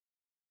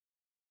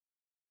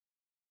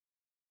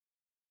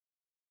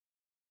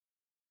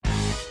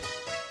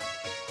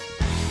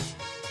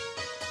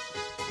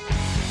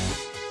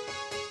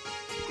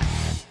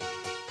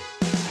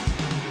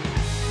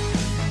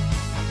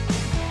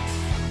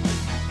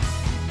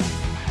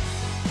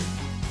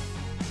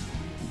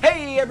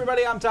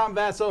everybody, I'm Tom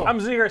Vassell. I'm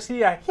Z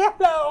Garcia.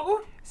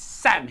 Hello.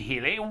 Sam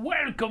Healy.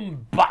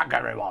 Welcome back,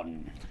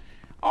 everyone.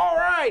 All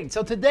right,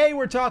 so today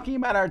we're talking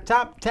about our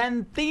top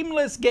 10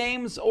 themeless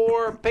games,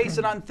 or Base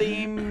It on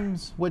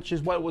Themes, which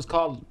is what it was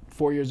called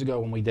 4 years ago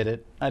when we did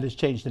it. I just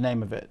changed the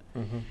name of it.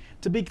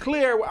 To be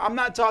clear, I'm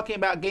not talking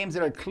about games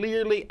that are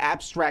clearly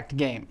abstract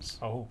games.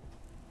 Oh.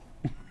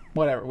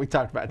 Whatever, we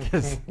talked about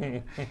this.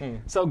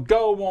 So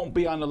Go won't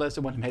be on the list.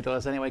 It wouldn't make the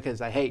list anyway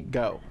because I hate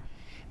Go.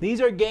 These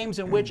are games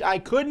in which I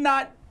could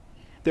not,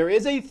 there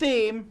is a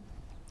theme.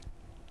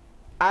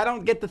 I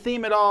don't get the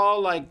theme at all.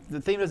 Like,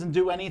 the theme doesn't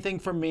do anything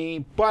for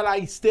me, but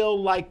I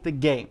still like the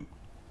game.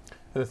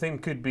 The theme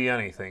could be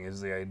anything is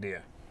the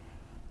idea.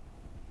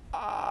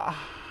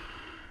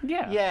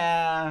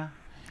 Yeah.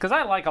 Because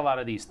I like a lot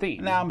of these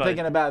themes. Now I'm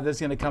thinking about this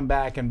is going to come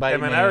back and bite Hey,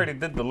 me. man, I already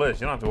did the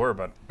list. You don't have to worry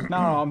about it. No,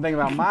 I'm thinking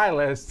about my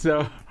list.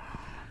 So,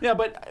 yeah,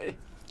 but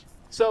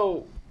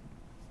so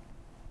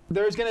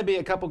there's going to be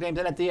a couple games,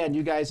 and at the end,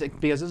 you guys,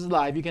 because this is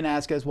live, you can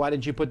ask us, why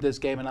did you put this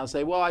game? And I'll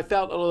say, well, I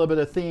felt a little bit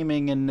of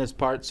theming in this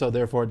part, so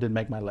therefore it didn't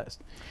make my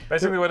list.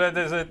 Basically, what it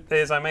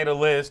is I made a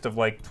list of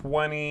like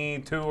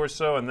 22 or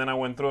so, and then I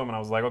went through them, and I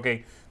was like,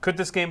 okay, could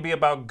this game be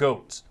about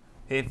goats?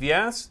 If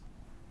yes,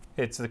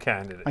 it's the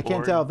candidate. I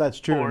can't tell if that's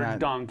true or Or not.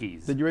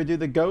 donkeys. Did you already do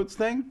the goats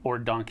thing? Or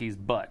donkeys'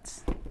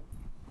 butts.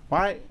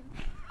 Why?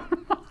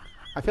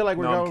 I feel like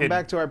we're No, I'm going kidding.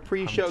 back to our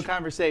pre-show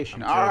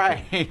conversation. I'm All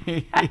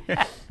right.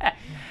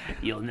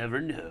 You'll never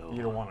know.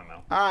 You don't want to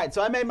know. All right,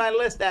 so I made my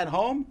list at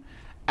home.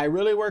 I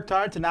really worked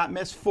hard to not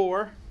miss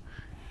 4.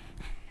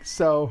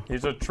 So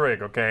Here's a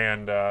trick, okay,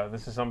 and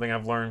this is something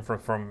I've learned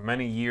from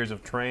many years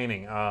of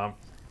training.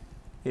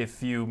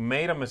 If you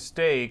made a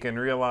mistake and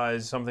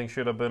realized something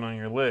should have been on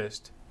your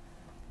list,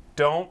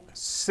 don't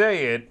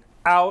say it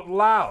out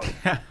loud.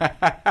 all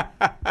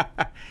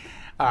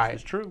right.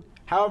 It's true.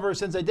 However,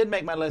 since I did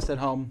make my list at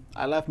home,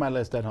 I left my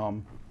list at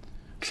home.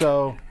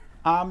 So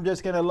I'm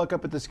just going to look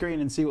up at the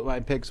screen and see what my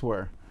picks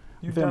were.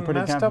 You've Been done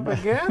pretty messed up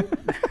confident.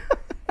 again?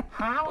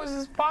 How is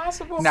this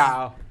possible?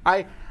 No,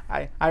 I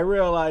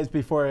realized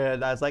before I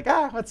was like,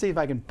 let's see if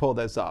I can pull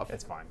this off.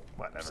 It's fine.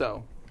 Whatever.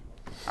 So,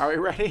 are we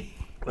ready?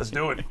 Let's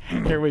do it.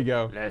 Here we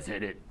go. Let's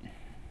hit it.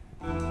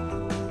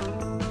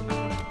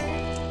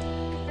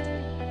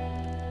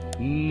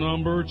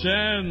 Number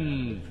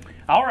 10.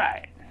 All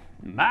right.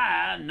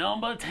 My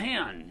number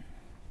 10.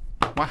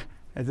 What?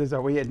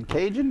 Are we in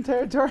Cajun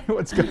territory?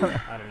 What's going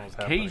on? I don't know what's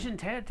happening. Cajun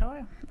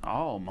territory?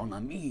 Oh, mon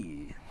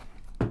ami.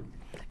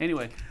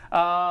 Anyway,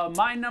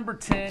 my number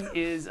 10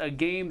 is a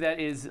game that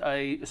is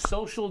a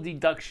social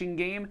deduction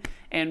game.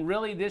 And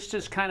really, this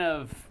just kind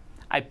of,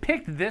 I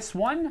picked this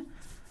one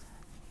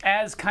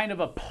as kind of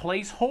a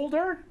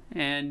placeholder.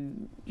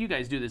 And you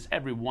guys do this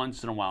every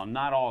once in a while,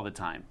 not all the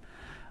time.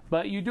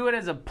 But you do it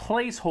as a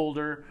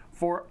placeholder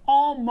for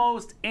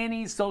almost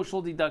any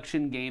social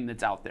deduction game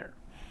that's out there.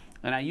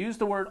 And I use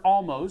the word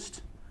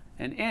almost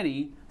and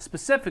any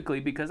specifically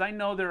because I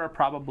know there are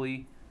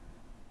probably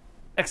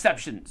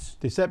exceptions.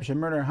 Deception,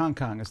 Murder in Hong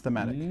Kong is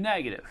thematic.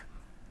 Negative.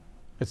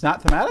 It's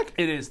not thematic?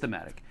 It is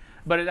thematic.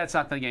 But that's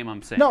not the game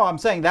I'm saying. No, I'm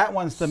saying that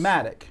one's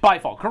thematic.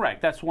 Spyfall,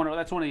 correct. That's one of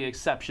the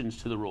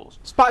exceptions to the rules.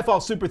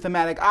 Spyfall's super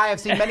thematic. I have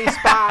seen many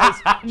spies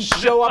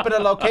show up at a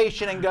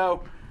location and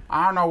go,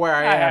 I don't know where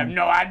I am. I have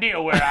no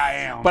idea where I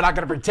am. But I'm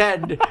going to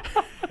pretend.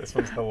 This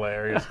one's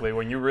hilariously.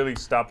 When you really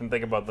stop and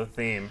think about the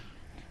theme,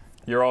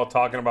 you're all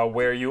talking about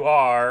where you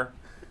are.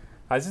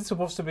 Is it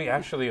supposed to be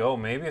actually,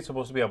 maybe it's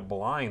supposed to be a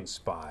blind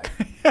spy.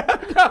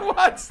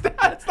 What's that?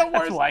 That's the worst.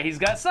 That's why he's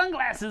got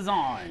sunglasses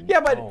on. Yeah,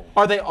 but Oh.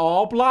 are they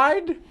all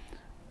blind?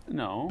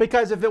 No.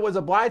 Because if it was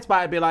a blind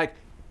spy, I'd be like,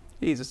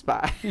 he's a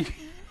spy.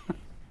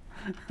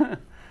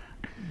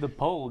 The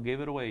poll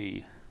gave it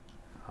away.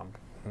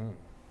 Hmm.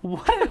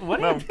 What?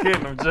 No, I'm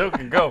kidding. I'm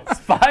joking. Go.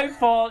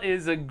 Spyfall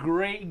is a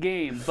great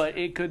game, but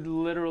it could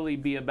literally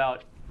be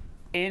about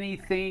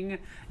anything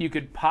you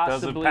could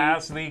Does it possibly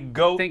pass the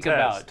goat think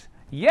test? about.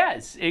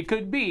 Yes, it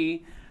could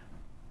be,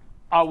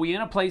 are we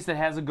in a place that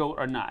has a goat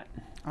or not?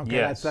 Okay,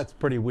 Yes. that's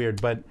pretty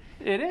weird, but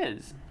It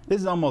is. this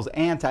is almost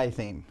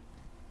anti-theme.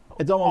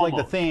 It's almost like the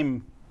Almost.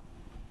 theme.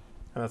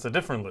 And that's a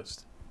different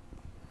list.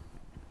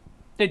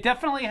 It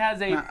definitely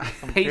has a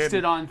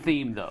pasted on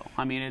theme, though.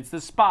 I mean, it's the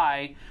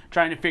spy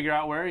trying to figure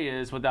out where he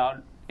is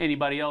without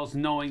anybody else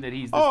knowing that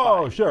he's the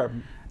Oh, spy. sure.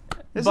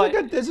 This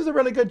is a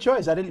really good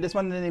choice. This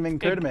one didn't even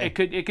occur to me. It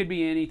could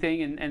be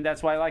anything, and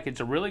that's why I like it. It's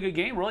a really good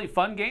game, really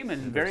fun game,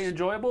 and very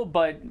enjoyable.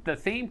 But the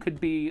theme could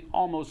be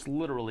almost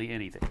literally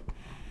anything.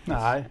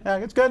 Yeah,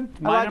 it's good.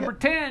 I My like number it.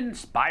 10,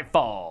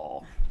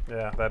 Spyfall.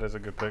 Yeah, that is a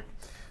good pick.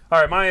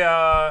 All right,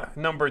 my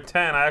number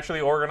 10, I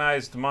actually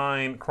organized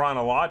mine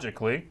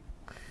chronologically.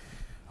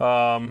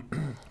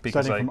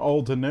 Because Starting from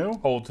old to new.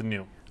 old to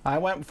new. I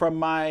went from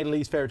my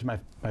least favorite to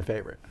my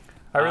favorite.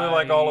 I really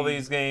like all of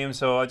these games,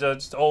 so I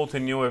just old to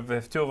new.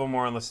 If two of them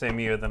were on the same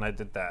year, then I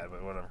did that,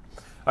 but whatever.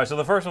 All right, so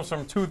the first one's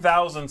from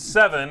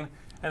 2007, and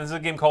this is a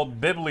game called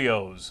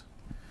Biblios.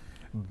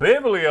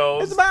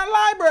 Biblios. It's about a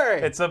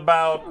library. It's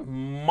about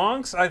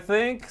monks, I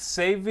think,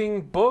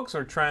 saving books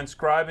or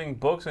transcribing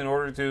books in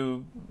order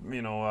to,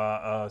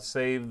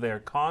 save their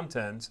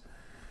contents.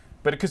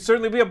 But it could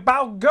certainly be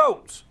about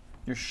goats.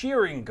 You're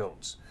shearing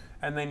goats,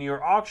 and then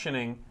you're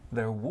auctioning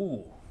their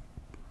wool.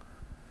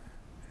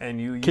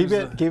 And you keep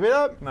it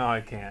up. No,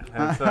 I can't.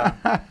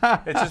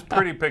 It's just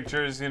pretty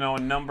pictures,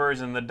 and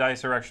numbers, and the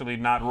dice are actually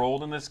not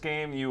rolled in this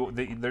game.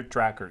 They're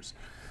trackers.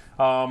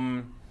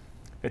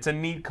 It's a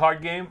neat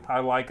card game. I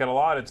like it a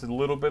lot. It's a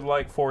little bit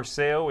like For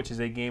Sale, which is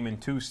a game in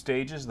 2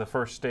 stages. The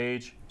first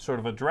stage, sort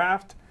of a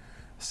draft.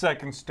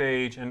 Second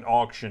stage, an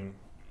auction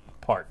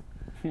part.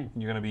 You're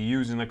going to be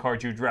using the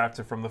cards you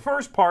drafted from the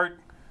first part,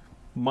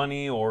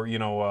 money or,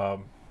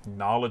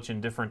 knowledge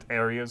in different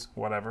areas,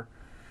 whatever,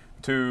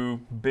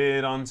 to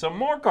bid on some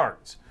more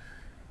cards.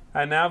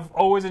 And I've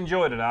always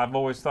enjoyed it. I've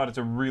always thought it's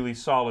a really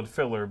solid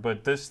filler.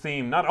 But this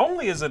theme, not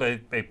only is it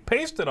a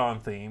pasted-on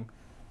theme,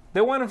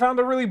 they went and found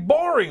a really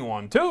boring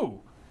one, too.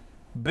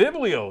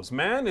 Biblios,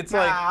 man. It's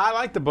like... I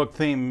like the book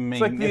theme.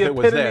 It's like the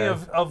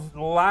epitome of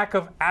lack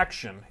of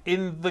action.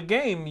 In the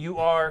game, you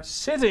are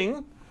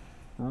sitting,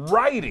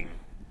 writing.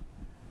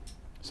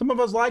 Some of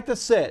us like to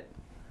sit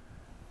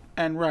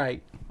and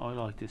write. I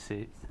like to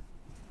sit.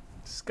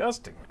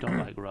 Disgusting. Don't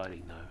like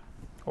writing, though.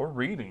 Or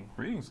reading.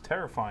 Reading's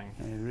terrifying.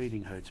 Yeah,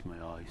 reading hurts my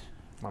eyes.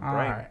 My brain.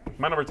 Right.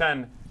 My number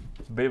 10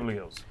 is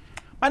Biblios.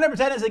 My number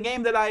 10 is a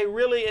game that I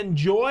really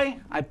enjoy.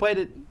 I played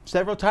it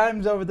several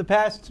times over the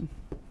past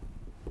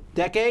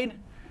decade.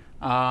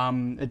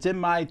 It's in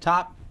my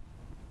top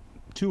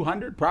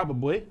 200,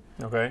 probably.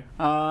 Okay.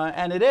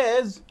 And it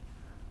is...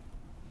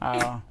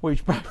 we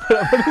should probably put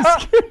up on the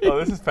screen. Oh,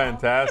 this is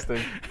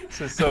fantastic. This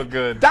is so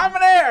good.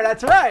 Dominaire,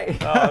 that's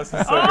right. Oh, this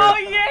is so Oh,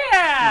 good.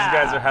 yeah! These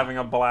guys are having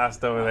a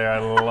blast over there. I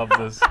love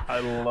this.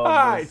 I love All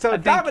right, this. so I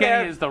think Kenny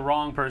Dominaire... is the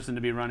wrong person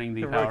to be running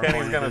the PowerPoint.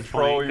 Kenny's gonna at this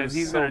troll point, you 'cause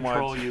he's so gonna much.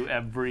 troll you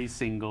every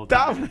single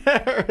time.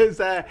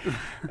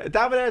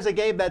 Dominaire is a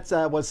game that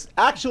was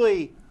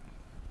actually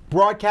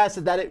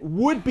broadcasted that it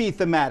would be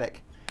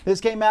thematic. This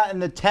came out in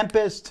the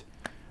Tempest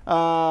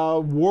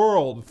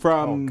world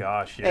from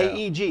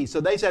AEG.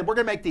 So they said, we're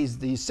going to make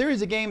these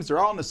series of games. They're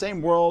all in the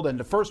same world, and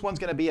the first one's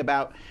going to be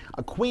about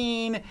a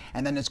queen,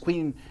 and then this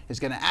queen is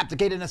going to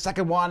abdicate in the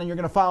second one, and you're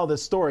going to follow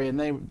this story. And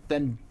they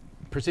then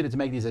proceeded to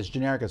make these as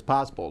generic as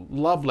possible.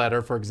 Love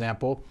Letter, for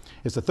example,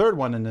 is the third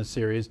one in this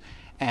series,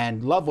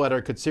 and Love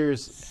Letter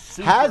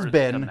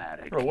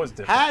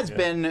has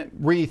been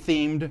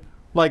re-themed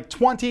like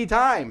 20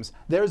 times.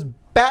 There's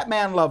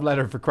Batman Love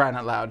Letter, for crying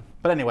out loud.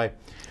 But anyway,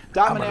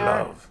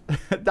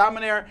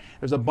 Dominaire,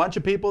 there's a bunch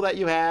of people that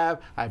you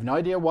have. I have no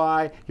idea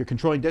why. You're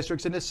controlling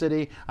districts in the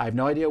city. I have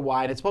no idea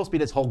why. And it's supposed to be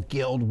this whole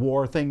guild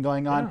war thing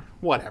going on. Yeah.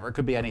 Whatever, it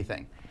could be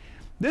anything.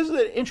 This is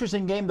an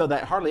interesting game, though,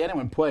 that hardly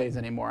anyone plays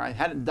anymore. I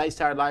had it in Dice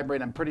Tower Library,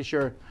 and I'm pretty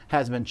sure it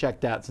hasn't been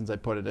checked out since I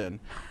put it in.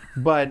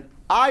 But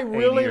I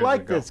really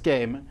like this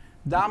game.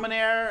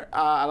 Dominaire,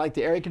 I like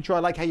the area control.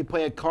 I like how you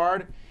play a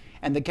card,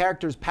 and the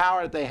character's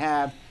power that they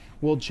have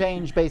will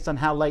change based on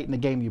how late in the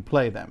game you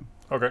play them.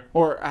 Okay.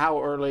 Or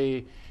how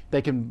early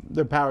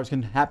their powers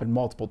can happen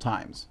multiple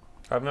times.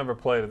 I've never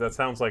played it. That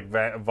sounds like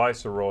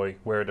Viceroy,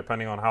 where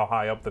depending on how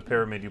high up the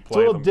pyramid you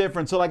play it's a little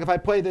different. So like if I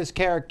play this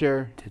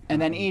character,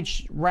 and then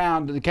each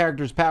round the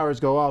character's powers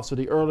go off, so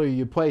the earlier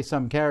you play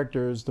some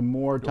characters, the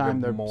more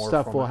time their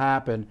stuff will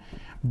happen.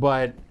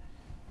 But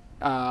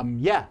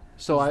yeah.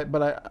 So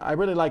I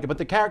really like it. But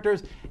the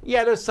characters,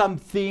 yeah, there's some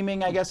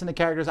theming, I guess, in the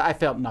characters. I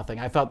felt nothing.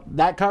 I felt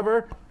that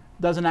cover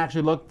doesn't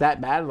actually look that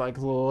bad. Like,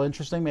 it's a little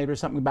interesting. Maybe there's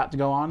something about to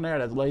go on there.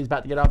 That lady's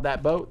about to get off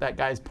that boat. That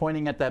guy's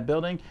pointing at that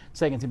building,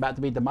 saying it's about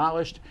to be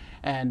demolished.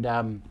 And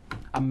I'm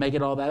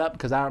making all that up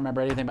because I don't remember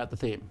anything about the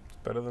theme. It's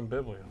better than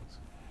Biblios.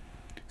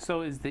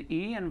 So is the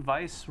E in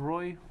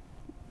Viceroy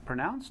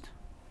pronounced?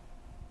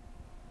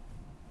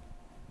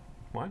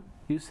 What?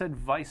 You said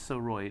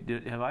Viceroy.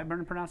 Have I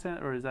been pronouncing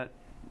that, or is it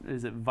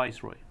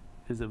Viceroy?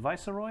 Is it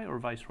Viceroy or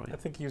Viceroy? I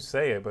think you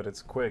say it, but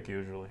it's quick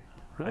usually.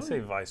 Really? I say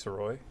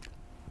Viceroy.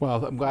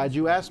 Well, I'm glad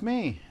you asked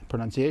me,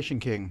 pronunciation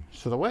king.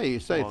 So the way you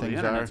say things the are.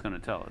 internet's going to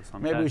tell us.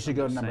 Maybe we should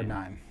go to number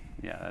 9.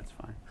 Yeah, that's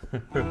fine.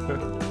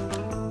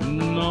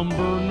 Number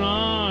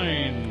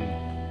 9.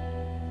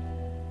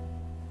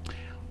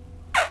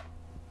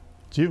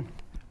 It's you.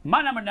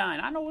 My number 9.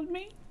 I know it's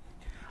me.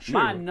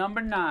 Sure. My number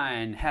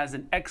 9 has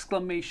an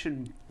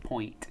exclamation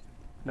point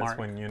mark. That's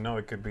when you know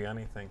it could be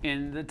anything.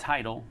 In the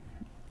title,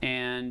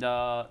 and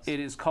it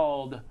is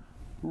called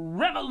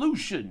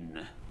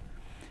Revolution.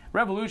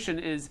 Revolution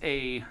is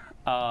a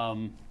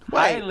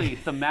highly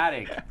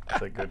thematic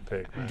That's a good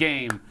pick, man.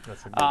 game.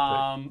 That's a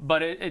good pick.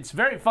 But it's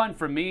very fun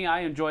for me. I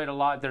enjoy it a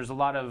lot. There's a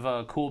lot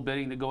of cool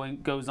bidding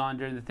that goes on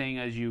during the thing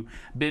as you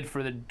bid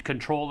for the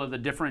control of the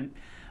different,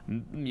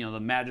 the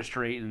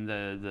magistrate and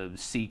the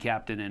sea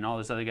captain and all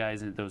those other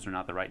guys. And those are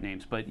not the right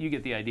names, but you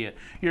get the idea.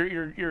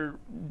 You're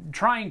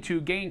trying to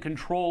gain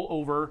control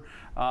over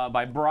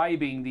by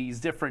bribing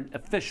these different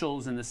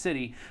officials in the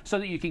city so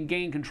that you can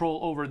gain control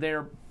over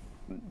their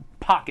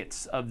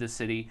pockets of the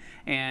city,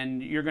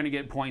 and you're going to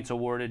get points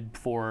awarded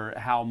for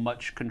how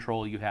much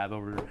control you have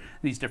over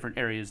these different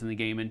areas in the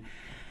game. And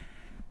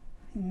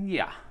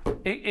yeah,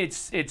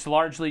 it's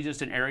largely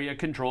just an area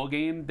control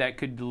game that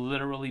could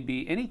literally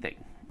be anything,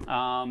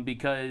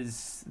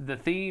 because the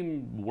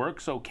theme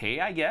works okay,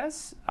 I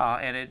guess,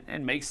 and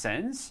it makes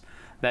sense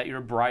that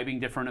you're bribing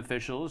different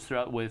officials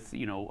throughout with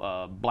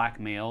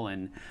blackmail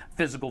and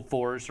physical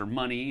force or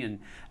money, and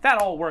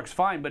that all works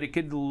fine. But it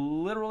could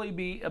literally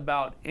be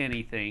about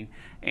anything,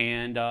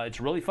 and it's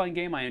a really fun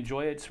game. I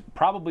enjoy it. It's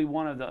probably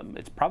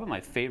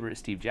my favorite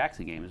Steve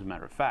Jackson game, as a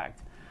matter of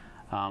fact.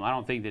 I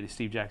don't think that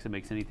Steve Jackson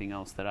makes anything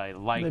else that I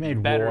like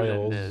better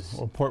Royals, than this.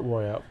 or Port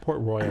Royal,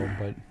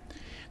 but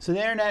so the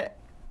internet.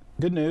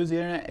 Good news, the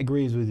internet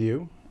agrees with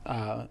you.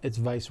 It's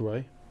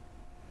Viceroy.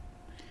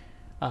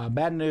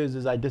 Bad news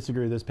is I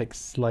disagree with this pick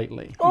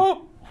slightly.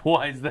 Oh,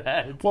 why is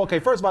that? Well, okay,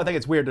 first of all, I think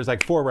it's weird. There's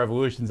like 4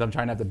 revolutions. I'm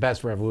trying to have the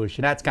best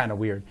revolution. That's kind of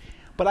weird.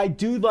 But I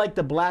do like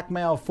the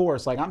blackmail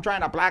force. Like, I'm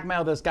trying to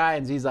blackmail this guy,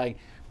 and he's like,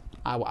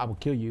 I will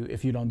kill you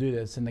if you don't do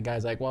this. And the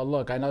guy's like, well,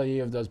 look, I know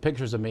you have those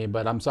pictures of me,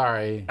 but I'm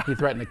sorry. He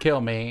threatened to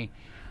kill me.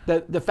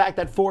 The fact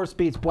that force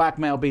beats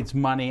blackmail beats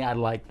money, I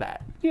like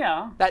that.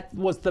 Yeah. That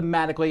was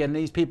thematically, and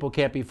these people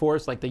can't be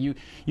forced. Like,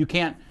 you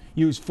can't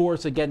use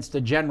force against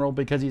the general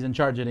because he's in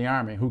charge of the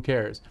army. Who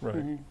cares? Right.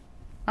 Mm-hmm.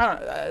 I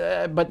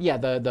don't. But yeah,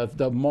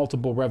 the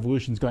multiple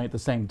revolutions going at the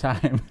same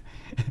time.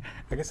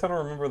 I guess I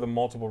don't remember the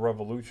multiple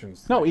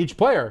revolutions. No, each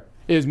player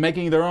is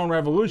making their own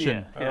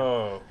revolution. Yeah.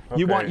 Oh, okay.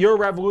 You want your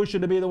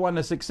revolution to be the one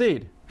to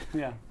succeid.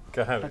 Yeah.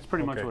 Got it. That's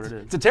pretty much Okay. what it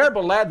is. It's a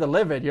terrible land to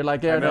live in. You're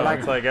like, I know, they're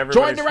it's like join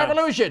everybody's the trying-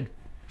 revolution.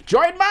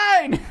 Join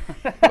mine.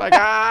 Like,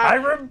 I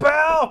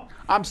rebel.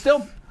 I'm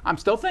still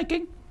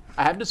thinking.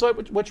 I haven't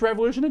decided which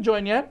revolution to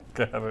join yet.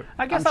 Got it.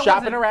 I guess I'm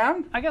shopping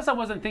around. I guess I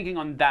wasn't thinking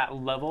on that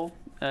level.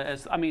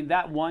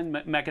 That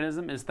one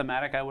mechanism is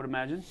thematic, I would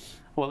imagine.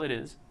 Well, it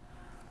is.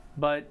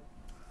 But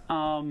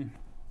I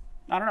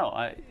don't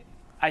know.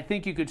 I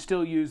think you could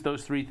still use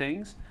those 3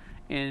 things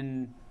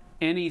in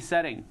any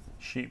setting.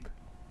 Sheep.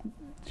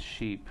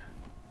 Sheep.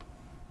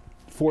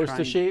 Force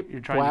the sheep. You're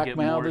trying to get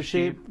Blackmail more the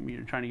sheep.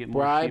 You're trying to get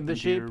more Bribe sheep the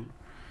into sheep. your-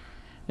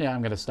 Yeah,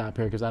 I'm gonna stop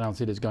here because I don't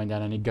see this going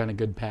down any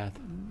good path.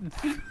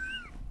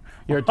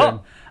 Your turn.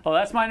 Oh,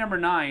 that's my number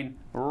 9,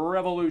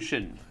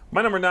 Revolution.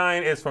 My number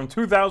 9 is from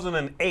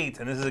 2008,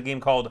 and this is a game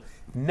called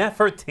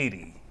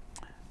Nefertiti.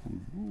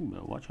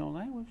 Watch your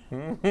language.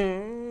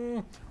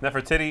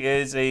 Nefertiti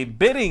is a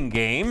bidding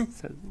game.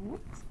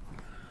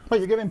 Well,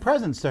 you're giving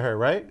presents to her,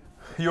 right?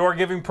 You're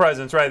giving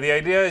presents, right? The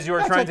idea is you are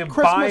That's trying a to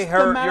Christmas buy her.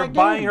 You're thematic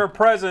buying game. her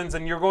presents,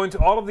 and you're going to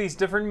all of these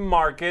different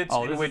markets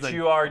Oh, in this is which like-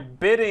 you are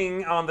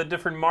bidding on the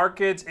different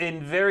markets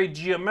in very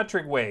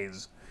geometric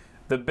ways.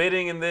 The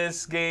bidding in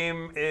this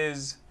game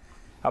is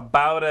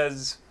about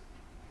as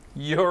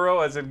Euro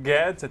as it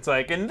gets. It's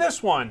like in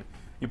this one,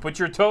 you put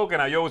your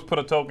token out. You always put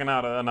a token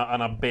out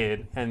on a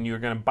bid, and you're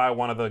going to buy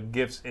one of the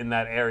gifts in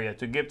that area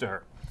to give to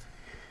her.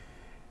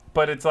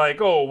 But it's like,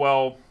 oh,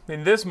 well,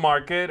 in this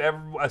market,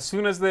 as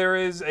soon as there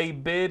is a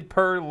bid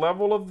per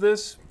level of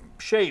this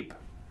shape,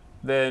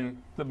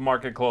 then the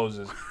market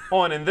closes.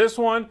 Oh, and in this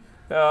one,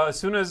 as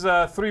soon as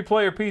 3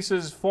 player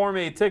pieces form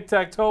a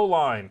tic-tac-toe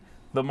line,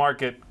 the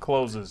market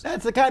closes.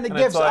 That's the kind of And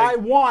gifts it's like- I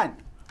want.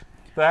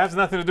 That has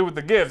nothing to do with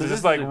the gifts. So It's this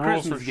just like is a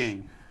rules Christmas for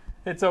game.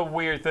 It's a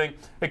weird thing.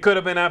 It could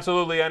have been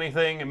absolutely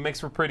anything. It makes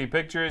for pretty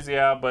pictures,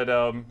 yeah,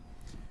 but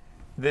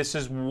this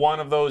is one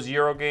of those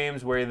Euro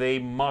games where they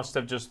must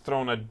have just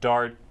thrown a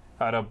dart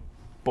at a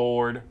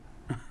board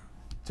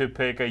to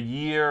pick a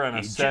year and a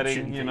Egyptian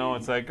setting. You know,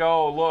 it's like,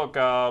 oh, look,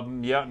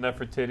 yeah,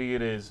 Nefertiti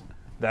it is.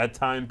 That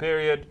time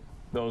period,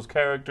 those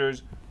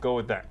characters, go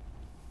with that.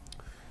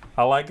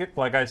 I like it,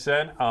 like I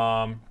said.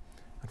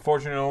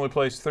 Unfortunately, it only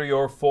plays 3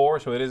 or 4,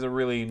 so it is a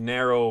really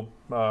narrow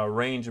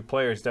range of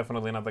players.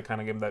 Definitely not the kind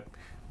of game that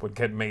would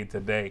get made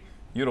today.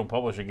 You don't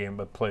publish a game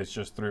that plays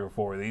just 3 or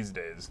 4 these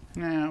days.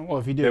 Yeah, well,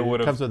 if you They do, it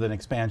would've- comes with an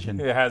expansion.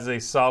 It has a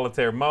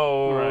solitaire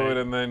mode, Right.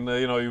 and then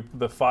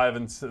the 5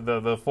 and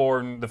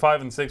the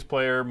 5 and 6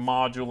 player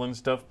module and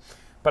stuff.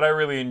 But I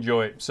really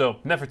enjoy it. So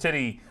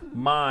Nefertiti,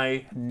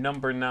 my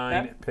number 9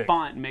 That pick.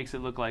 font makes it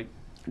look like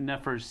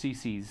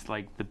Nefer-Cece's,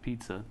 like the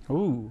pizza.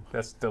 Ooh,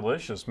 That's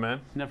delicious,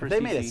 man. they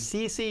made a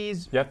Nefer-Cece.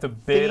 CC's. You have to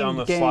bid on Themed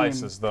the game.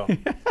 slices, though.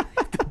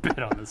 Bit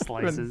on the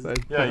slices.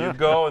 Yeah, you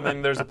go and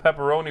then there's a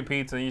pepperoni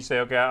pizza and you say,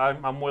 okay,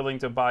 I'm willing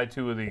to buy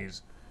 2 of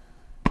these.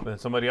 Then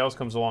somebody else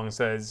comes along and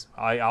says,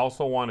 I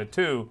also wanted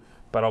 2,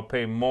 but I'll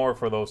pay more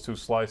for those 2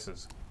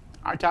 slices.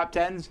 Our top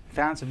 10s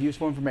found some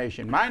useful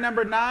information. My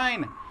number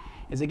 9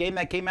 is a game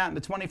that came out in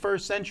the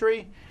 21st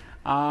century.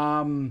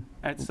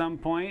 At some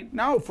point,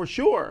 No, for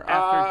sure.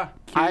 after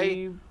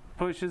Kenny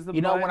pushes the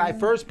You know, button. when I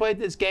first played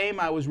this game,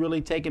 I was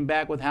really taken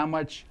back with how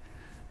much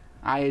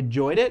I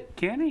enjoyed it.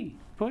 Kenny,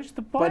 push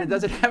the button. But it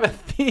doesn't have a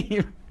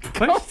theme.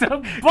 Push the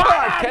button. Come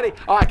on, Kenny.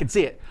 Oh, I can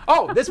see it.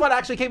 Oh, this one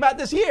actually came out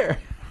this year.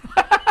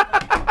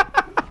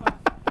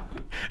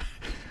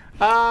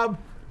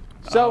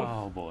 So,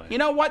 Oh boy. you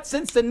know what?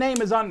 Since the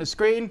name is on the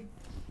screen,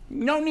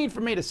 no need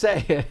for me to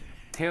say it.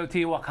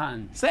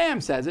 Teotihuacan. Sam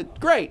says it.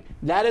 Great.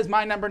 That is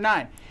my number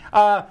 9.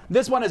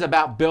 This one is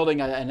about building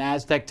an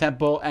Aztec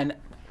temple, and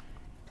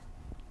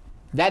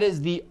that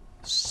is the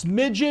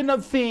smidgen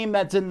of theme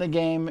that's in the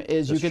game.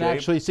 Is The you can shape?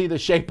 actually see the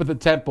shape of the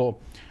temple,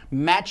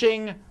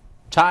 matching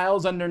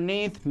tiles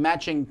underneath,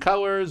 matching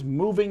colors,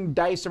 moving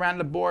dice around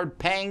the board,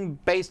 paying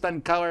based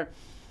on color.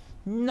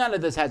 None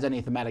of this has any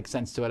thematic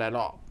sense to it at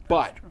all,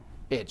 but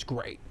it's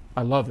great.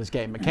 I love this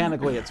game.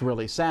 Mechanically, it's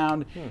really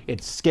sound.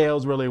 It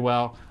scales really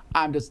well.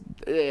 I'm just,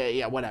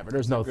 yeah, whatever.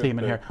 There's no theme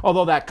in here.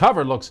 Although that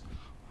cover looks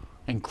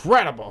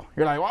incredible.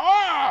 You're like,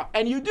 ah!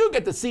 And you do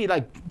get to see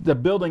like the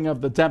building of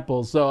the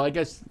temple. So I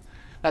guess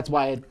that's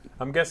why it.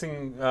 I'm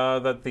guessing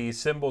that the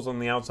symbols on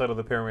the outside of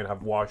the pyramid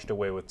have washed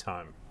away with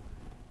time.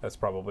 That's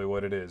probably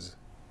what it is.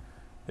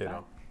 You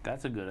know,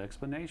 That's a good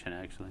explanation,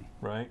 actually.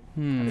 right?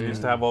 They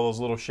used to have all those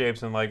little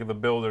shapes, and like the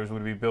builders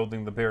would be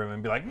building the pyramid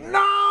and be like,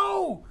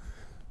 "No,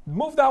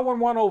 move that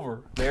one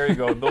over." There you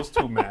go. Those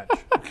two match.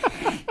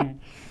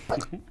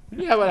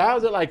 Yeah, but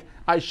how's it like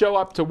I show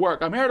up to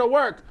work? I'm here to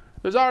work.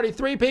 There's already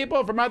 3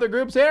 people from other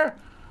groups here.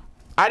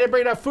 I didn't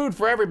bring enough food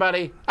for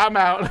everybody. I'm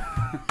out.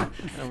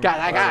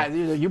 God,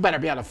 you better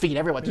be able to feed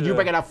everyone. Did you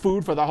bring enough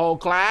food for the whole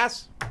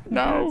class?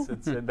 No.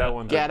 It's that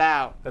one. Get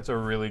out. That's a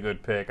really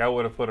good pick. I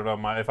would have put it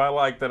on my. If I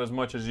liked that as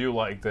much as you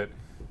liked it,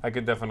 I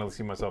could definitely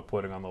see myself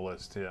putting on the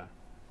list. Yeah,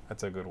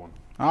 that's a good one.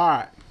 All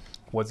right.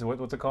 What's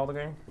it called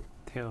again?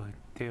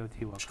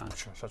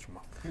 Teotihuacan. Shut your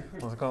mouth.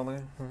 What's it called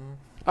again?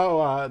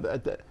 Oh,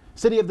 the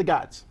City of the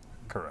Gods.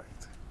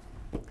 Correct.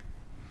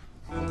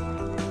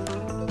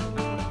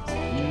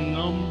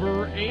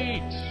 Number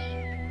 8.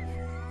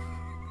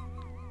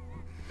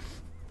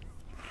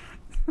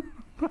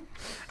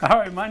 All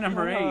right, my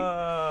number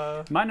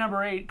 8. My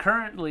number 8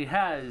 currently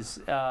has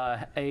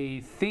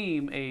a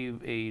theme,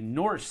 a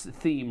Norse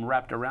theme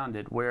wrapped around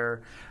it,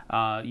 where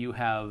you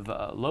have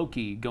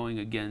Loki going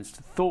against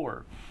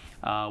Thor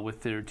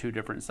with their 2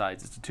 different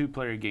sides. It's a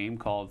 2-player game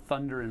called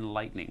Thunder and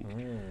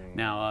Lightning.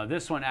 Now,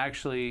 this one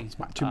actually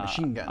my 2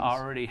 machine guns.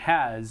 already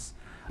has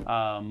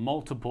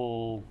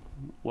multiple,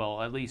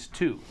 well, at least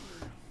 2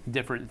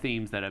 different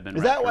themes that have been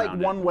Is wrapped that like around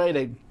one it. way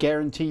to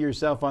guarantee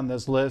yourself on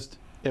this list?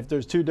 If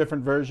there's 2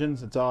 different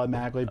versions, it's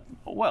automatically.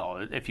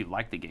 Well, if you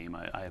like the game,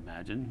 I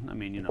imagine. I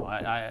mean, you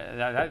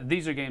know,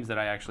 these are games that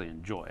I actually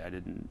enjoy. I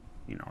didn't,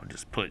 you know,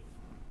 just put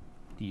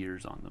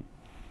years on them.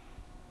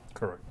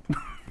 Correct.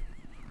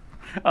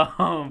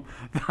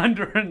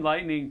 Thunder and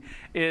Lightning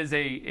is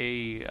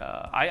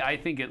I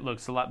think it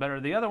looks a lot better.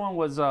 The other one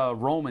was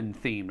Roman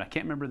themed. I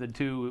can't remember the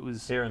 2. It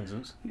was Hera and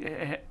Zeus.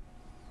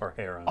 Or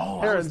Hera.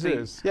 Oh, Hera I was and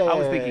thinking, Zeus. Yeah, I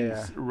was yeah, thinking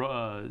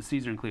yeah.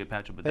 Caesar and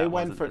Cleopatra, but They that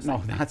went wasn't for the no,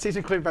 same thing. not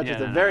Season Cleopatra. Yeah,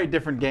 It's a no, very no.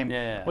 different game,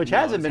 Yeah, which no,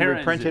 hasn't it's been Hera and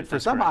reprinted Zeus, for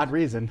that's some correct. odd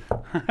reason.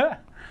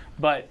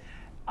 But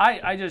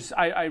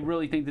I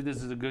really think that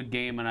this is a good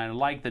game, and I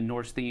like the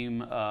Norse theme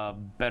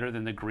better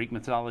than the Greek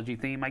mythology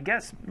theme. I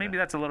guess maybe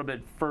that's a little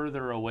bit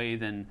further away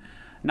than,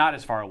 not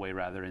as far away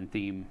rather,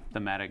 in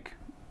thematic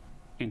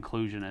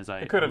inclusion as I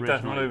It could have originally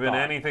definitely been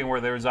thought. anything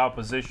where there's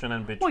opposition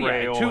and Well,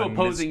 betrayal yeah, 2 and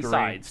opposing mystery.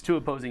 sides. 2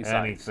 opposing sides.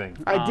 Anything.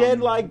 I did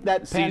like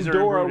that Caesar and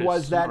Pandora Brutus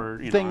was that were,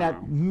 you know, thing I that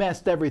don't know.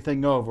 messed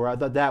everything over. I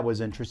thought that was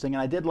interesting,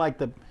 and I did like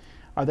the.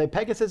 Are they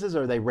Pegasuses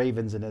or are they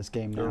Ravens in this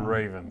game The now?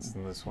 Ravens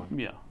in this one.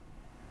 Yeah.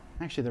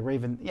 Actually, the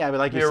Raven. Yeah, but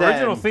like The you said,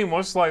 original theme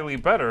was slightly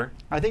better.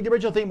 I think the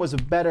original theme was a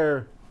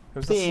better. It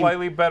was theme, a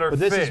slightly better but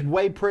this fit. is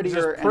way This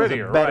prettier, is prettier, and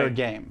it's a better right.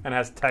 game. And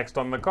has text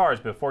on the cards.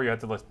 Before you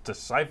had to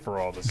decipher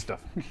all this stuff.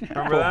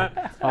 Remember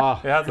that? Oh,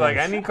 It had like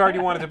goodness. any card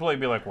you wanted to play, you'd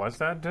be like, "What's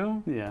that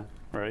do?" Yeah.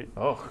 Right.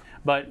 Oh,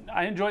 But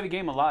I enjoy the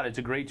game a lot. It's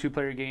a great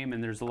 2-player game,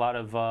 and there's a lot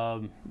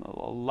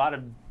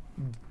of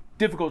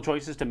difficult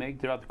choices to make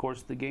throughout the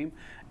course of the game.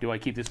 Do I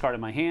keep this card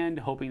in my hand,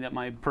 hoping that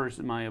my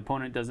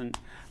opponent doesn't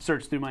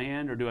search through my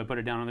hand, or do I put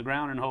it down on the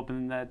ground and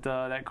hoping that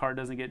that card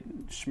doesn't get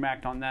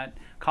smacked on that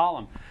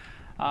column?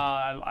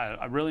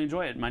 I really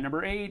enjoy it. My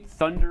number 8,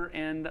 Thunder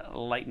and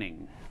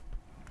Lightning.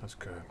 that's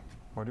good.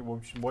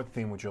 What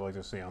theme would you like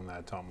to see on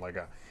that, Tom? Like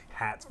a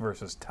hats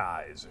versus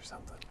ties or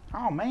something,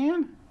 Oh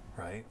man.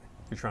 right?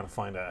 You're trying to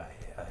find a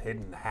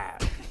hidden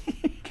hat.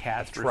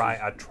 Cats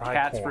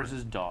Cats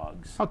versus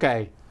dogs.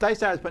 Okay, Dice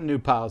Tower's put a new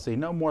policy: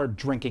 no more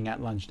drinking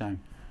at lunchtime.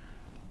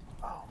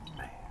 Oh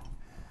man,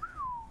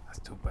 that's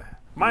too bad.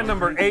 My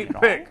number 8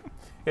 pick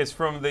is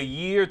from the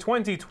year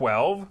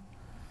 2012,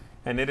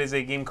 and it is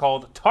a game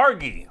called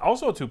Targi,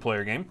 also a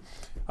 2-player game.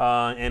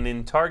 And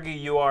in Targi,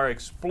 you are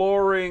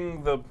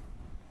exploring the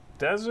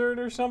desert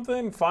or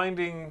something,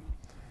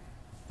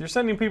 you're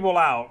sending people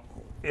out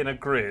in a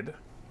grid.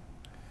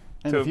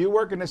 And So- if you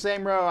work in the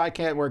same row, I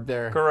can't work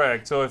there.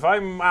 Correct. So if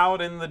I'm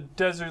out in the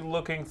desert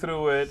looking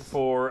through it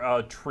for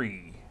a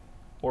tree,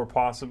 or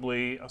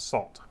possibly a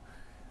salt,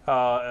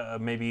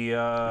 maybe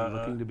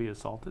Looking to be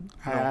assaulted.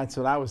 That's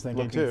what I was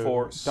thinking Looking too.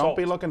 for Don't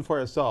be salt. looking for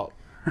assault.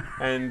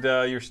 and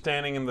you're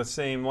standing in the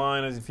same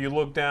line as if you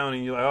look down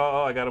and you're like,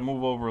 oh, I got to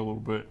move over a little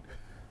bit.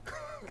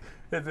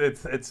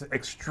 It's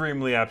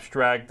extremely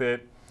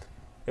abstracted.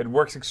 It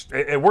works.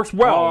 It works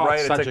well, Oh, right?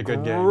 such It's a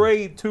good game.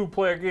 great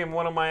two-player game.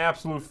 One of my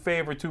absolute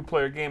favorite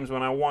two-player games.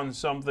 When I won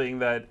something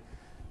that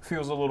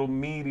feels a little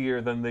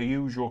meatier than the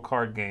usual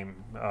card game.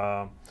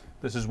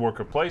 This is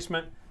worker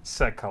placement,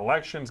 set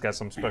collections, got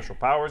some special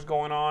powers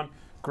going on.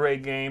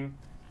 Great game.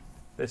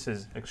 This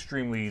is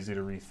extremely easy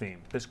to retheme.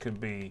 This could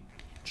be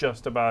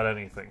just about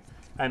anything,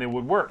 and it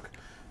would work.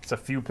 It's a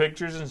few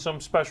pictures and some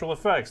special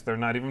effects. They're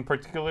not even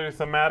particularly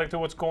thematic to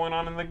what's going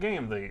on in the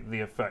game, the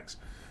effects.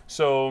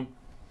 So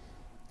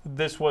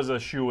this was a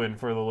shoo-in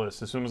for the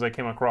list. As soon as I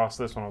came across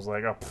this one, I was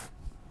like, oh,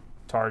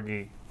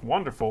 Targi,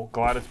 wonderful.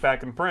 Glad it's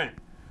back in print.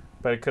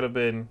 But it could have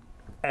been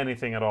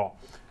anything at all.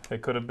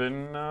 It could have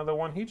been the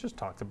one he just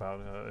talked about,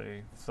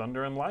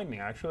 Thunder and Lightning.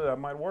 Actually, that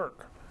might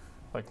work.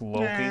 Like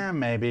Loki. Yeah,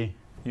 maybe.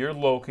 You're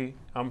Loki.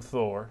 I'm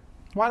Thor.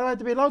 Why do I have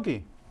to be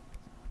Loki?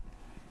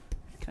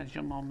 Because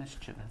you're more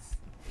mischievous.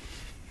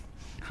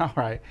 All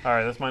right. All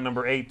right, that's my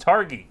number 8,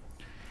 Targi.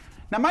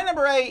 Now, my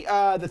number 8,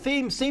 the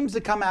theme seems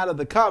to come out of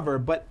the cover,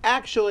 but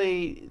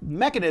actually,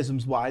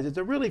 mechanisms-wise, it's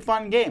a really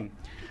fun game.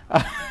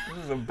 This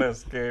is the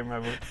best game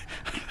ever.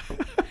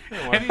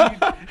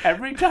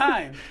 Every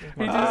time.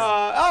 He just,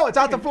 Oh, it's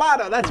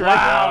Autoflato. That's right.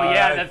 wow,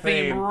 yeah, that the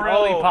theme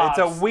really pops.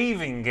 It's a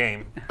weaving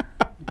game.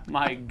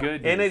 My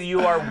goodness. In it,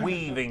 you are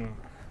weaving.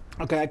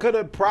 Okay, I could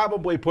have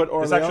probably put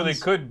Orleans. This actually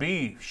could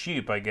be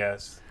sheep, I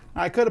guess.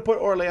 I could have put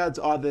Orleans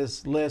on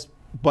this list,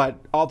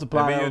 but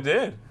Altiplano. Maybe you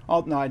did.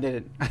 No, I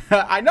didn't.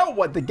 I know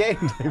what the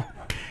game.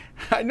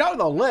 I know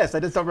the list. I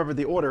just don't remember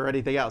the order or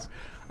anything else.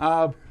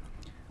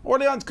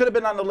 Orleans could have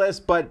been on the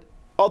list, but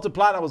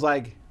Altiplano was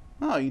like,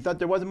 "Oh, you thought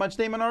there wasn't much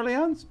theme in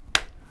Orleans?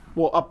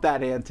 Well, up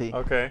that ante."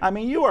 Okay. I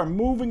mean, you are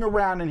moving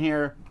around in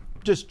here,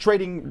 just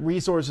trading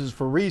resources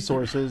for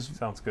resources.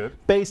 Sounds good.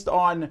 Based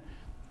on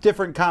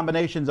different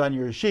combinations on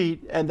your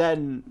sheet, and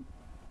then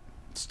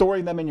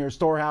storing them in your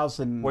storehouse.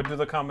 And What do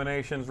the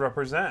combinations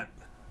represent?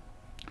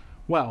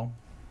 well,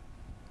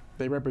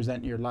 they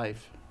represent your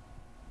life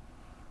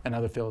and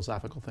other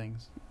philosophical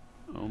things.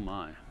 Oh,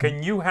 my.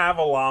 Can you have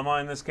a llama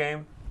in this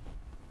game?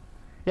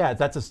 Yeah,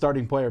 that's a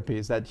starting player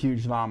piece, that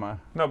huge llama.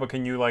 No, but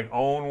can you like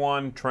own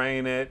one,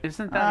 train it?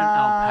 Isn't that an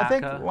alpaca? I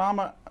think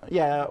llama,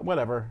 yeah,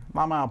 whatever.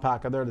 Llama,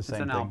 alpaca, they're the It's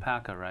same an thing.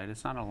 alpaca, right?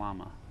 It's not a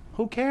llama.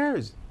 Who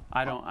cares?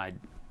 I don't.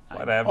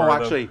 Whatever. Oh, the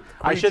actually,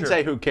 I should creature.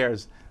 say who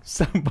cares.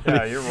 Somebody,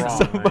 Yeah, you're wrong.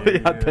 somebody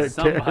You- out there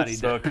somebody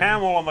cares. The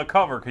camel on the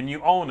cover, can you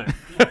own it?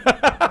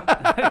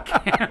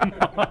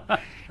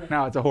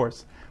 No, it's a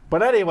horse.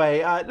 But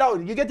anyway, no,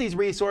 you get these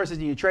resources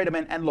and you trade them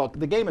in. And look,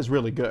 the game is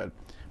really good,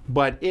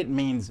 but it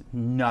means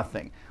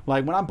nothing.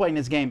 Like when I'm playing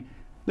this game,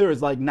 there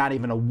is like not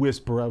even a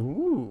whisper of,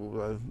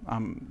 ooh, I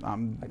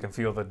can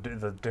feel the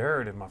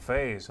dirt in my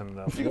face and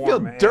the If you can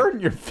warm feel air. dirt in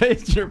your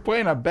face, you're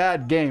playing a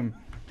bad game.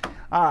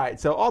 All right,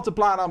 so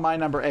Altiplano, my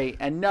number 8.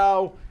 And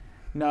no,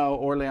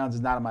 Orleans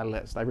is not on my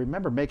list. I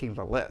remember making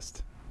the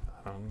list.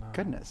 I don't know.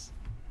 Goodness.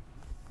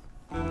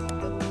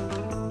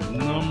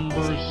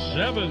 Number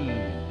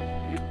 7.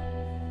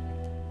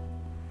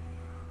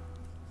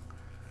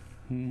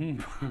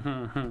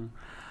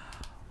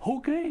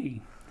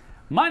 Okay.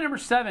 My number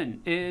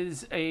 7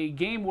 is a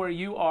game where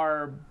you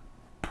are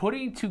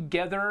putting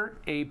together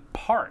a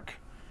park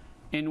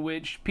in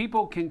which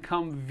people can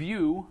come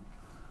view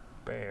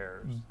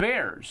Bears.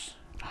 bears.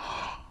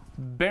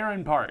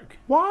 Barren Park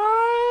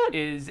What?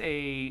 is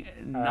a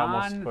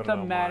almost put it on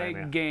non-thematic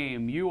mine, yeah.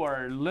 game. You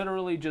are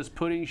literally just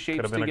putting Could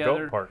shapes have been a together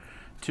goat park.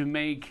 to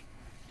make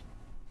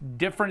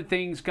different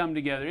things come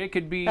together. It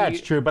could be,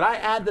 That's true, but I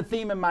add the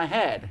theme in my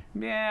head.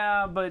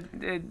 yeah, but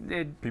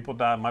it People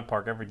die in my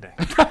park every day.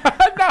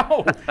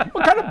 No!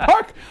 What kind of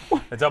park?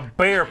 It's a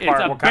bear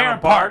park. a What bear kind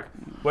of park?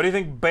 park. What do you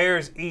think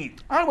bears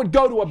eat? I would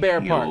go to a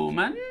bear park.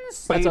 humans.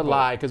 That's a People.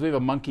 lie, because we have a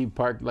monkey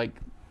park like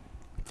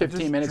 15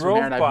 Just minutes from drove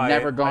here, and I've by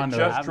never it. gone to I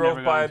just it. I've drove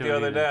never by gone it to the it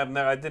other either.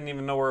 day. I didn't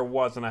even know where it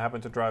was, and I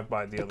happened to drive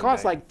by it the other It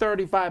costs day. like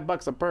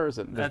 $35 a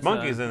person. That's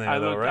monkeys in there, I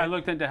though, looked, right? I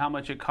looked into how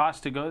much it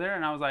costs to go there,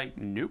 and I was like,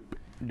 nope,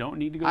 don't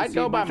need to go. I'd see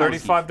go a by bunch of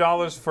myself.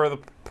 monkeys. $35 for the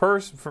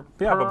person.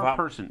 Yeah, Per but how,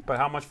 person. But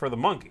how much for the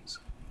monkeys?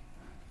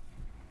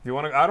 If you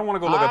want to, I don't want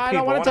to go look I at don't people.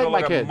 I wanna want to take go my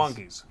look at kids.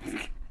 monkeys.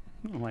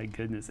 Oh my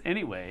goodness.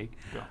 Anyway,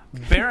 Yeah.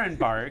 Barren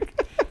Park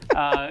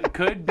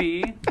could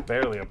be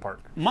Barely a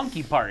park.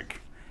 Monkey Park.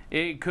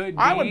 It could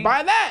be. I would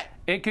buy that.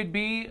 It could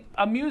be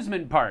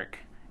amusement park.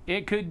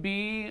 It could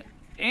be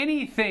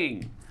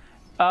anything.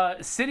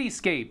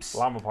 Cityscapes.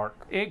 Llama park.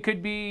 It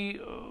could be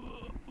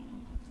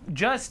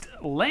just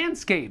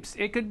landscapes.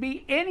 It could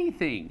be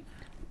anything.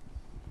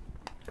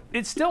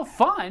 It's still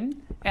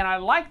fun, and I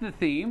like the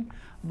theme,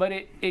 but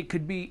it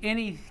could be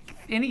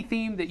any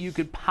theme that you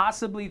could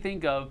possibly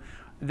think of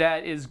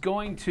that is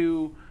going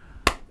to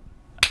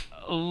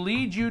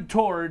lead you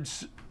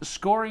towards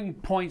scoring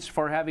points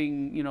for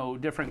having,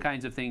 different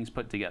kinds of things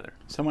put together.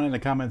 Someone in the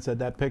comments said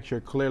that picture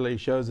clearly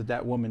shows that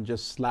that woman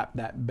just slapped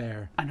that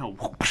bear. I know,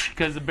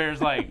 because the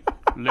bear's like,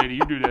 lady,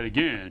 you do that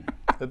again,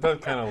 It does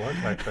kind of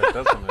look like that,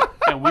 doesn't it?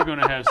 and we're going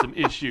to have some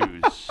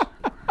issues.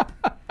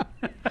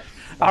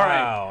 All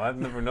right. Wow, I've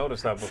never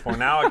noticed that before.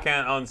 Now I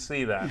can't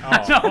unsee that.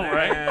 Oh, know,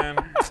 right?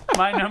 man.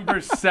 My number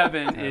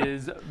 7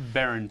 is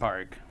Barren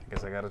Park. I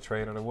guess I got to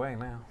trade it away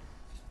now.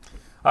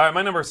 All right,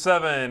 my number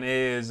 7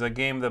 is a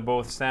game that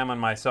both Sam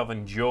and myself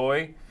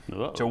enjoy.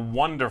 Uh-oh. It's a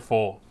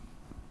wonderful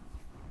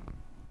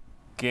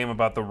game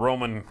about the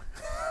Roman.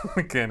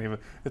 I can't even.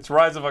 It's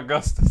Rise of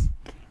Augustus.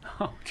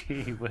 Oh,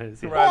 gee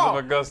whiz. Yeah. Rise of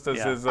Augustus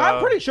Yeah. is.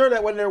 I'm pretty sure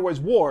that when there was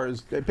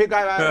wars, they pick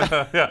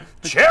out. Yeah.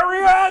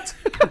 Chariot!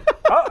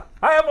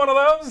 I have one of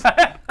those.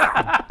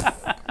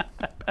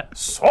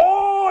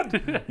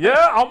 Sword!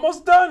 Yeah,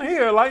 almost done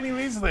here, lining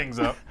these things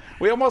up.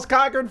 We almost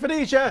conquered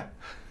Phoenicia.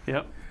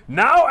 Yep.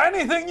 Now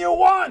anything you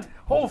want!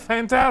 Oh,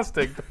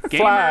 fantastic.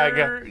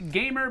 Flag.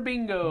 Gamer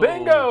bingo.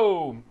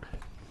 Bingo!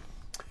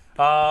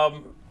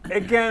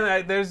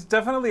 Again, there's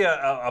definitely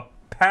a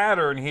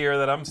pattern here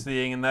that I'm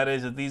seeing, and that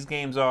is that these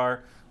games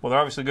are, well, they're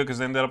obviously good because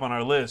they ended up on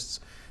our lists,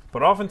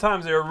 but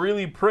oftentimes they're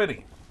really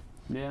pretty.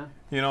 Yeah.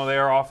 You know, they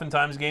are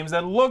oftentimes games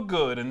that look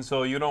good, and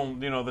so you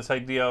don't, you know, this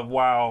idea of,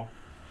 wow,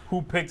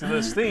 who picked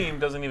this theme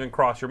doesn't even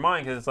cross your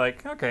mind, because it's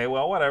like, okay,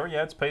 well, whatever,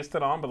 yeah, it's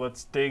pasted on, but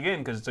let's dig in,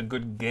 because it's a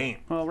good game.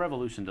 Well,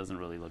 Revolution doesn't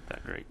really look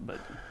that great, but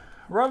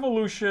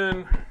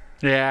Revolution,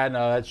 Yeah,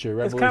 no, that's true.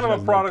 it's kind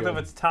of a product of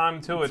its time,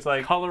 too. It's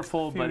like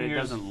colorful, but it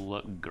years- doesn't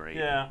look great.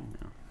 Yeah.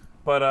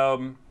 But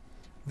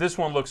this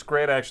one looks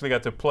great. I actually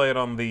got to play it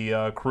on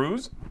the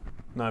cruise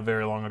not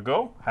very long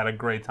ago. Had a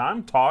great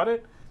time, taught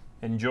it,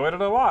 enjoyed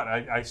it a lot.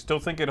 I still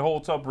think it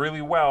holds up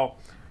really well.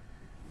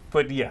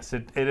 But yes,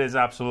 it is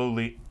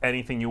absolutely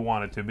anything you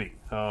want it to be.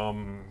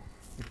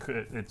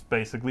 It's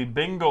basically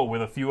bingo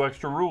with a few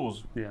extra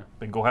rules. Yeah.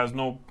 Bingo has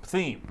no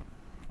theme.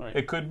 Right.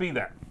 It could be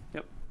that.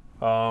 Yep.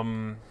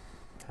 And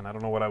I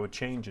don't know what I would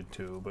change it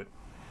to, but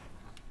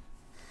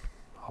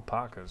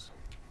alpacas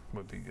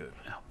would be good.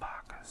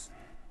 Alpacas.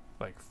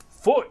 Like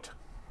foot,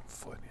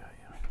 yeah.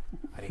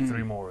 I need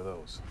 3 more of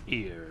those.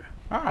 Ear.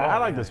 All right, I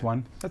like this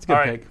one. That's a good All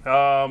right,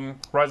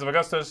 pick. Rise of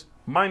Augustus,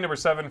 my number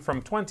 7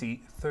 from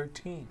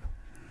 2013.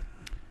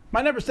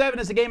 My number 7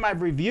 is a game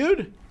I've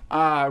reviewed.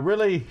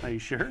 Really, Are you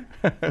sure?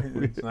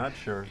 It's not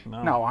sure.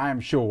 no, I am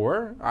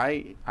sure.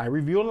 I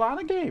review a lot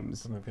of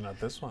games, Maybe not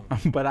this one.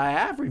 but I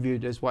have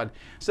reviewed this one.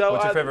 So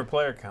What's your favorite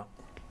player count?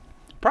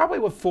 Probably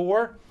with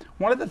 4.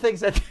 One of the things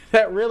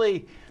that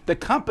really, the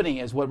company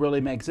is what really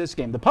makes this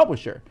game. The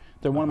publisher.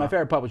 They're one of my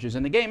favorite publishers.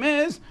 And the game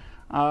is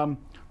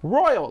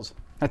Royals.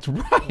 That's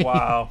right.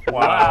 Wow.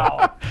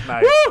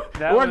 Nice. Woo!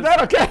 That Worked was-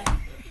 that okay?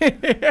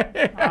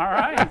 All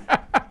right.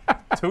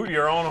 Toot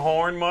your own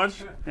horn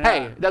much?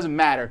 Hey, it doesn't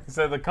matter. He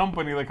said the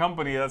company,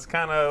 that's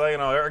kind of, you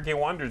know, Eric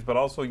Wonders, but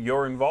also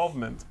your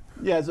involvement.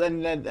 Yes,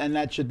 and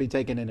that should be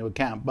taken into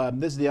account.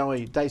 But this is the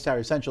only Dice Tower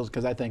Essentials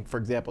because I think, for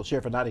example,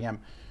 Sheriff of Nottingham,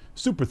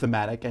 super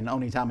thematic, and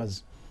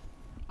Onitama's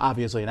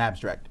obviously an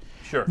abstract.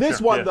 Sure. This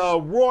sure, one, yes.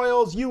 though,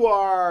 Royals, you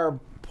are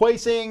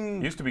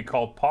placing, Used to be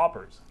called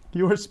Paupers.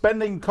 you are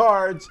spending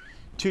cards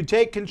to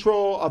take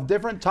control of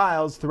different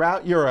tiles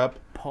throughout Europe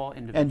Paul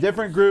and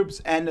different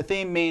groups, and the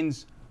theme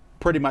means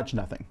pretty much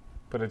nothing.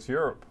 But it's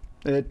Europe.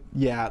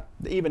 Yeah,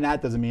 even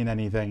that doesn't mean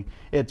anything.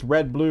 It's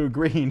red, blue,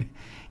 green.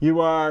 You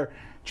are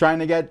trying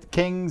to get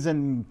kings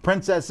and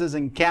princesses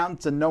and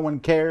counts, and no one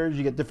cares.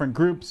 You get different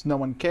groups, no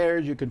one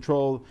cares. You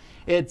control.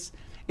 It's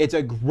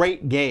a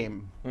great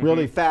game.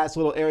 Really fast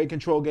little area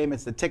control game.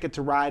 It's the Ticket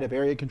to Ride of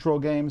area control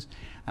games,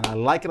 and I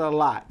like it a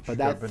lot. But Should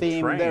have that been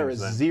theme there trains,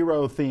 is then.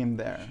 zero theme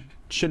there.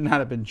 Should not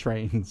have been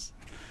trains.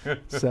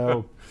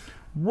 So,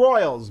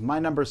 Royals, my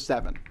number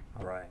 7.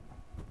 All right.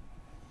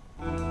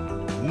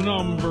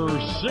 Number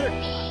 6.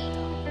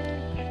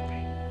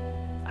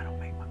 I don't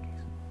make monkeys.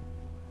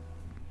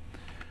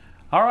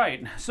 All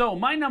right. So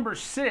my number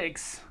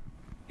 6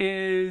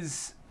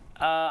 is.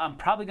 I'm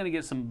probably going to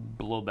get some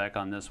blowback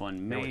on this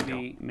one.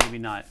 we Maybe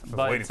not.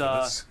 Waiting for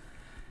But this.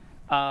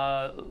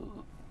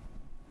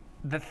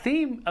 the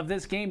theme of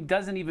this game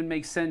doesn't even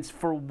make sense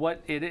for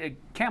what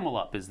Camel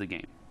Up is the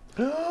game.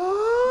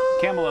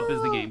 Camel Up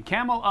is the game.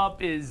 Camel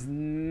Up is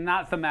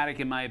not thematic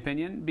in my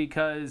opinion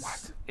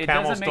because it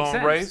Camels doesn't make don't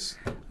sense. race?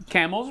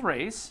 Camels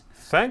race.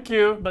 Thank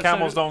you. But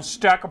Camels so- don't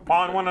stack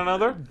upon one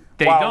another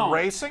They while don't.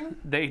 racing?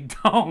 They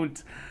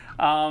don't.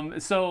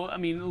 So, I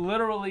mean,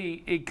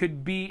 literally, it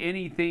could be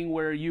anything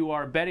where you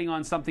are betting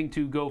on something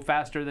to go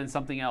faster than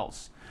something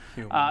else.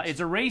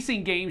 It's a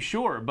racing game,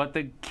 sure, but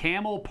the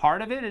camel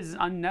part of it is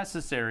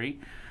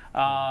unnecessary,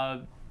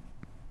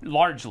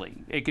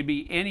 largely. It could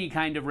be any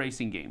kind of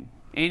racing game,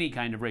 any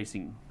kind of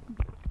racing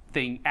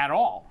thing at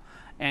all,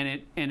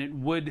 and it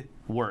would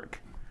work.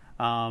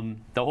 The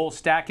whole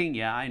stacking,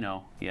 yeah, I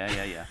know.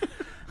 Yeah.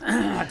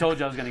 I told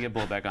you I was going to get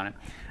blowback on it.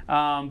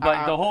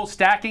 But the whole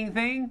stacking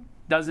thing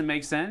doesn't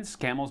make sense.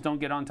 Camels don't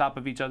get on top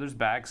of each other's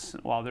backs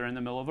while they're in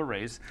the middle of a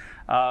race.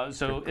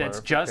 So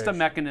it's just a clarification.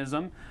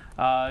 mechanism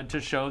to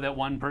show that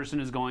one person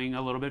is going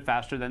a little bit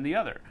faster than the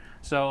other.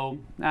 So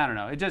I don't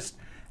know.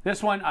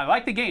 This one, I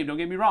like the game, don't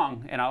get me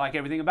wrong, and I like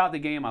everything about the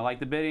game. I like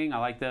the bidding, I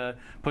like the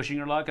pushing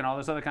your luck and all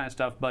this other kind of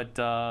stuff, but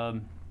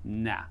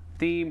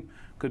theme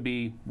could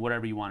be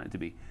whatever you want it to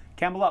be.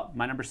 Camel Up,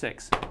 my number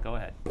 6. Go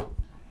ahead.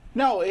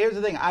 No, here's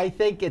the thing. I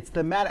think it's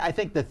the matter. I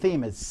think the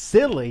theme is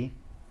silly,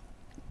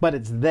 but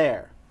it's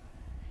there.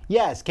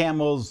 Yes,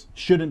 camels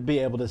shouldn't be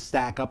able to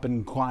stack up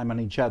and climb on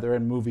each other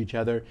and move each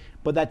other,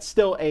 but that's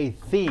still a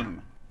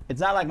theme. It's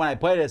not like when I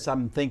play this,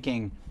 I'm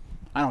thinking,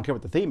 I don't care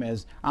what the theme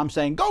is. I'm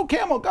saying, go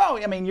camel, go.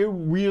 I mean, you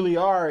really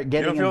are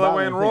getting You don't feel that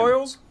way in the theme.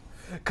 Royals?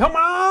 Come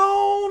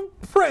on,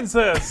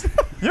 princess.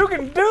 You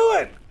can do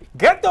it.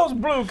 Get those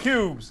blue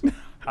cubes.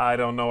 I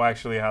don't know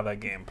actually how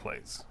that game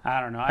plays. I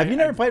don't know. Have you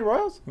never played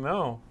Royals?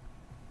 No.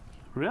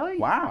 Really?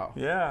 Wow.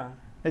 Yeah.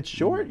 It's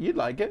short. You'd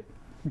like it.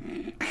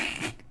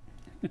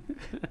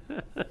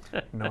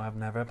 No, I've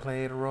never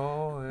played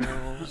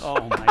Royals.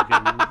 Oh my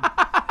goodness.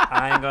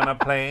 I ain't gonna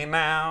play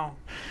now.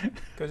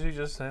 Because you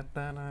just said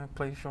that I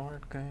play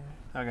short game.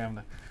 Okay, I'm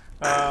done.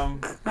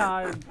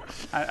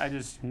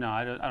 No,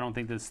 I don't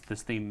think this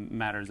theme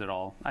matters at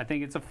all. I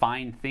think it's a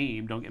fine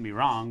theme. Don't get me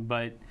wrong,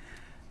 but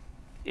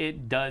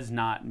it does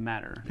not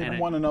matter. People and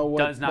want to it know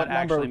does what not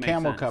number actually make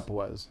Camel sense. Cup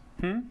was.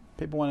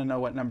 People want to know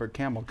what number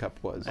Camel Cup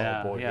was.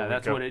 Yeah, boy, here yeah, we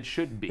that's go. what it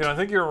should be. You know, I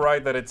think you're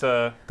right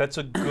that that's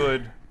a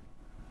good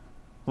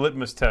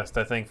litmus test,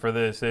 I think, for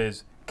this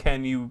is,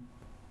 can you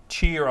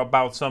cheer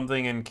about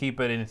something and keep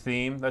it in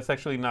theme? That's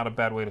actually not a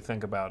bad way to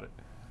think about it.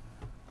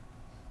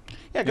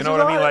 Yeah, 'cause You know there's what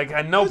I a mean? lot Like,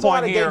 at no there's a lot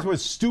point of here- games where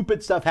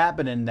stupid stuff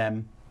happen in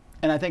them,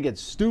 and I think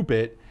it's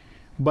stupid,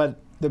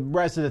 but the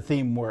rest of the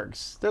theme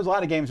works. There's a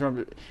lot of games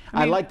where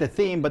I like the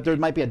theme, but there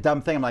might be a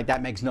dumb thing. I'm like,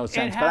 that makes no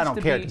sense, but I don't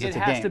care because it's a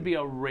game. It has to be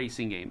a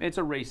racing game. It's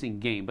a racing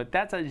game, but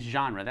that's a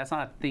genre. That's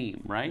not a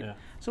theme, right? Yeah.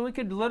 So it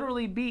could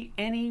literally be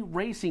any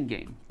racing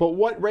game. But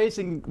what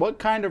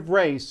kind of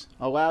race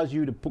allows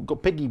you to go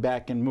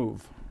piggyback and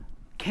move?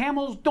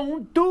 Camels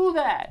don't do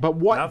that. But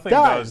what Nothing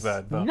does? does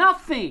that, though.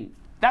 Nothing.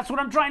 That's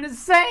what I'm trying to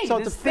say. So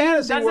it's This a thing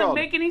fantasy doesn't world.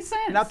 make any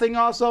sense. Nothing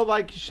also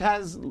like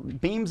has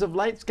beams of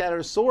light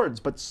scatter swords,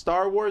 but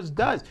Star Wars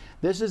does.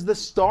 This is the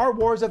Star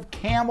Wars of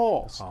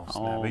camels. Oh, snap.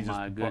 Oh He just-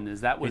 my goodness,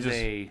 that he was just-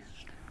 a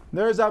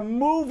There's a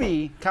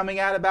movie coming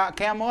out about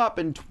Camel Up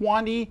in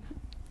 20.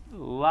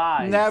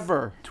 lies.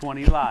 Never.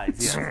 20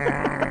 lies.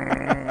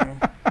 Yes.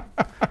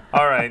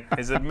 All right,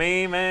 is it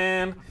me,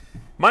 man?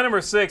 My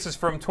number 6 is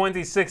from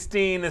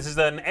 2016. This is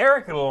an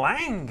Eric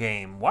Lang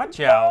game. Watch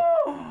out.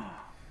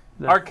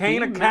 The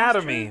Arcane Theme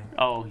Academy. Master?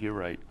 Oh, you're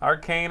right.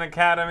 Arcane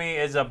Academy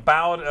is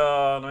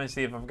about, let me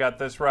see if I've got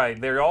this right.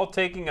 They're all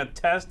taking a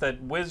test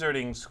at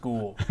wizarding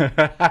school.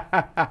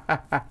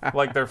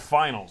 Like their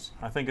finals,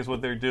 I think is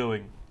what they're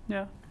doing.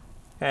 Yeah.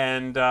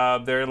 And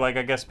they're, like,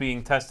 I guess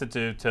being tested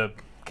to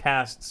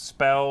cast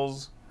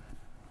spells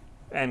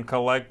and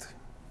collect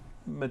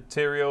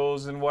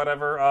materials and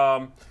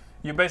whatever.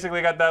 You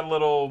basically got that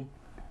little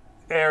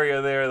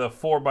area there, the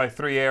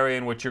 4x3 area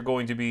in which you're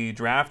going to be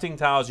drafting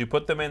tiles. You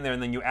put them in there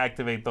and then you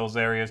activate those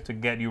areas to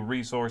get you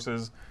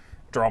resources,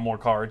 draw more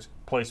cards,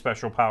 play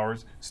special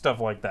powers, stuff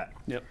like that.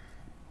 Yep.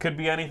 Could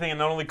be anything, and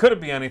not only could it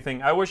be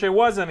anything, I wish it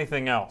was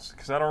anything else,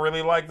 because I don't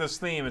really like this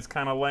theme. It's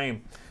kind of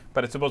lame.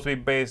 But it's supposed to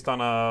be based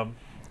on a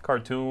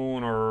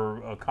cartoon or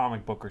a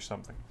comic book or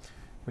something,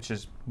 which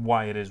is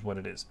why it is what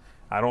it is.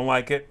 I don't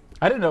like it.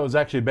 I didn't know it was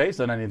actually based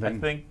on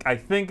anything. I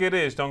think it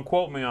is. Don't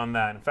quote me on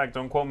that. In fact,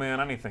 don't quote me on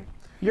anything.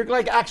 You're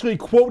like actually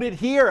quoted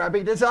here. I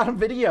mean, this is on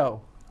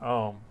video.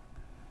 Oh,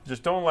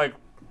 just don't like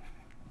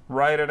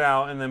write it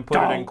out and then put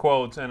it in Don't.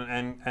 quotes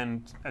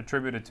and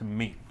attribute it to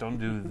me. Don't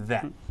do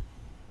that.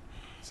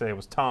 Say it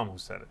was Tom who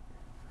said it.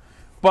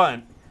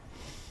 But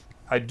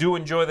I do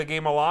enjoy the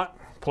game a lot.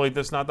 Played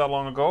this not that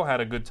long ago.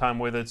 Had a good time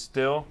with it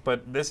still.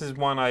 But this is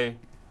one a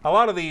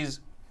lot of these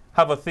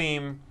have a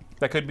theme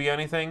that could be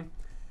anything,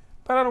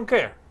 but I don't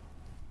care.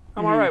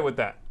 I'm all right with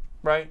that,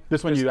 right?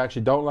 This one you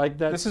actually don't like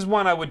that? This is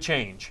one I would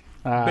change.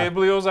 Ah.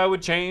 Biblios I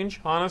would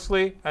change,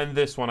 honestly, and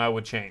this one I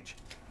would change.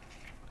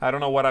 I don't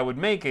know what I would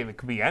make it. It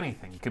could be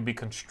anything. It could be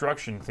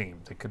construction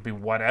themed. It could be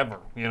whatever,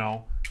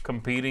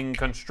 competing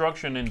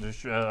construction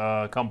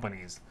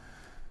companies.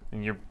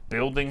 And you're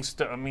building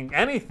stuff. I mean,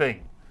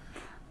 anything.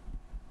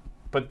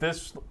 But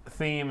this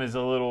theme is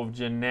a little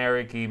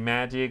generic-y,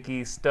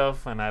 magic-y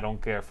stuff, and I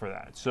don't care for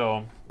that.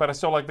 So, but I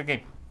still like the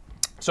game.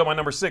 So my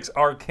number 6,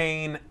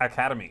 Arcane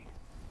Academy.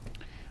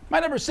 My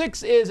number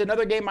 6 is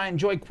another game I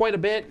enjoy quite a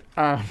bit.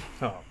 Oh,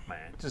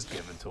 man. Just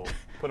give it to him.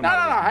 Put him No,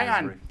 out of his hang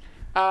on.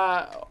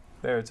 misery.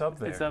 There, it's up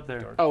there. It's up there.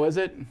 Dark. Oh, is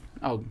it?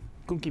 Oh,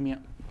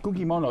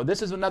 Kukimono.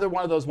 This is another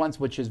one of those ones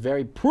which is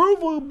very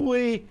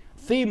provably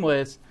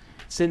themeless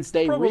since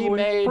they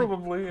remade.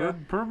 Probably, yeah.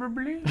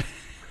 Probably.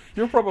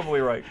 You're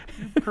probably right.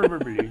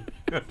 Probably.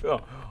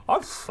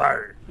 I'm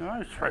sorry.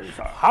 I say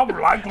so. How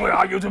likely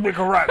are you to be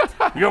correct?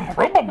 You're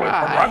probably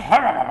correct.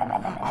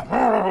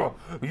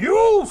 You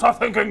are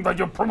thinking that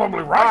you're probably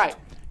All right. right.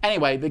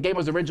 Anyway, the game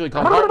was originally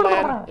called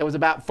Heartland. It was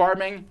about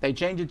farming. They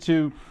changed it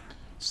to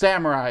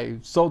samurai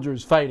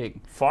soldiers fighting.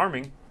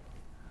 Farming.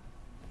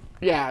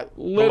 Yeah,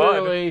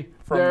 literally.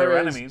 from there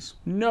their is enemies.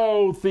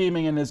 No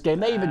theming in this game.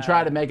 They even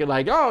try to make it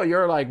like, oh,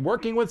 you're like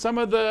working with some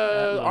of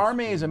the looks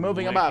armies and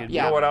moving them up. wicked. You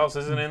Yeah. know what else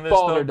isn't in this,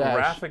 Baller though? Dash.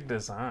 Graphic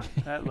design.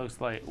 That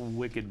looks like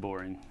wicked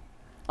boring.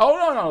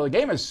 Oh no, the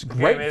game is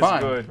great Game is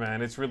fun. good,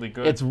 man. It's really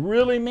good. It's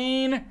really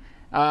mean.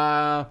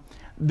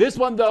 This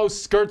one though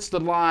skirts the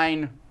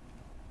line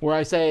where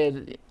I say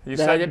you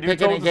that I said didn't you pick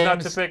told any us not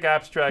games to pick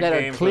abstract that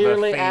are games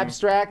clearly with a theme.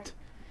 abstract.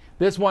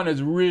 This one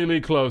is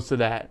really close to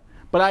that.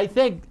 But I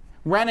think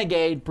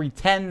Renegade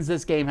pretends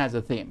this game has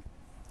a theme.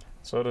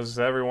 So does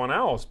everyone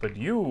else, but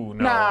you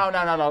know.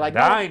 No. Like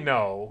And I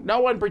know. no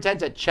one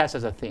pretends that chess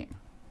has a theme.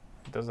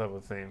 It does have a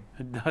theme.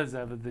 It does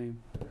have a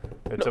theme.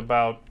 It's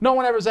about No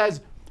one ever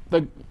says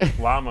the.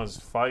 llamas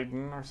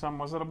fighting or something.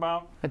 What's it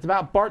about? It's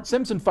about Bart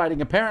Simpson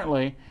fighting.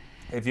 Apparently,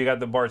 If you got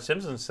the Bart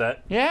Simpson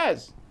set,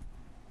 yes.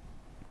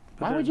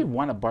 Why then- would you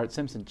want a Bart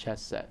Simpson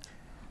chess set?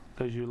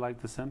 Because you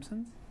like The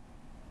Simpsons?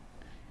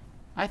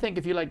 I think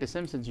if you like The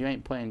Simpsons, you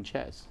ain't playing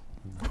chess.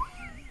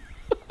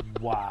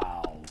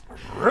 Wow.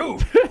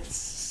 rude.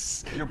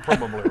 You're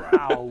probably right.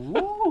 How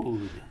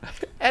rude.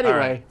 Anyway. All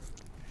right.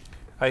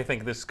 I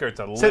think this skirt's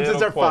a little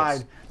Simpsons are close.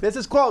 fine. This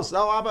is close.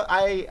 Oh,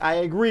 I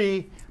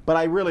agree, but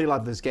I really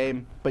love this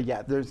game. But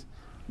yeah, there's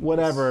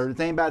whatever. It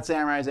ain't about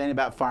samurais, it ain't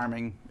about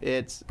farming.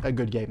 It's a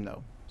good game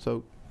though.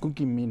 So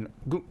Kukimono.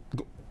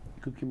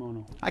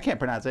 I can't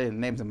pronounce any of the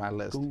names in my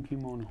list.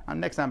 Kukimono.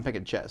 Next time I'm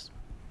picking chess.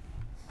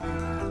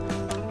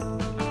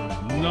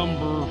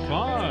 Number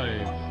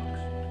 5.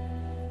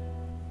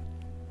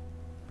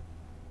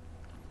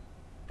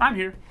 I'm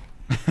here.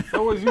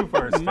 So was you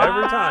first every My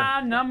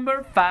time.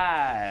 number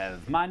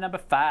 5. My number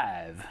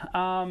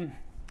 5.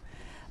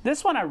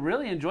 This one I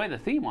really enjoy the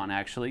theme on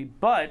actually,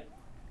 but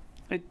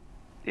But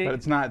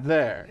it's not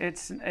there.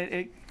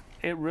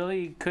 it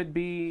really could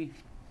be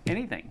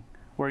anything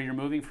where you're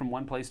moving from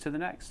one place to the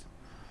next.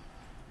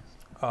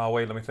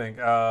 Wait, let me think.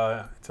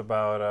 It's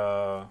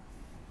about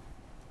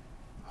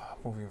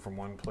moving from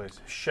one place.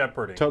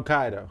 Shepherding.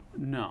 Tokaido.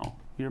 No,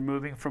 you're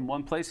moving from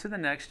one place to the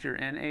next. You're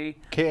in a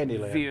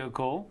Candyland.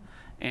 vehicle,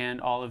 and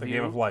all of The you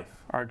game of life.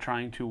 are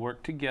trying to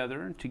work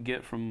together to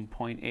get from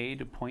point A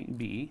to point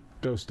B,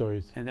 Ghost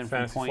Stories. and then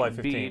Fantasy from Flight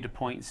point B 15. to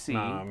point C. No,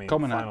 I mean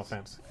Common Final Knights.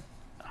 Fantasy.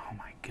 Oh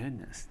my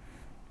goodness.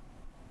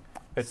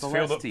 It's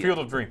Celestia. Field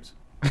of Dreams.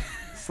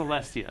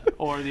 Celestia,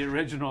 or the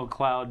original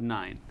Cloud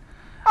 9.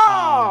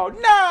 Oh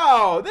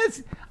no!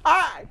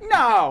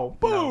 No!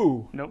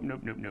 Boo! Nope.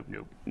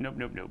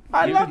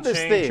 I You love could this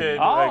change theme. it.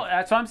 Oh, Like-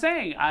 that's what I'm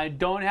saying. I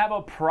don't have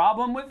a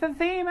problem with the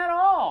theme at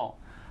all.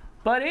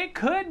 But it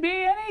could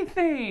be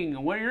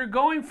anything where you're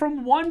going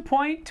from one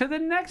point to the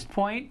next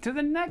point to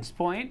the next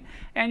point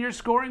and you're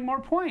scoring more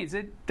points.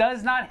 It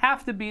does not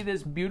have to be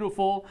this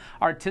beautiful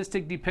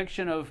artistic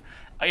depiction of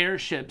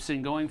airships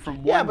and going from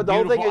one Yeah, but the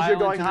whole thing beautiful is you're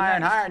island going to the higher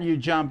and next. higher, and you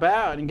jump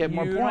out and get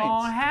more You points.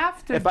 don't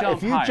have to If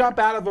jump you higher. jump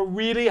out of a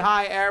really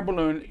high air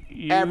balloon,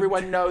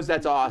 everyone knows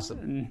that's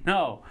awesome.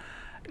 No.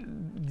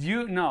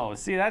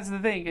 See, that's the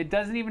thing. It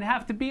doesn't even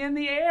have to be in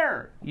the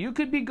air. You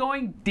could be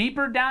going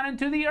deeper down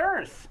into the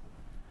earth.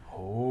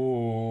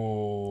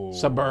 Oh.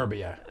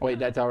 Suburbia. Wait,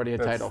 that's already a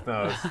That's, title.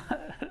 no,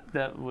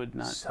 That would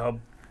not. Subterra.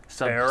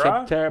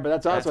 Subterra, but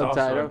that's That's also a also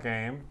title. a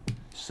game.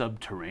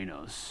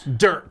 Subterranos.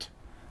 Dirt.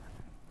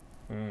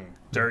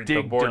 Dirt, the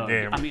Dig board Dug.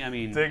 game. I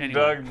mean, Dig anyway.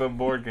 Dug, the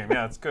board game.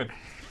 Yeah, it's good.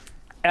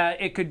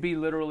 It could be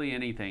literally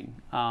anything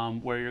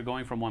where you're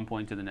going from one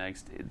point to the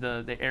next.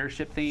 The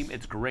airship theme,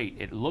 it's great.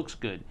 It looks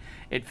good.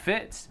 It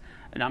fits.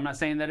 And I'm not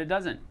saying that it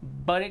doesn't,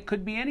 but it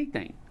could be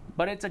anything.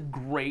 But it's a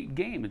great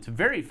game. It's a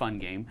very fun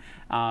game.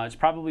 It's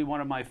probably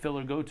one of my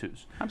filler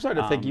go-tos. I'm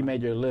starting to think you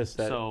made your list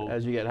that so-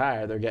 as you get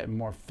higher, they're getting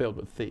more filled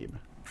with theme.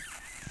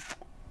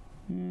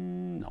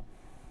 No.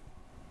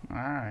 All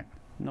right.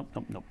 Nope.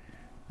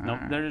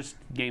 Alright. They're just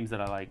games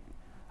that I like.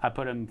 I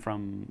put them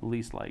from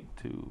least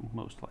liked to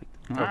most liked.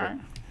 All right.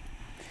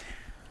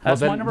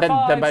 That's my number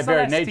 5. Then by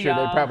very nature, they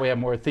Celestia. probably have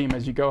more theme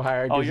as you go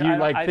higher because yeah, you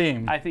like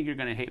theme. I think you're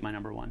going to hate my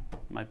number 1.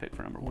 My pick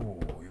for number 1. Ooh,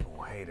 you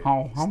will hate it.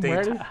 Oh, I'm Stay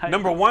ready. tuned.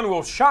 Number 1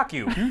 will shock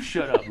you. You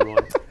shut up, Roy.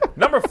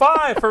 Number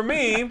 5 for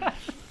me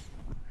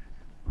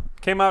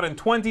came out in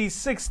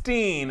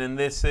 2016, and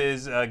this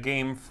is a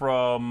game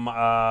from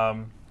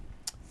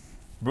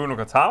Bruno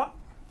Catala,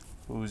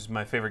 who's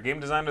my favorite game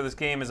designer. This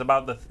game is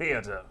about the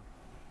theater.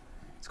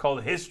 It's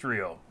called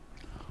Histrio.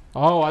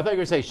 Oh, I thought you were going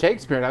to say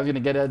Shakespeare, and I was going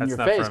to get it in That's your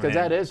not face for because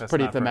me. that is That's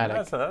pretty not for me.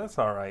 thematic. That's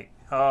all right.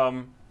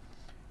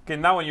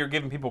 Again, now when you're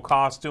giving people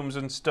costumes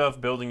and stuff,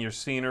 building your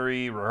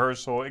scenery,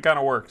 rehearsal, it kind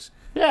of works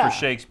Yeah. for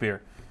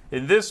Shakespeare.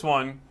 In this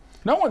one,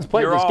 No one's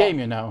played You're this all- game,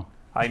 you know.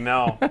 I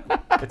know.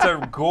 It's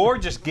a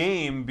gorgeous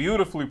game,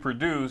 beautifully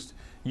produced.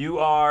 You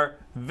are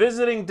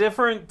visiting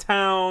different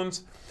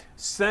towns,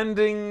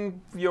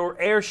 sending your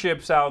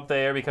airships out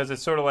there because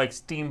it's sort of like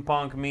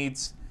steampunk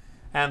meets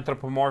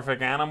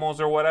anthropomorphic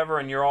animals or whatever,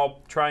 and you're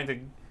all trying to.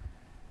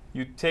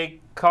 You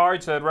take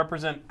cards that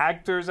represent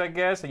actors, I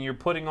guess, and you're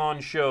putting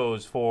on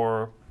shows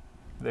for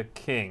the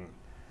king.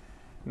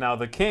 Now,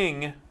 the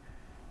king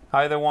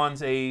either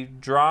wants a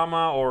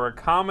drama or a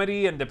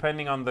comedy, and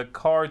depending on the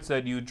cards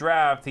that you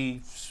draft,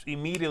 he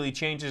immediately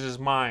changes his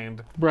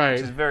mind. Right.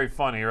 Which is very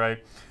funny,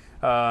 right?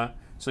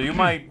 So you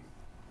might,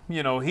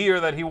 hear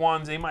that he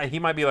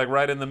might be like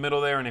right in the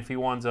middle there, and if he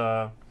wants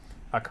a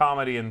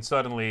comedy, and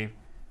suddenly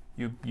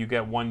you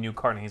get one new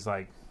card, and he's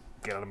like,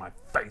 "Get out of my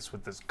face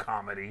with this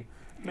comedy,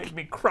 make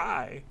me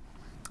cry,"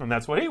 and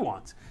that's what he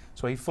wants.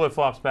 So he flip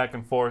flops back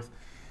and forth.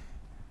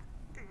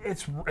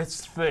 It's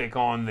thick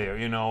on there,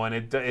 you know, and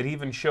it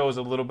even shows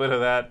a little bit of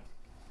that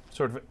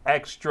sort of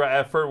extra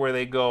effort where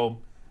they go,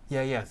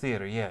 yeah,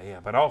 theater, yeah,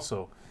 but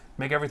also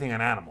make everything an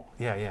animal,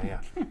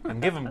 yeah,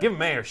 and give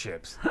them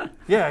airships,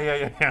 yeah,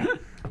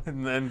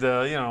 and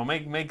you know,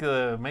 make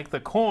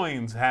the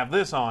coins have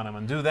this on them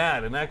and do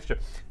that and extra.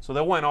 So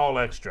they went all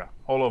extra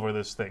all over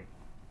this thing.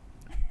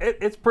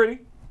 It's pretty,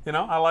 you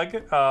know, I like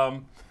it.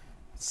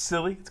 It's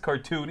silly, it's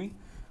cartoony,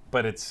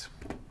 but it's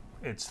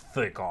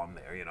thick on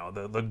there, you know.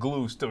 The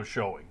glue's still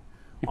showing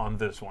on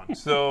this one.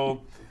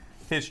 So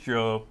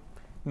Histrio,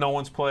 no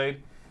one's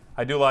played.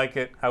 I do like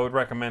it. I would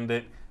recommend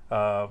it.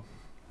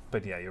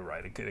 But yeah, you're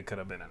right. It could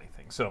have been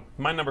anything. So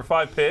my number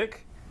 5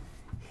 pick,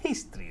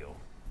 Histrio.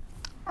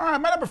 All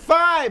right, my number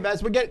 5,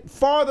 as we get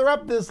farther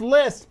up this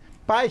list,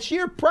 by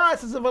sheer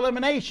process of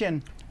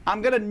elimination,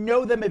 I'm going to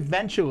know them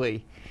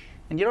eventually.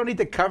 And you don't need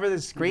to cover the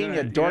screen,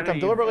 you dork. I'm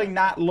deliberately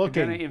not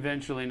looking. You're going to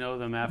eventually know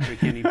them after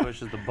Kenny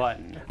pushes the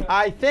button.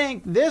 I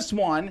think this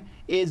one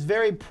is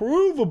very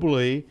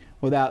provably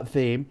without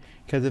theme,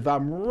 because if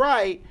I'm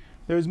right,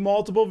 there's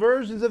multiple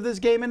versions of this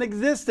game in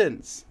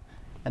existence.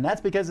 And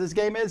that's because this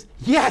game is,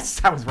 yes,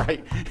 I was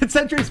right, it's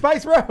Century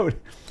Spice Road,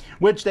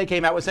 which they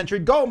came out with Century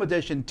Golem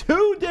Edition.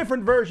 2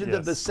 different versions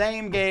of the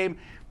same game,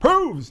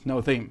 proves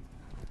no theme.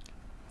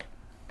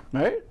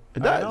 Right?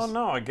 It does. I don't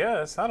know, I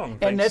guess. I don't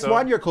think so. In this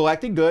one, you're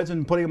collecting goods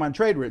and putting them on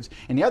trade routes.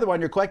 In the other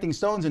one, you're collecting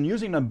stones and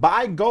using them to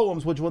buy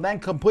golems, which will then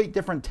complete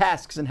different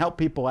tasks and help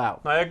people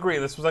out. I agree.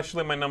 This was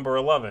actually my number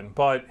 11.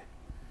 But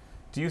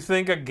do you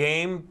think a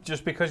game,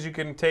 just because you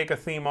can take a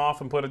theme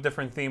off and put a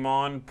different theme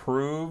on,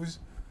 proves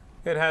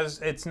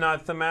it's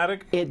not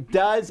thematic? It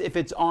does if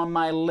it's on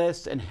my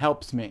list and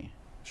helps me.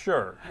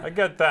 Sure, I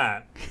get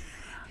that.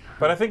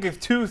 But I think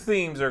if 2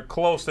 themes are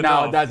close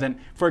enough... No, it doesn't.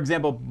 For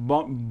example,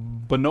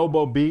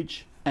 Bonobo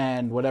Beach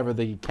and whatever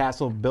the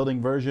castle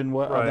building version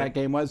of that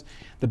game was,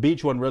 the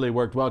beach one really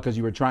worked well because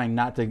you were trying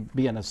not to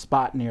be in a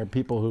spot near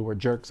people who were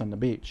jerks on the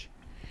beach.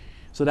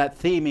 So that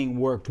theming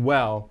worked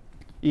well,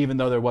 even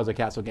though there was a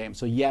castle game.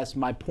 So yes,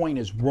 my point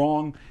is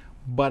wrong,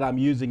 but I'm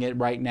using it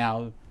right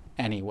now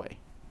anyway.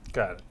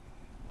 Got it.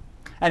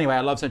 Anyway,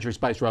 I love Century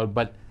Spice Road,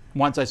 but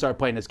once I start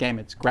playing this game,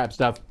 it's grab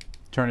stuff,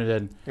 turn it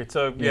in. It's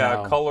a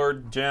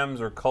colored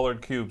gems or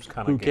colored cubes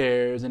kind of game. Who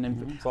cares?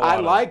 And I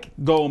like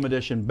Golem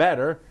Edition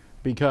better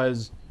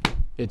because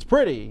it's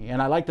pretty,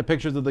 and I like the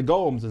pictures of the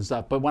golems and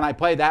stuff. But when I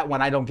play that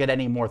one, I don't get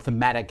any more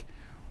thematic.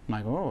 I'm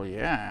like, oh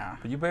yeah.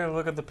 But you better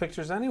look at the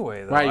pictures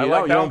anyway, though. Right, you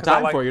don't have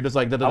time for it. You're just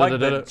like, I like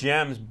the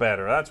gems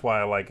better. That's why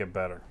I like it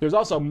better. There's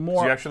also more.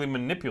 So you actually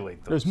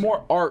manipulate those. There's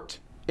more art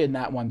in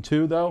that one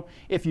too, though.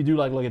 If you do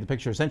like look at the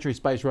pictures, Century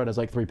Spice Road has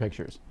like 3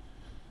 pictures.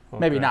 Okay.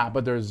 Maybe not,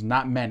 but there's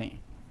not many.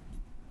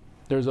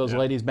 There's those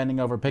ladies bending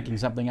over, picking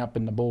something up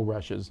in the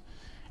bulrushes,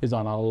 is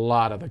on a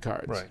lot of the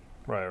cards.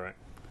 Right.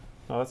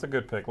 No, that's a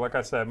good pick. Like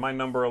I said, my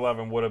number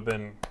 11 would have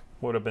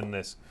been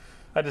this.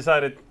 I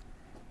decided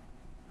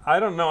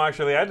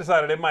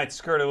it might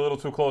skirt a little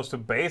too close to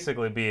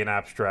basically being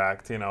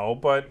abstract, you know,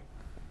 but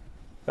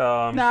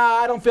nah,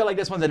 I don't feel like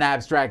this one's an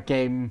abstract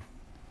game.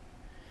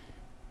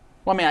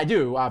 Well, I mean, I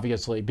do,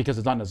 obviously, because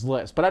it's on this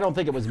list, but I don't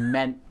think it was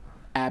meant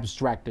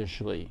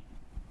abstractishly.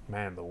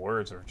 Man, the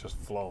words are just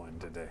flowing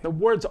today. The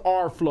words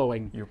are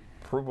flowing. You're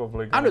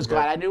probably I'm just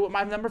glad I knew what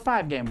my number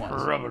 5 game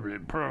was.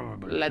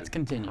 Probably. Let's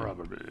continue.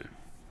 Probably.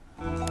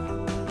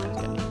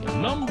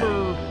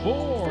 Number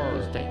 4.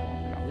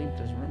 I'll leave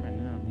this room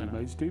and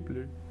My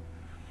stapler.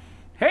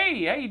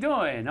 Hey, how you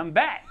doing? I'm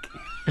back.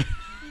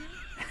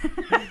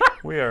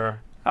 We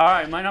are. All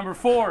right, my number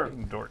 4.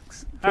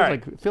 Dorks.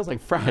 Feels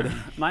like Friday.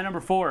 My number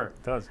 4.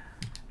 It does.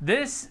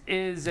 This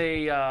is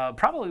a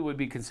probably would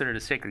be considered a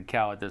sacred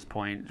cow at this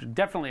point.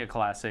 Definitely a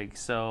classic.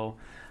 So,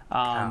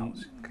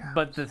 Cows.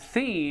 But the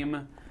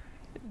theme,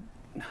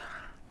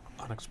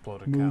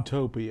 Unexploded cow.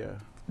 Mootopia.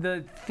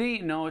 the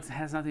theme. No, it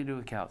has nothing to do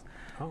with cows.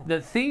 Oh.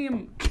 The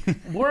theme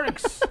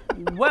works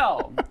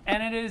well,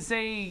 and it is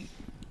a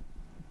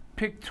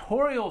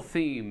pictorial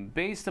theme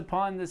based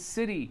upon the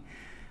city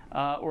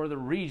or the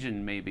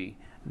region, maybe,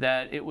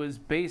 that it was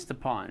based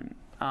upon.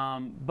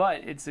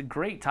 But it's a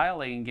great tile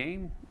laying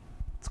game.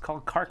 It's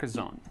called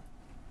Carcassonne.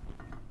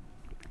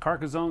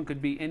 Carcassonne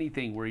could be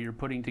anything where you're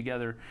putting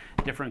together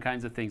different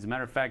kinds of things. As a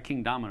matter of fact,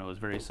 King Domino is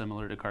very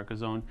similar to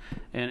Carcassonne.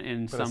 But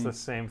it's the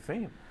same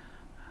theme.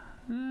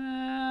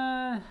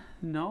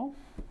 No.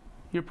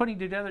 You're putting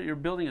together, you're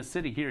building a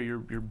city here. You're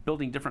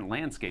building different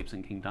landscapes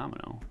in King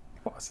Domino.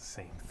 Well, it's the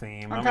same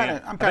theme. I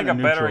think a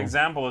better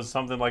example is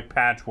something like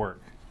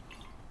patchwork.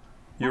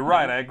 You're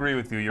right. I agree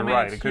with you. You're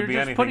right. It could be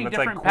anything. It's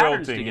like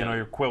quilting. You know,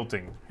 you're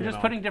quilting. You're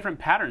just putting different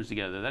patterns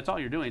together. That's all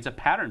you're doing. It's a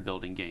pattern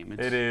building game.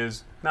 It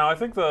is. Now, I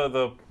think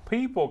the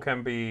people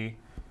can be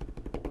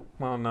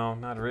Well, no,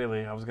 not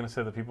really. I was gonna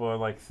say that people are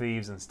like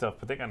thieves and stuff,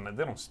 but they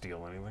don't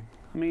steal anything.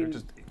 I mean, They're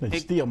just They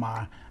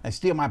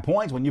steal my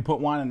points when you put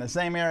one in the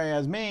same area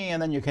as me,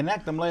 and then you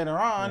connect them later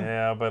on.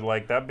 yeah, but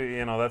like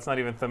that's not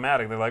even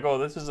thematic. They're like, oh,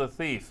 this is a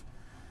thief.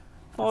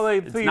 All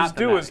it's thieves not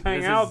do is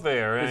thematic. hang out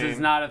there. This is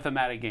not a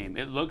thematic game.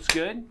 It looks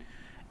good,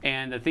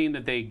 and the theme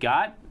that they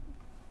got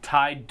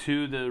tied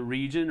to the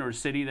region or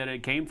city that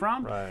it came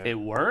from, Right. it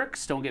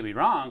works. Don't get me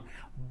wrong,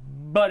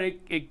 but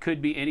it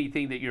could be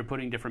anything that you're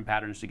putting different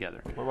patterns together.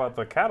 What about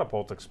the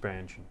catapult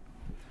expansion?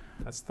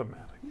 That's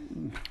thematic.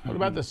 What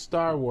about the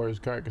Star Wars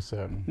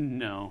Carcassonne?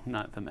 No,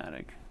 not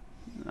thematic.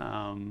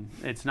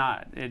 It's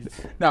not.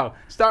 It's No,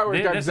 Star Wars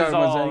This is Carcassonne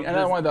was all-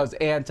 another one of those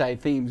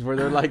anti-themes where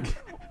they're like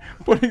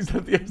putting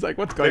something. It's like,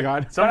 what's going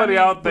on? Somebody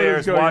out there What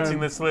is going watching on?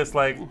 this list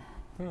like,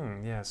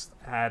 yes,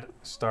 add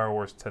Star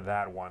Wars to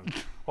that one.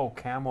 Oh,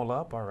 Camel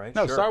Up, all right.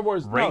 No, sure. Star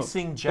Wars.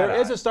 Racing no, Jedi.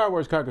 There is a Star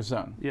Wars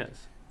Carcassonne.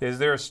 yes. Is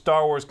there a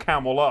Star Wars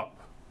Camel Up?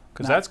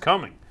 Because that's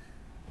coming.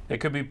 It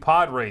could be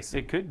pod racing.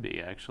 It could be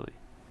actually.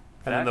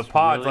 And then the That's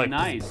pod's really like,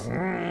 nice.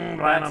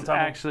 right on That's top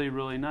of- actually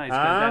really nice. 'Cause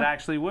Huh? that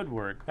actually would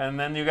work. And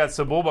then you got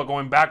Sebulba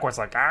going backwards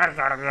like.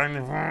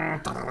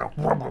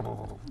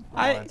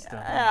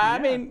 I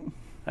mean,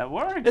 That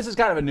works. this is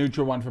kind of a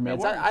neutral one for me.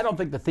 works. I don't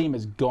think the theme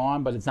is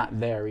gone, but it's not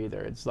there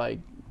either. It's like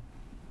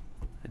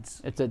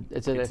It's it's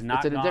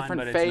not in a gone,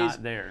 different but phase. it's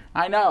not there.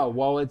 I know.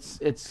 Well, it's.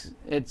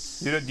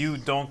 You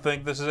don't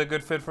think this is a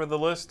good fit for the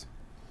list?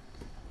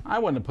 I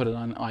wouldn't have put it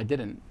on. Oh, I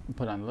didn't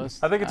put it on the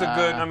list. I think it's a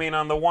good. I mean,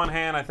 on the one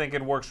hand, I think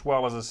it works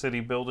well as a city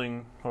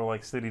building or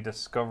like city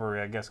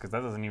discovery, I guess, because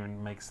that doesn't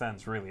even make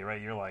sense, really,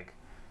 right? You're like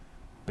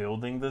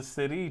building the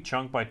city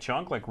chunk by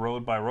chunk, like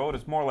road by road.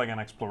 It's more like an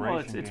exploration.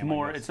 Well, it's game,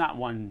 more. I guess. It's not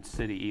one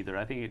city either.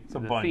 I think a the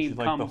bunch. theme It's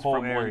like the comes whole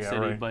from one area, city,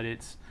 right. but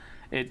it's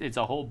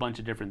a whole bunch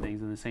of different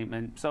things in the same.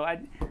 And so I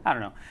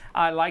don't know.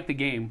 I like the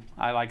game.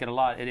 I like it a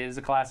lot. It is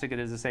a classic. It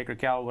is a sacred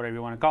cow, whatever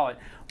you want to call it.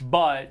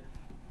 But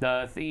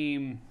the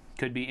theme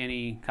could be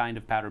any kind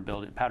of pattern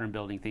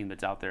building theme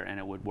that's out there, and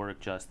it would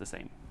work just the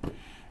same.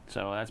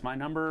 So that's my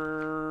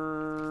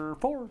number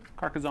 4,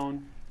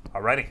 Carcassonne.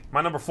 Alrighty.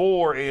 My number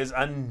 4 is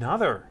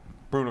another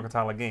Bruno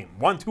Catala game,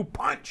 1-2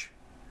 Punch.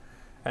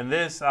 And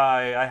this,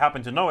 I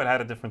happen to know it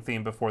had a different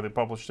theme before they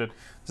published it.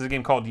 This is a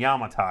game called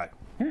Yamatai.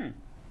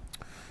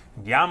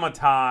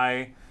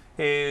 Yamatai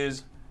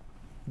is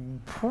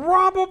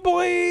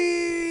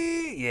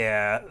probably,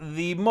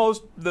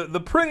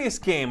 the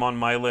prettiest game on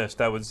my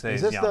list, I would say.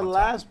 Is this the Yamatai.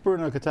 last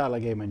Bruno Catala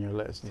game on your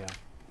list? Yeah.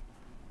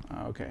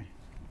 Oh, okay.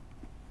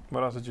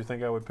 What else did you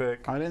think I would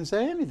pick? I didn't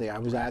say anything. I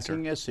was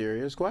asking a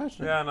serious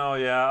question. Yeah, no,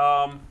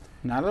 yeah.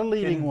 Not a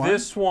leading In one.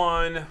 this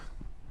one,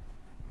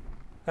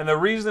 and the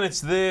reason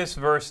it's this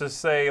versus,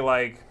 say,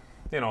 like,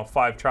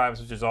 Five Tribes,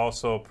 which is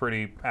also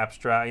pretty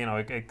abstract,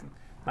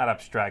 not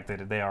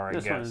abstracted, they are, I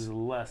This guess. one is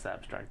less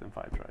abstract than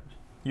Five Tribes.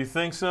 You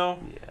think so?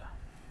 Yeah.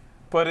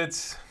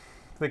 But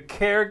the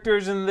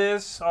characters in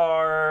this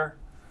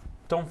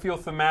don't feel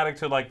thematic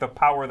to, like, the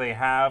power they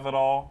have at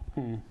all.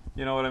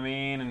 You know what I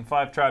mean? And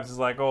Five Tribes is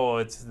like,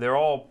 they're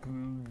all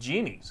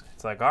genies.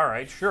 It's like, all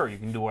right, sure, you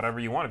can do whatever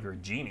you want if you're a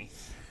genie.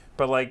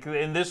 But, like,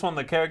 in this one,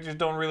 the characters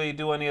don't really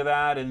do any of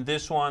that. In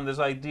this one, this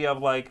idea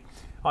of, like,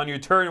 on your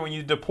turn, when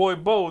you deploy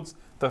boats,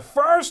 the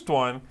first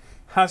one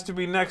has to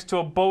be next to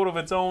a boat of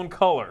its own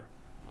color.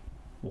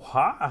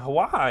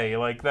 Why?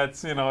 Like,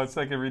 that's, it's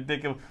like a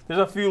ridiculous... There's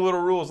a few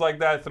little rules like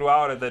that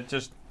throughout it that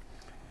just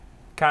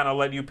kind of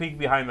let you peek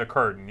behind the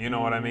curtain. You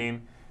know what I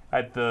mean?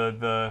 At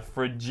the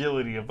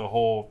fragility of the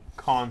whole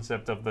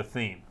concept of the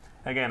theme.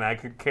 Again, I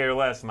could care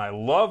less, and I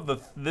love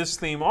this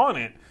theme on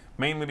it,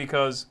 mainly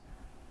because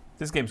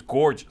this game's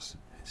gorgeous.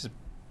 It's a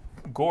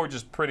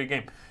gorgeous, pretty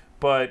game.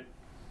 But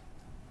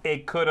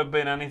it could have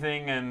been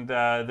anything, and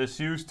this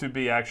used to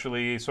be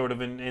actually sort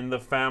of in the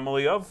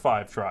family of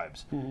Five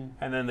Tribes.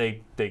 And then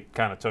they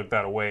kind of took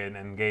that away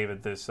and gave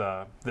it this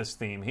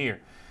theme here.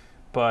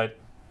 But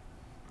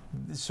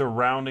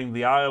surrounding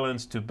the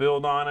islands to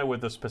build on it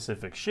with the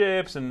specific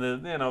ships, and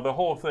the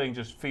whole thing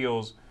just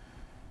feels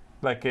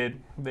like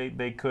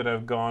they could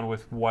have gone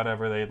with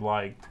whatever they'd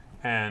liked.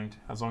 And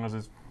as long as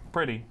it's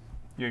pretty,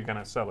 you're going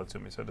to sell it to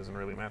me, so it doesn't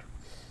really matter.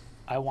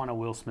 I want a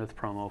Will Smith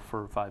promo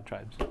for Five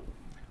Tribes.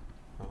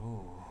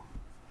 Oh,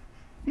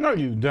 No,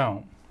 you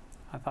don't.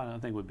 I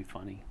think it would be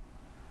funny.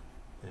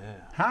 yeah.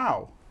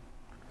 How?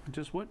 It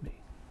just would be.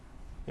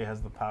 It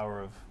has the power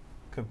of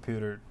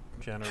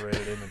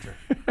computer-generated imagery.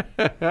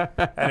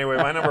 Anyway,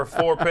 my number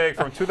 4 pick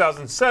from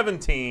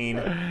 2017,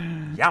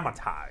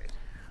 Yamatai.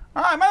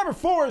 All right, my number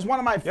 4 is one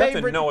of my You have to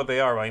favorite. know what they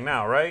are right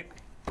now, right?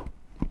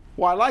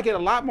 Well, I like it a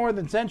lot more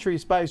than Century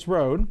Spice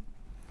Road.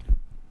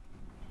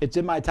 It's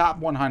in my top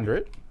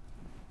 100.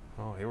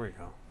 Oh, here we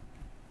go.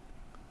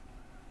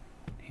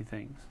 He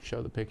thinks.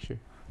 Show the picture.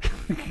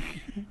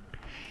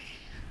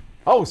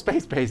 Oh,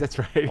 Space Base, that's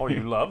right. Oh,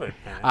 you love it,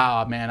 man.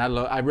 Oh man,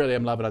 I really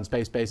am loving on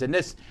Space Base, and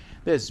this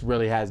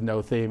really has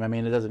no theme. I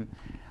mean, it doesn't.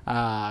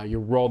 You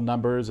roll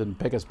numbers and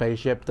pick a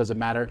spaceship. Doesn't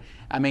matter.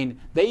 I mean,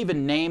 they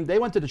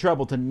went to the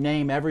trouble to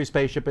name every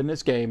spaceship in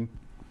this game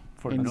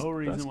For no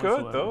reason That's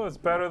whatsoever. good, though. It's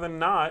better than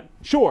not.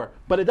 Sure,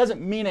 but it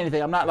doesn't mean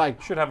anything. I'm not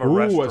like, Should have a ooh, a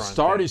restaurant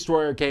Star thing.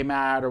 Destroyer came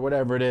out or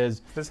whatever it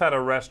is. If this had a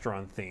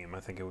restaurant theme, I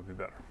think it would be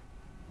better.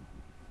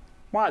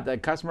 What? The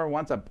customer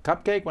wants a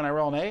cupcake when I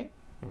roll an 8?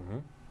 Mm-hmm.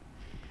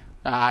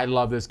 I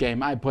love this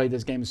game. I played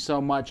this game so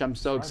much. I'm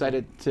so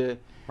excited to.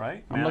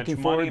 Right? I'm Manage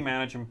looking money, forward-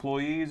 manage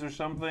employees or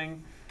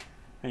something.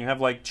 And you have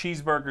like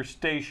cheeseburger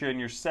station,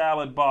 your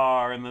salad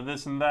bar, and the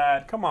this and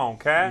that. Come on,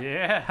 cat.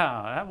 Yeah,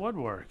 that would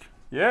work.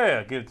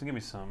 Yeah, give me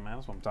some, man.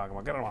 That's what I'm talking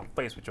about. Get it on my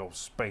face with your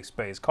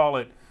space. Call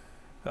it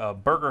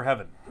Burger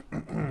Heaven.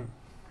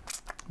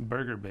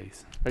 Burger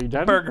base. Are you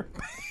done? Burger.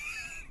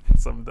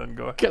 I'm done.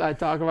 Go ahead. Can I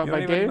talk about You my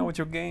don't even game? know what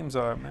your games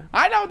are, man.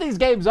 I know what these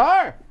games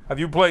are. Have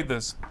you played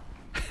this?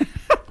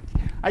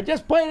 I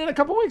just played it a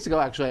couple weeks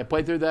ago, actually. I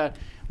played through the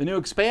new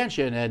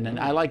expansion, and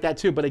I like that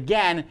too. But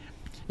again,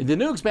 the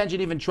new expansion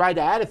even tried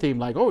to add a theme,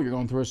 like, oh, you're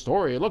going through a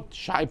story. Look,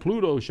 Shy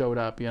Pluto showed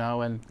up,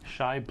 and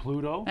Shy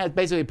Pluto. it's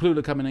basically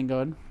Pluto coming in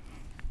going,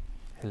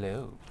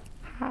 Hello.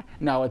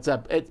 no, it's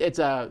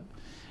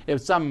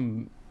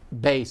some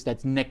base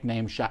that's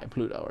nicknamed Shy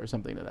Pluto or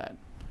something to that.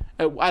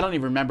 I don't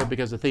even remember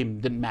because the theme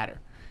didn't matter,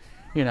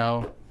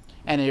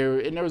 And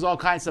there was all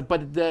kinds of stuff,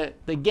 but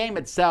the game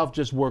itself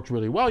just works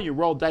really well. You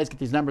roll dice, get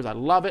these numbers. I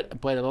love it. I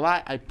played it a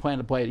lot. I plan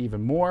to play it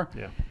even more.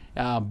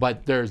 Yeah.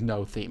 But there's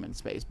no theme in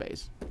Space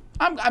Base.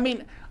 I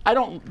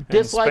don't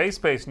dislike In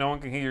space, no one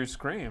can hear you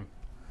scream.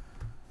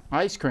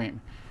 ice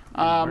cream.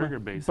 Burger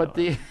Base, But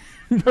though.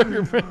 the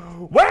Burger Base.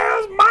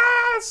 Where's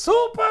my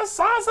super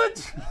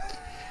sausage?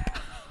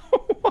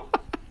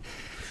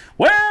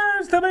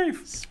 Where's the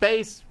beef?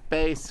 Space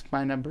Base,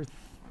 my number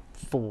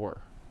 4.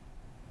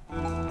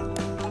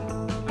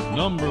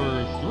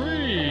 Number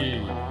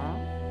 3.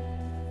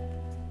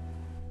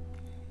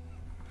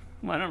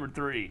 My number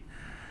 3.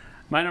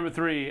 My number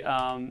 3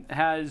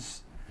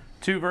 has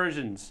 2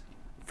 versions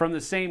from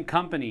the same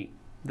company.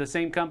 The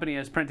same company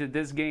has printed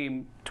this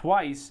game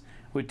twice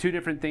with 2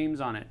 different themes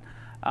on it.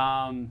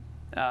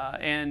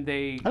 And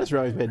they... I just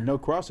realized we had no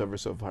crossover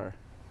so far.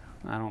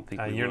 I don't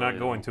think we You're will not at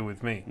going all. to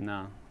with me.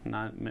 No,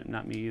 not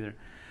me either.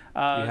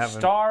 haven't-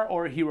 Star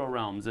or Hero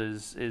Realms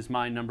is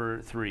my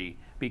number 3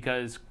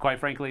 because, quite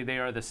frankly, they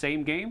are the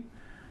same game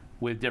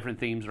with different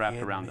themes wrapped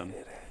around them.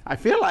 I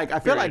feel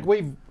like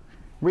we've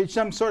reached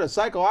some sort of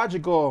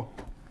psychological.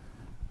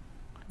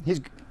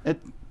 This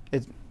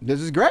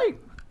is great.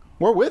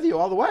 We're with you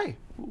all the way.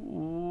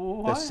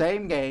 What? The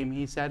same game,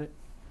 he said it.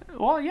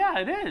 Well, yeah,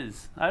 it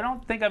is. I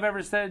don't think I've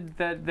ever said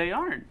that they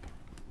aren't.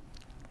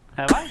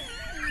 Have I?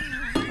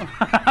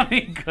 I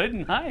mean,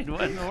 good night.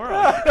 What in the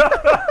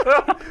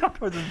world?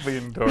 We're just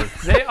being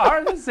dorks. They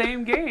are the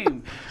same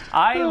game.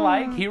 I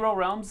like Hero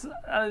Realms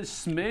a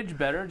smidge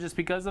better just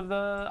because of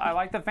I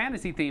like the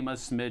fantasy theme a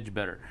smidge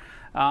better.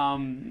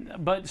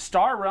 But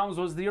Star Realms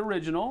was the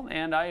original,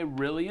 and I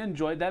really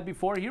enjoyed that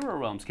before Hero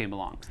Realms came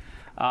along.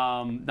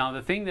 Now,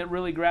 the thing that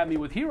really grabbed me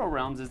with Hero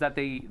Realms is that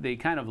they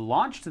kind of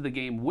launched the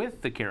game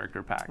with the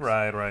character packs.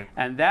 Right.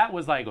 And that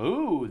was like,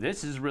 ooh,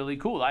 this is really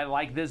cool. I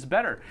like this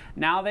better.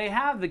 Now they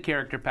have the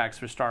character packs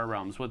for Star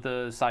Realms with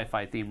the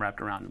sci-fi theme wrapped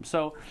around them.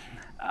 So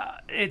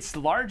it's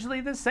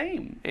largely the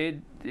same.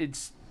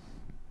 It's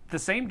the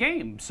same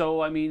game. So,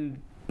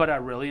 but I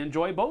really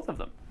enjoy both of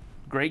them.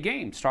 Great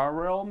game, Star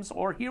Realms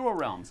or Hero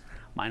Realms.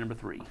 My number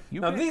 3.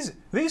 Now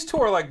these 2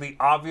 are like the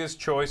obvious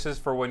choices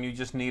for when you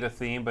just need a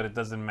theme, but it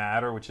doesn't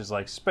matter, which is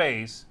like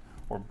space,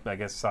 or I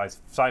guess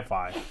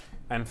sci-fi,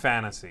 and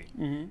fantasy.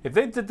 If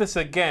they did this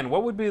again,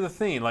 what would be the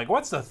theme? Like,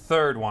 what's the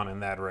third one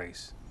in that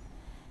race?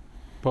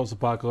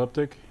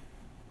 Post-apocalyptic.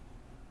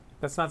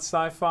 That's not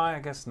sci-fi? I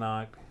guess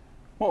not.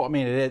 Well,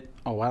 it is.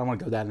 Oh, I don't want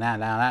to go down that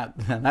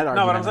argument.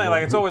 No, but I'm saying,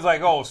 like, it's always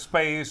like, oh,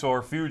 space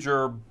or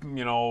future,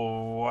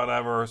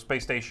 whatever,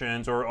 space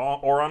stations or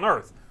on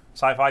Earth.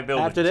 Sci-fi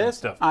buildings After and this,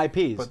 stuff.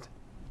 IPs.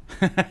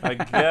 But I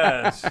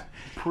guess.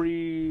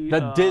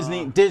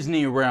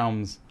 Disney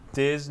realms.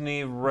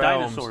 Disney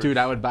Realms. Dinosaurs. Dude,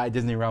 I would buy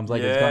Disney realms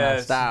like it's going out of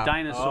Yes. style.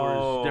 Dinosaurs,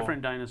 Oh.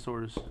 different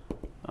dinosaurs.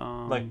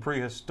 Like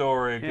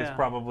prehistoric is Yeah.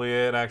 probably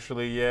it,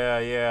 actually.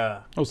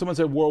 Yeah. Oh, someone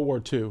said World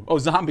War II. Oh,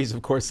 zombies,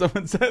 of course.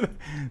 Someone said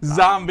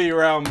zombie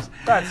realms.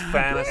 That's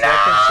fantasy.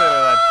 I consider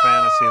that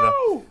fantasy,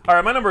 though. All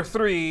right, my number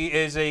 3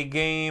 is a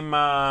game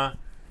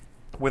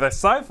with a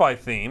sci-fi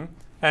theme.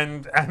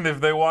 And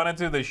if they wanted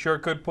to, they sure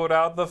could put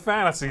out the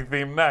fantasy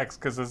theme next,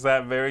 because it's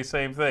that very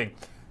same thing.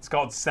 It's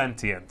called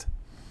Sentient.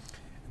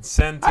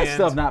 I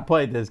still have not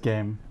played this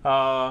game.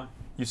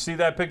 You see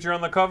that picture on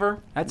the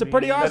cover? That's a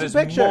pretty That awesome is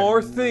picture.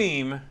 more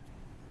theme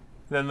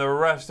than the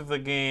rest of the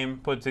game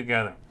put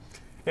together.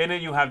 In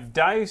it, you have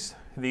dice.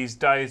 These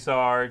dice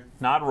are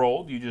not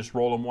rolled. You just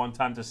roll them one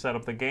time to set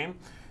up the game.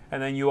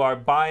 And then you are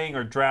buying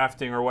or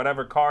drafting or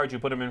whatever cards. You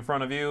put them in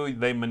front of you.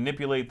 They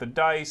manipulate the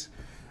dice.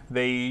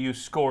 You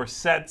score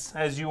sets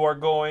as you are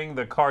going.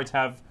 The cards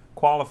have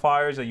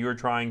qualifiers that you're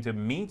trying to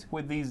meet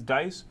with these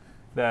dice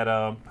that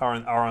are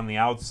on the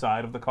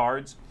outside of the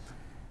cards.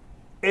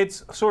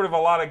 It's sort of a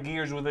lot of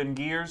gears within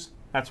gears.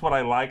 That's what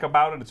I like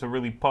about it. It's a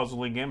really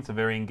puzzling game. It's a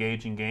very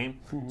engaging game.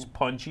 It's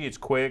punchy. It's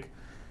quick.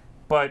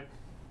 But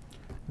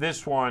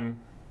This one,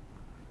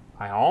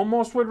 I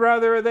almost would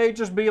rather they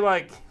just be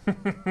like,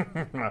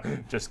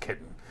 just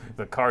kidding.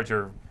 The cards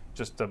are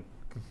just a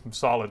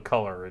solid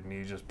color, and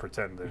you just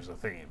pretend there's a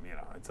theme. You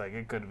know, it's like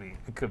it could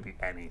be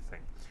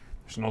anything.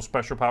 There's no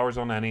special powers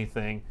on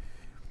anything.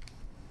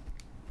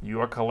 You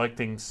are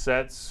collecting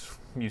sets.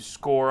 You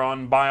score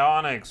on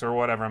bionics or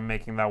whatever. I'm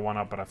making that one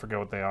up, but I forget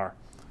what they are.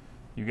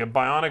 You get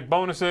bionic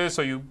bonuses,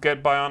 so you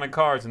get bionic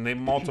cards, and they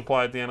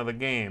multiply at the end of the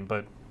game.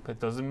 But it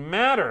doesn't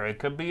matter. It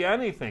could be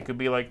anything. It could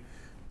be like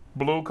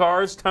blue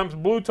cards times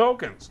blue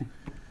tokens.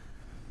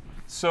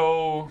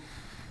 So,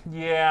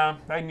 yeah,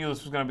 I knew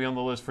this was going to be on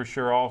the list for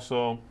sure.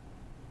 Also,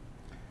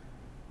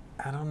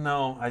 I don't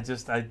know.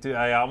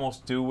 I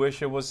almost do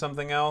wish it was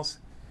something else.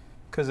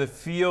 Because it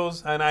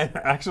feels, and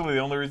the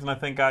only reason I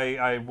think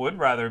I would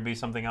rather it be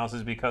something else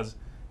is because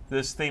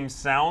this theme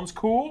sounds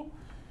cool,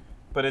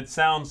 but it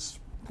sounds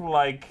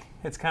like,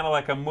 it's kind of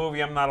like a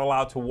movie I'm not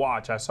allowed to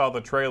watch. I saw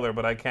the trailer,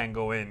 but I can't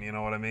go in, you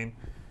know what I mean?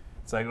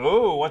 It's like,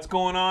 oh, what's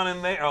going on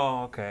in there?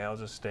 Oh, okay, I'll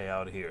just stay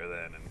out here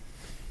then and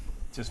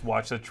just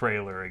watch the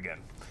trailer again.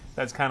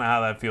 That's kind of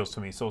how that feels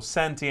to me. So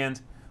Sentient,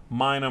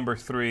 my number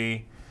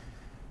 3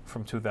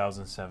 from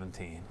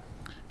 2017.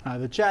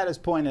 The chat has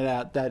pointed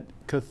out that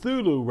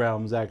Cthulhu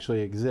Realms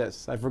actually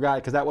exists. I forgot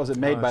because that wasn't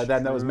made by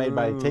them. That was made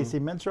by Tasty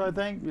Minstrel, I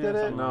think. Yeah, did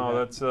it? No,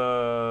 that's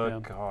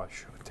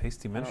gosh,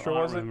 Tasty Minstrel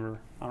was it? I don't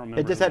remember.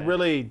 It just had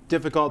really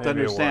difficult to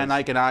Maybe it understand was.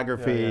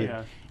 iconography.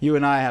 Yeah. You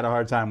and I had a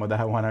hard time with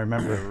that one. I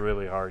remember.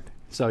 Really hard.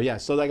 So yeah,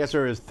 so I guess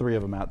there is 3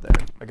 of them out there.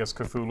 I guess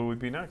Cthulhu would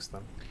be next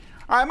then.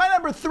 All right, my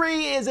number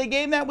 3 is a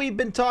game that we've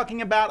been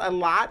talking about a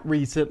lot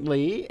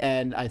recently,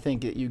 and I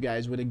think that you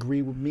guys would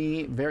agree with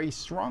me very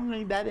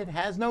strongly that it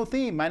has no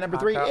theme. My number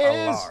 3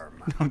 is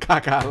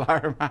Caca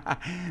Alarm.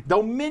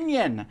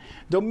 Dominion.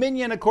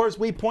 Dominion, of course,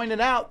 we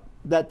pointed out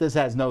that this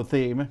has no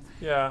theme.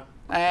 Yeah.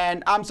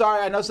 And I'm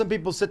sorry, I know some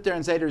people sit there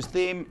and say there's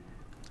theme.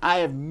 I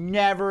have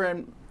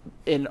never,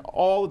 in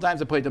all the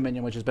times I played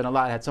Dominion, which has been a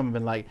lot, had someone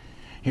been like,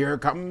 here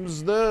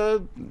comes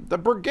the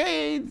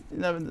brigade,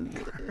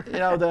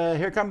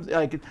 here comes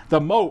like the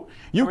moat.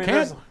 You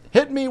can't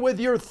hit me with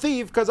your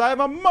thief because I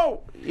have a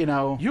moat,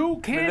 You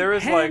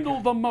can't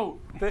handle the moat.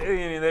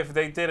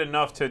 They did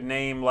enough to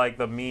name like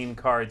the mean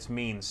cards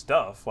mean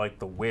stuff, like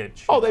the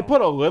witch. Oh, they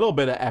put a little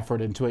bit of effort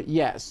into it,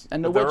 yes.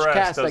 And the witch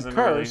casts a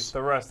curse.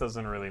 The rest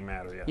doesn't really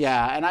matter, yes.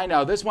 Yeah, and I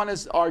know this one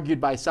is argued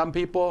by some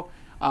people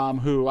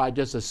who I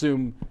just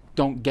assume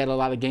don't get a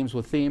lot of games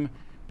with theme.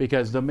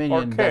 Because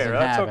Dominion doesn't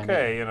have any.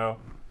 That's okay,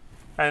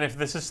 And if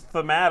this is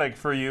thematic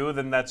for you,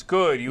 then that's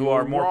good. You're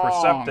are more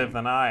perceptive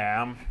than I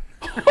am.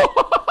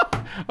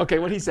 Okay,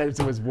 what he said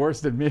was worse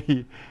than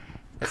me.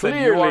 I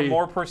said you are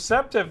more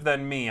perceptive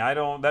than me. I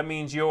don't. That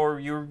means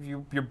you're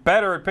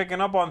better at picking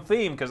up on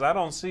theme because I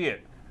don't see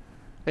it.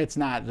 It's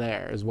not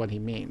there, is what he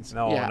means.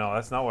 No,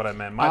 that's not what I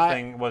meant. My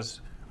thing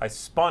was I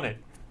spun it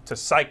to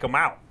psych them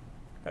out,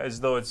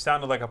 as though it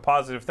sounded like a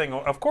positive thing.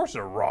 Of course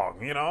they're wrong,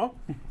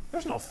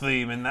 There's no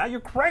theme in that.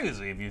 You're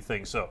crazy if you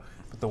think so.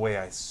 But the way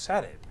I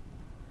said it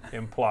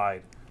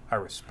implied I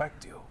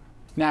respect you.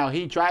 Now,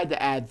 he tried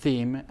to add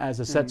theme as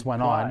the sets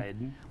went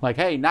on. Like,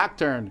 hey,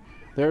 Nocturne,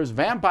 there's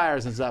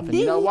vampires and stuff. And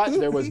you know what?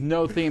 There was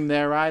no theme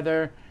there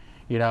either.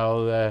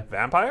 The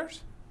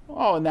vampires?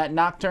 Oh, and that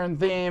Nocturne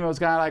theme, it was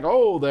kind of like,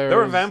 there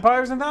were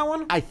vampires in that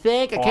one? I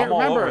think. I can't I'm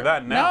remember. all over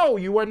that now. No,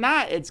 you were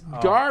not. It's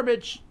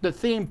garbage, the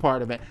theme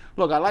part of it.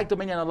 Look, I like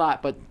Dominion a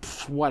lot, but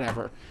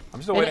whatever.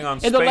 I'm still waiting on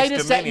Space In the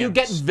latest Dominion set, you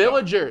get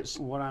villagers.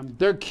 What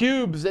They're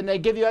cubes, and they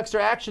give you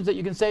extra actions that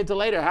you can save to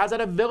later. How's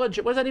that a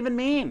villager? What does that even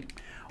mean?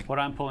 What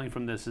I'm pulling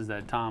from this is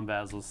that Tom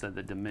Basil said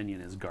that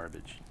Dominion is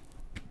garbage.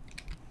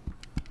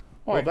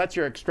 Well, if that's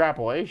your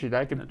extrapolation,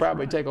 I could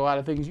probably take a lot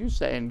of things you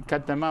say and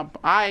cut them up.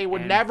 I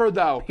would And never,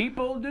 though.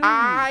 People do.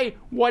 I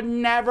would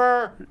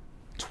never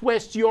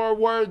twist your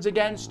words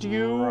against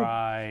you.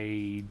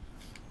 Right.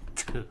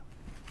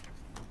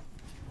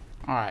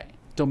 All right.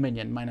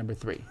 Dominion, my number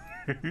 3.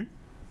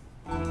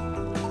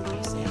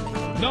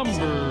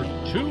 Number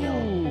 2.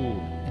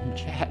 In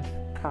chat.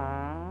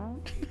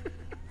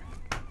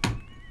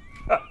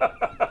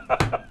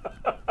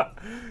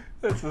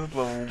 This is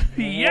the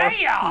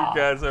Yeah! You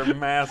guys are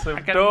massive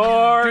I can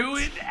dorks. do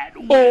it at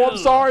will. Oh, I'm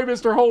sorry,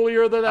 Mr.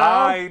 Holier Than Thou.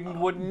 I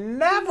would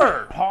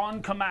never.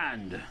 Upon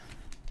command.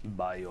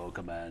 By your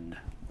command.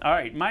 All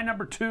right, my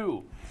number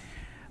 2.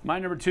 My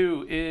number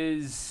 2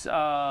 is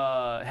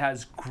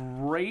has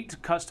great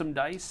custom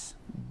dice,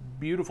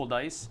 beautiful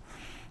dice,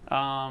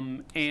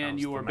 and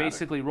you are thematic.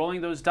 basically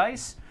rolling those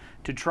dice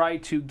to try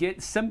to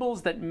get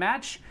symbols that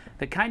match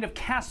the kind of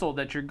castle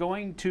that you're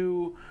going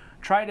to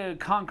try to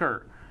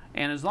conquer.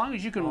 And as long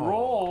as you can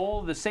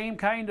roll the same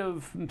kind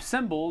of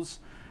symbols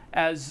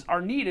as are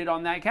needed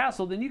on that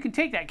castle, then you can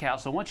take that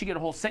castle. Once you get a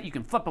whole set, you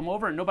can flip them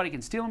over and nobody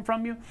can steal them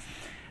from you.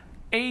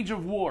 Age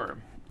of War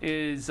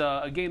is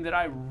a game that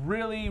I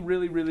really,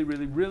 really, really,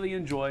 really, really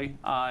enjoy.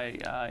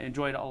 I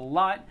enjoyed a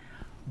lot.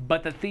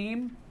 But the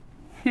theme,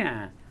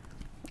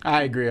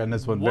 I agree on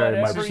this one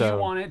very much so. whatever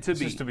you want it to It's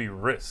be. used to be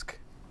Risk.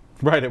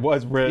 Right, it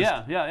was Risk.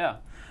 Yeah.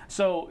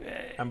 So,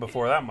 And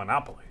before that,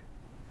 Monopoly.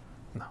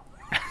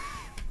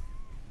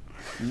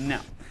 No.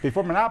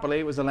 Before Monopoly,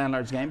 it was the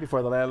landlord's game.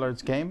 Before the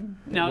landlord's game,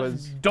 it Now,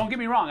 was... don't get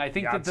me wrong. I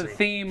think that the Yahtzee.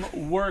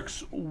 theme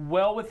works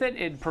well with it.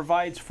 It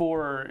provides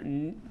for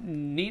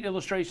neat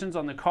illustrations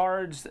on the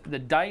cards. The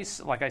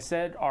dice, like I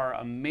said, are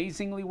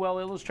amazingly well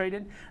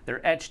illustrated.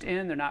 They're etched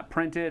in. They're not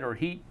printed or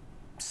heat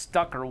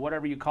stuck or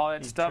whatever you call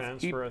that stuff.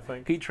 transfer, I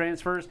think. Heat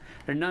transfers.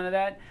 They're none of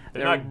that.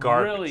 They're not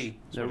garbage, Really,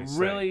 is they're what he's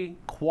really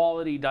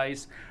quality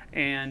dice.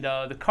 And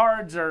the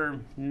cards are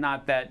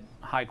not that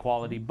high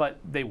quality, but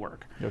they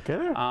work. You okay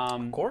there?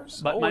 Of course.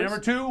 But my always.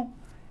 number 2,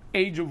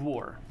 Age of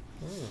War.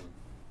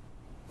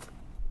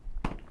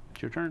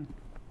 It's your turn.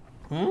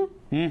 All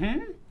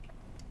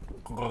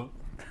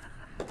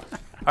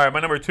right, my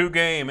number 2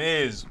 game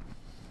is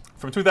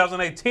from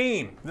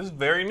 2018. This is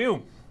very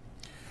new.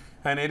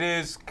 And it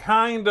is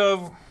kind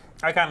of,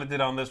 I kind of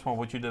did on this one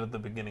what you did at the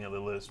beginning of the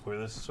list, where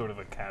this is sort of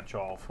a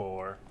catch-all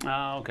for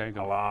Oh, okay, a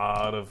go.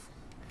 lot of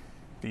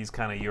these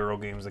kind of Euro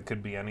games that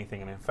could be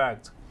anything. And in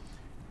fact,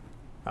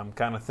 I'm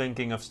kind of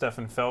thinking of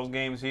Stefan Feld's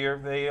games here.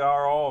 They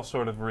are all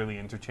sort of really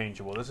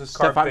interchangeable. This is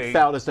Stefan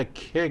Feld is the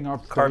king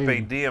of Carpe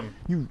fame. Diem.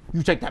 You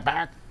take that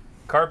back.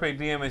 Carpe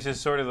Diem is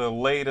just sort of the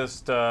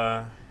latest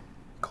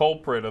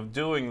culprit of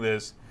doing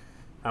this.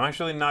 I'm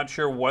actually not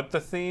sure what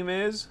the theme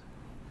is.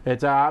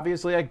 It's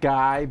obviously a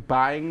guy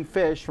buying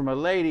fish from a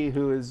lady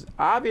who is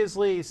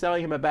obviously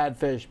selling him a bad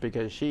fish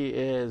because she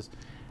is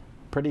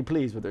pretty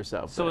pleased with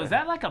herself. So there. is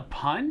that like a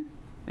pun?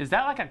 Is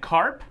that like a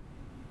carp?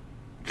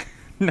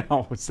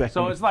 No.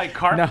 So it's like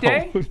Carp no,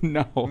 Day?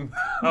 No.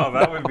 Oh,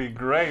 that would be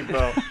great,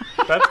 though.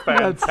 That's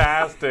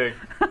fantastic.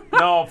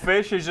 No,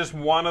 fish is just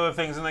one of the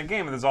things in the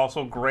game. There's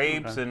also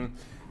grapes, and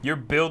you're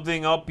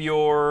building up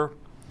your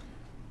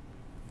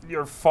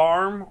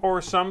farm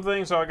or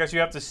something. So I guess you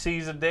have to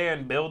seize a day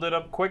and build it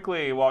up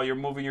quickly while you're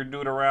moving your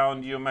dude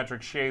around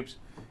geometric shapes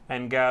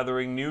and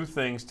gathering new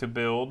things to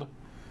build.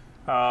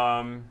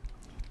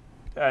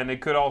 And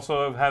it could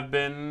also have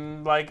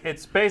been like,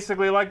 it's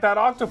basically like that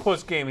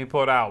octopus game he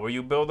put out where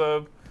you build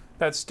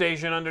that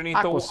station underneath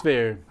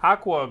Aquasphere. the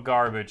aqua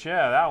garbage.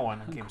 Yeah, that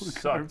one. That game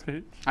sucked.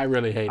 I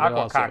really hate it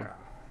Aqua also. Caca.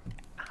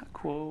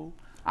 Aqua.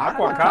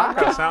 Aqua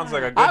Caca sounds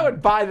like a good. I would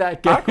buy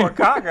that game. Aqua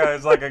Caca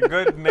is like a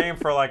good name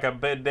for like a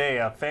bidet,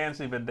 a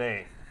fancy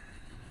bidet.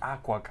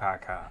 Aqua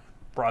Caca.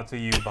 Brought to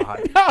you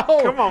by.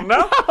 No! Come on,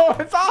 no? No,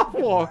 it's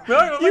awful.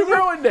 No, You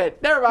ruined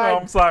it. Never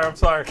mind. No, I'm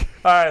sorry.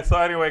 All right, so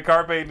anyway,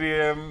 Carpe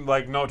Diem,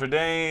 like Notre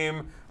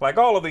Dame, like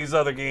all of these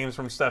other games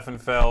from Stefan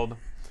Feld,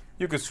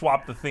 you could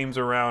swap the themes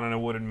around and it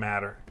wouldn't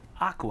matter.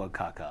 Aqua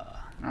Caca.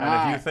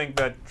 And if you think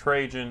that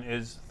Trajan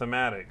is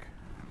thematic,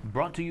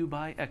 Brought to you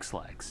by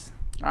X-Lax.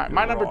 All right,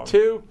 my number wrong.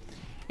 2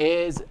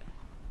 is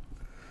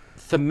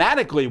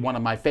thematically one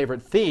of my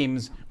favorite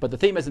themes, but the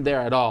theme isn't there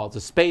at all. It's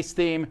a space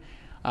theme.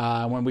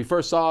 When we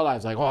first saw it, I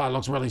was like, oh, it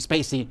looks really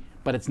spacey,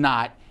 but it's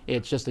not.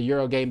 It's just a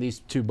Euro game. These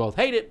two both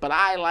hate it, but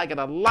I like it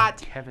a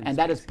lot, and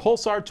that is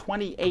Pulsar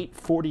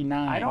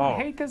 2849. I don't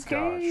hate this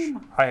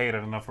game. I hate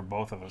it enough for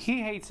both of us.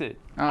 He hates it.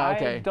 Oh,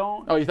 okay. I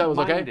don't. Oh, you thought it was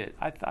mind okay? It.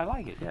 I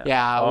like it. Yeah.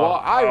 Yeah,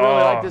 well, I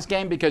really like this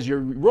game because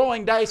you're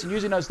rolling dice and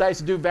using those dice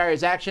to do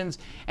various actions,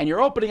 and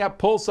you're opening up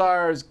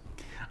pulsars,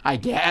 I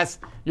guess.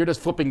 You're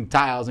just flipping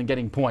tiles and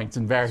getting points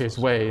in various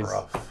ways.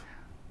 Rough.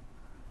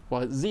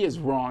 Well, Z is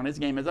wrong. This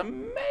game is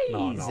amazing.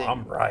 No,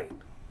 I'm right.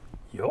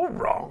 You're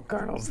wrong,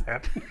 Colonel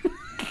Zep.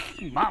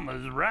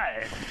 Mama's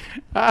right.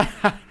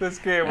 This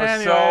game was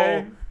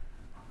Anyway.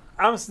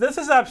 This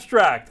is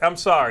abstract. I'm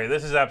sorry.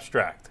 This is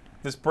abstract.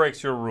 This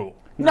breaks your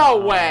rule. No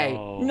way.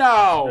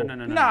 No.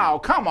 No.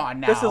 Come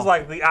on now. This is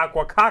like the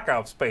Aqua Caca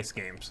of space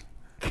games.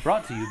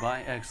 Brought to you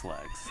by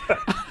X-Lax.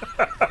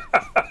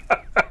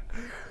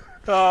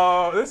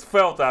 Oh, this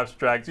felt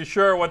abstract. You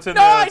sure what's in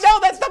No, there? I know.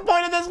 That's the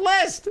point of this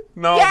list.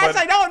 No, Yes,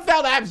 but- I know it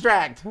felt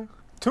abstract.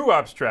 Too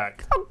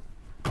abstract.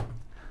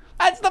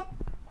 That's the...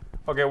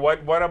 Okay,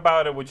 what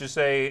about it would you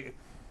say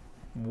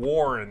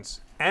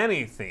warrants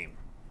any theme?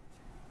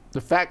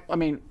 The fact, I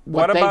mean,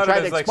 What what they about it tried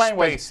to is, like, explain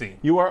was spacey?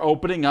 you are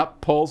opening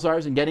up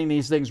pulsars and getting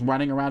these things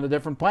running around the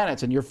different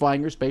planets, and you're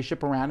flying your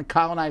spaceship around and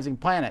colonizing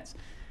planets.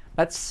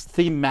 That's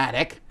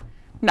thematic.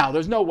 No,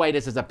 there's no way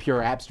this is a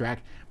pure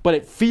abstract, but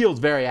it feels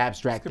very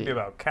abstract. Could be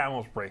about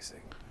camels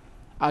racing.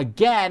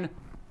 Again,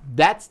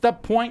 that's the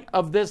point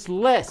of this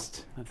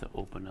list. I have to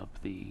open up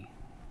the.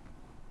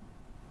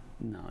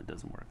 No, it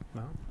doesn't work.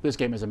 This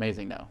game is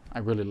amazing, though. I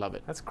really love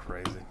it. That's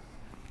crazy.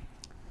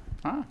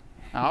 Huh.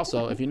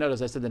 Also, if you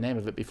notice, I said the name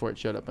of it before it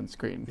showed up on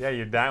screen. Yeah,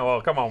 you're down. Well,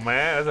 come on,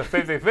 man. That's a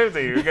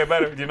 50-50. You get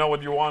better. Do you know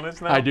what your one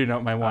is now? I do know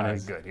what my one All right,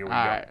 is. good. Here we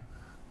All go. right.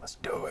 Let's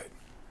do it.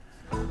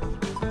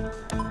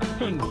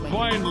 And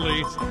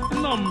finally,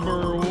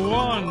 number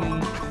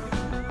 1.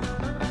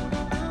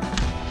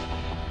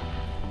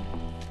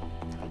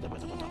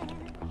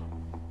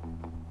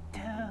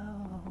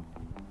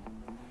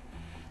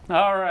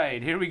 All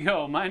right, here we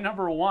go. My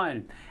number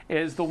 1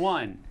 is the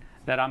one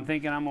that I'm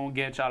thinking I'm gonna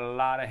get a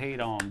lot of hate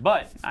on,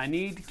 but I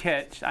need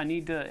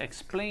to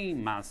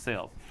explain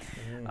myself.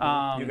 You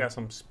got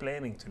some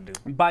splaining to do.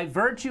 By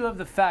virtue of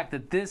the fact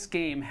that this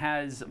game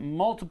has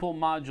multiple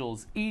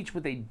modules, each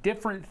with a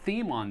different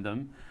theme on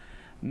them,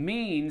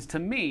 means to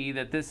me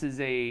that this is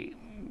a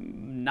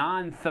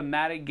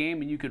non-thematic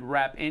game and you could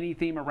wrap any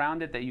theme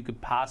around it that you could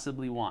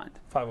possibly want.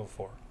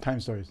 504. Time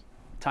stories.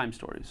 Time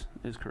stories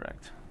is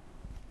correct.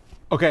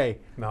 Okay.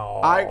 No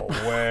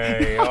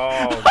way.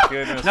 Oh,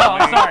 goodness. No,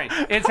 I'm me. sorry.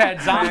 It's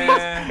had zombies.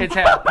 It's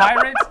had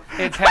pirates.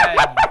 It's had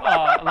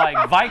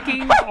like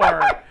Vikings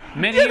or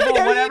medieval,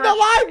 You're whatever.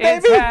 alive,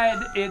 baby.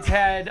 It's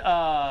had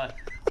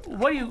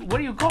what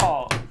do you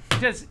call?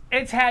 Just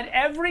it's had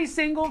every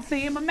single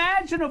theme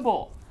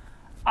imaginable.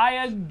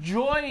 I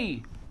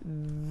enjoy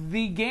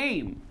the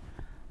game,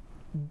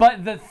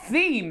 but the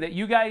theme that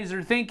you guys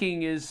are thinking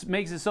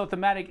makes it so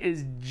thematic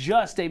is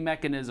just a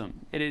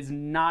mechanism. It is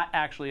not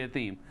actually a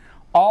theme.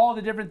 All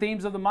the different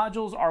themes of the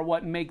modules are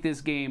what make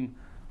this game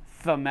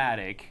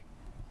thematic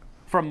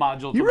from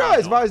module to You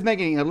realize module. if I was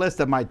making a list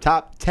of my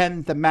top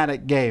 10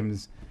 thematic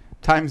games,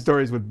 Time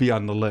Stories would be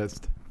on the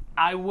list.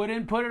 I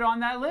wouldn't put it on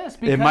that list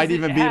because It might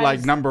even be like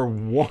has- number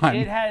 1.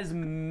 It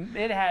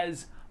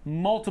has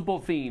multiple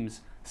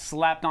themes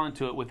slapped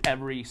onto it with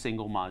every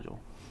single module.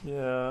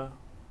 Yeah.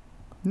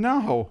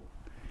 No.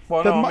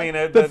 Well, The, no, mo- I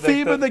mean, the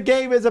theme of the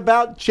game is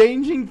about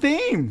changing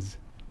themes.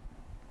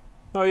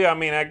 Oh, yeah, I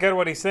mean, I get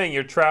what he's saying.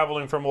 You're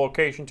traveling from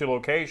location to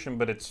location,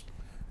 but it's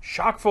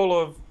chock full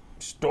of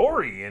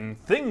story and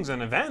things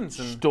and events.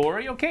 And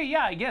Story, okay,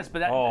 yeah, I guess, but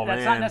that's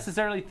man. not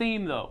necessarily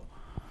theme though.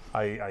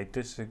 I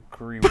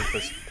disagree with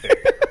this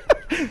pick.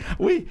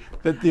 The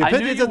I knew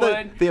opinions you of the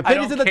would. the I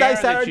opinions don't of the care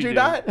Dice that Tower you do do.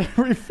 not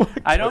reflect.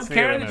 I don't Let's see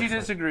care what that you it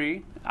is.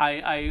 disagree.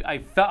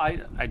 I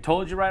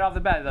told you right off the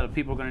bat that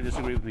people are going to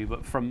disagree with me.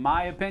 But from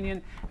my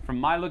opinion, from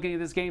my looking at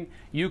this game,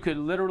 you could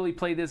literally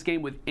play this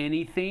game with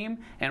any theme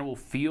and it will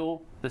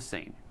feel the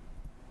same.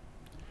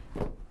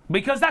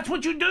 Because that's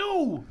what you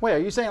do. Wait, are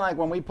you saying like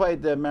when we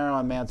played the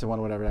Marilyn Manson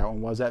one, whatever that one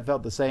was, that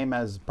felt the same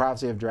as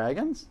Prophecy of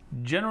Dragons?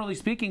 Generally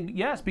speaking,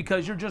 yes,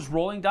 because you're just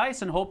rolling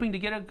dice and hoping to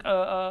get an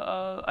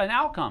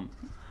outcome.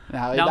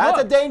 Now look,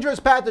 that's a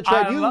dangerous path to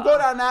tread. I You lo- go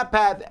down that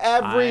path.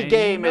 Every I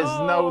game is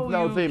know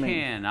no you theming.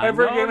 can. I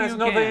Every know game has you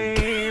no can.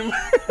 theme.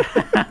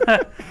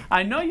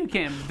 I know you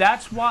can.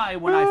 That's why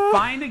when I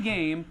find a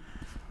game,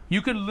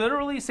 you could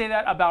literally say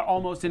that about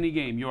almost any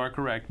game. You are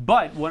correct.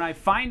 But when I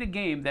find a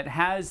game that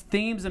has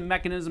themes and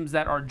mechanisms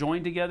that are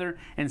joined together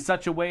in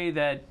such a way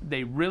that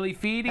they really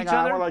feed each Hang on, I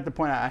other. would like to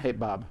point out I hate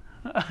Bob.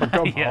 But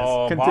go Yes.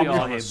 Oh, Continue. We all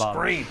Bob's on the hate Bob.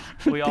 screen.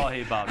 We all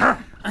hate Bob.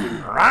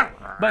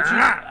 But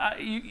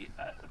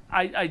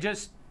I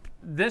just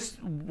this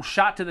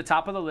shot to the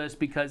top of the list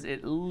because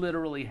it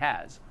literally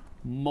has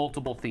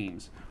multiple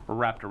themes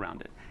wrapped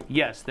around it.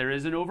 Yes, there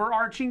is an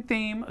overarching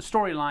theme, a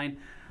storyline,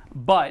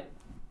 but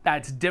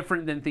that's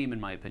different than theme in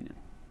my opinion.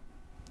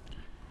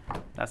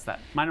 That's that.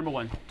 My number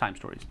 1, Time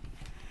Stories.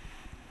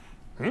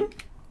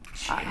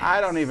 I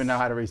don't even know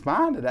how to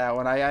respond to that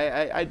one.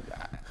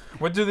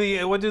 What do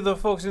the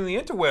folks in the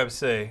interweb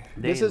say?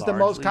 This They is the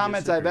most largely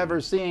comments I've disagree.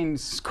 ever seen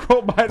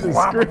scroll by the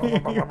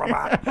screen.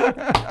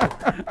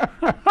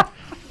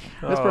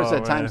 This person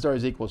said Time man.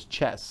 Stories equals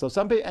chess. So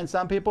some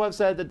people have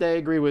said that they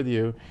agree with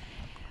you.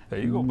 There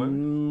you go, baby.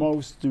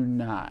 Most do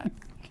not.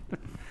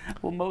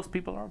 Well, most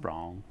people are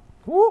wrong.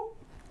 Woo. All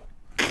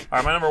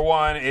right, my number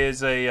 1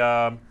 is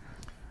a.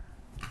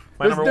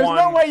 There's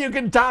no way you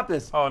can top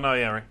this. Oh no,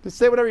 yeah, right. Just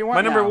say whatever you want.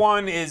 My number now.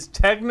 1 is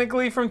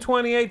technically from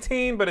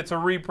 2018, but it's a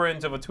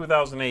reprint of a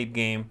 2008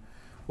 game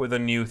with a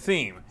new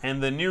theme,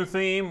 and the new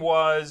theme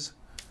was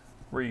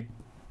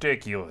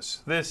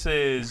ridiculous. This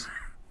is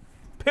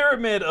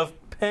Pyramid of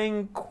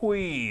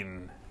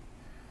Penguin,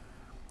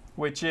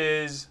 which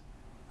is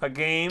a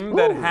game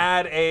that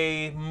had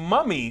a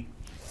mummy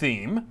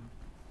theme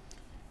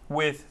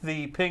with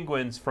the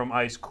penguins from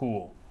Ice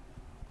Cool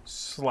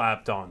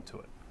slapped onto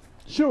it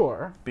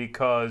Sure.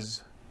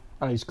 because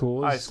Ice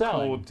Cool is Ice Cool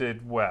selling.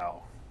 did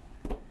well.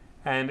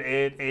 And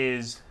it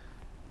is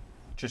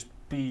just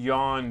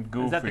beyond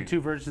goofy. Is that the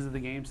 2 versions of the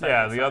game? side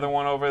Yeah, by the side? other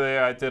one over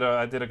there, I did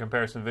a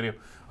comparison video.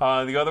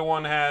 The other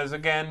one has,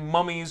 again,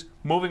 mummies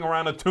moving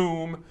around a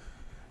tomb.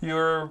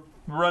 You're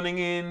running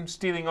in,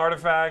 stealing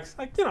artifacts.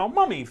 Like,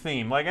 mummy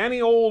theme. Like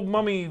any old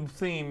mummy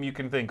theme you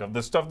can think of.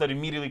 The stuff that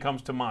immediately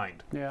comes to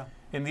mind. Yeah.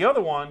 In the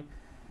other one,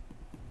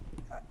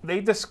 they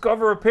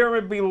discover a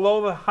pyramid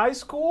below the high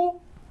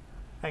school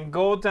and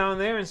go down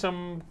there and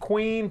some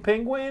queen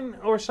penguin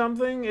or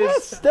something That's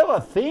is still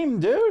a theme,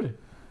 dude.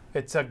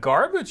 it's a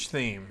garbage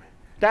theme.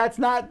 That's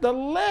not the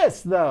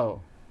list,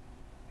 though.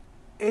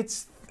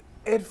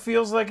 It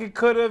feels like it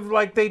could have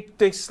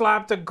they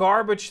slapped a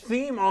garbage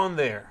theme on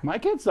there. My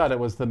kids thought it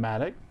was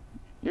thematic.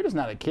 You're just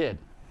not a kid.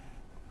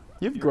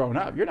 You've grown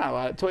up. You're not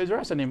allowed at Toys R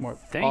Us anymore.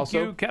 Thank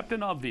also, you,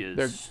 Captain Obvious.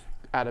 they're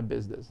out of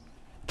business.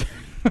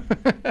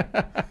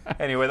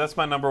 Anyway, that's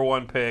my number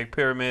 1 pick,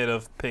 Pyramid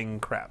of Ping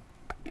Crap.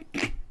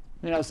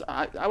 So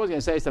I was going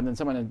to say something.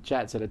 Someone in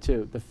chat said it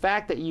too. The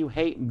fact that you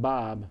hate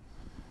Bob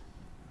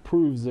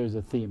proves there's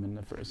a theme in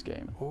the first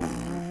game.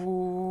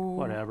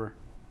 Whatever.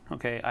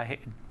 Okay,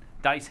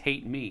 Dice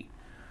hate me.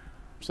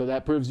 So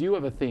that proves you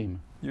have a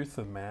theme. You're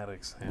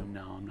thematic, Sam.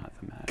 No, I'm not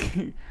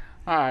thematic.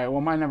 All right.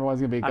 Well, my number 1's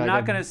gonna be. I'm like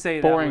not a gonna say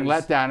that boring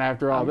was- letdown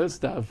after all this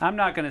stuff. I'm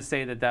not going to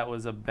say that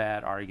was a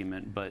bad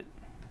argument, but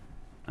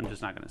I'm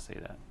just not going to say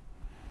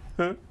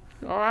that.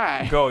 All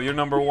right. Go, you're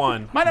number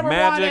 1. My number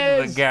Magic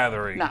 1 is the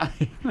Gathering. Nah,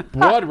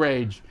 Blood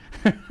Rage.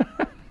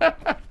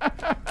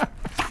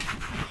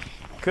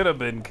 Could have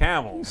been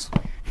camels.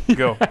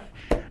 Go.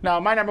 No,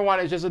 my number 1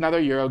 is just another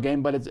Euro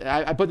game, but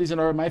I put these in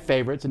order of my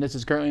favorites, and this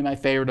is currently my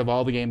favorite of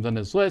all the games on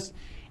this list,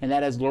 and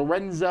that is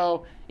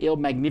Lorenzo Il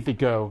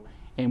Magnifico,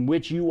 in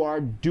which you are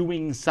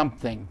doing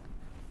something.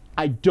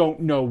 I don't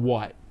know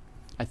what.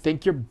 I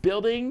think you're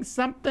building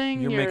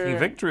something. You're making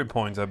victory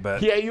points, I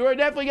bet. Yeah, you are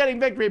definitely getting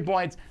victory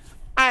points.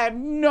 I have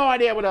no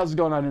idea what else is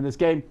going on in this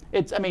game.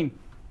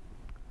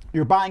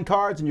 You're buying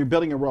cards and you're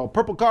building a row of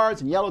purple cards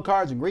and yellow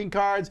cards and green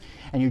cards,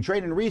 and you're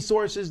trading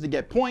resources to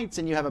get points,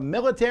 and you have a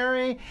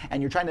military,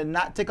 and you're trying to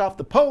not tick off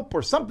the Pope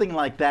or something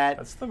like that.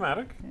 That's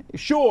thematic.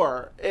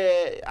 Sure,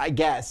 I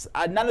guess.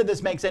 None of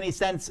this makes any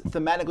sense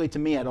thematically to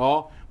me at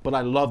all, but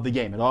I love the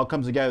game. It all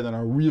comes together in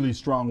a really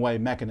strong way,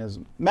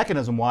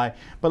 mechanism-wise.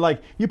 But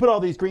like, you put all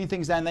these green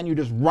things down, and then you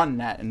just run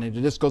that, and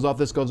this goes off,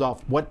 this goes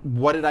off.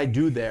 What did I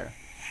do there?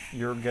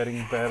 You're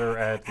getting better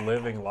at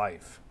living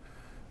life.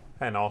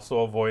 And also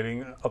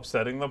avoiding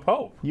upsetting the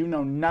Pope. You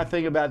know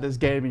nothing about this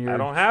game, and I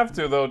don't have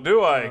to, though,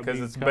 do I?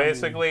 Because it's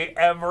basically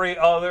every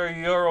other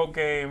Euro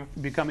game.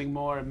 Becoming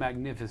more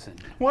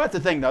magnificent. Well, that's the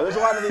thing, though. There's a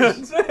lot of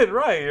these. That's it,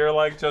 right? You're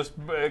like just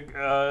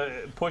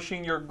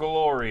pushing your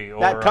glory.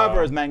 Or, That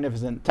cover is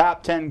magnificent.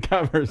 Top 10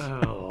 covers.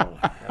 Oh.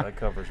 Yeah, that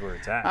cover's where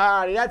it's at.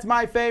 Alrighty, that's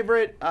my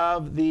favorite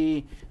of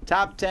the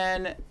top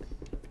 10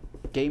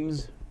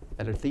 games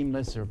that are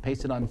themeless or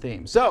pasted on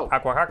theme. So,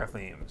 Aquahaka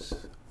themes.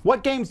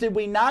 what games did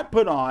we not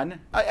put on?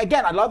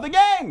 Again, I love the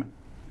game.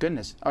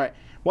 Goodness. All right.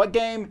 What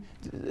games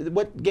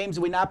did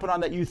we not put on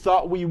that you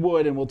thought we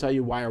would, and we'll tell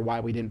you why or why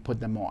we didn't put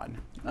them on.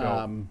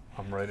 I'm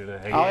ready to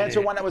hate I'll answer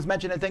it. one that was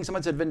mentioned. I think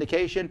someone said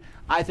Vindication.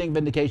 I think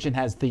Vindication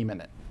has theme in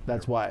it.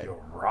 That's why. You're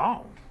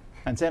wrong.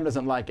 And Sam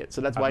doesn't like it,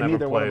 so that's I've why never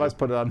neither one of played us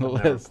put it on the I've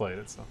never list. played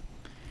it,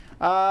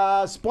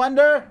 so.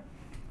 Splendor.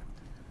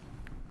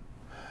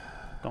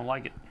 Don't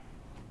like it.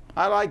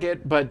 I like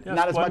it, but Yeah,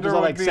 not as much as I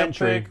like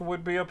Century.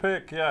 Would be a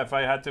pick. Yeah, if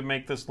I had to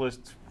make this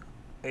list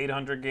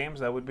 800 games,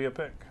 that would be a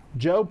pick.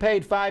 Joe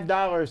paid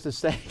 $5 to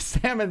say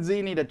Sam and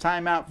Z need a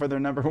timeout for their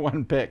number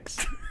 1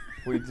 picks.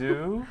 We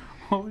do?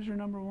 What was your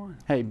number 1?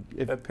 Hey,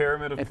 if That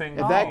pyramid of ping if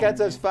that pong. gets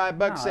us $5,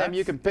 No, Sam,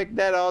 you that's- can pick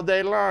that all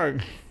day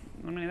long.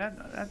 I mean,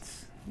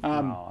 that's...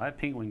 Um, that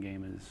penguin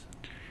game is...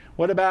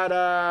 What about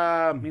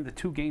I mean, the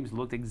two games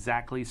looked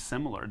exactly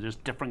similar,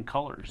 just different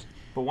colors.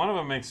 But one of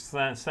them makes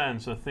sense,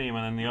 a theme,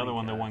 and then the other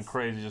one they went guess.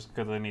 crazy just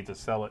because they need to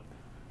sell it.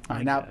 all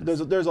right, now guess.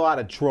 there's a lot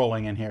of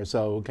trolling in here,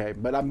 so okay,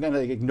 but I'm gonna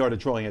ignore the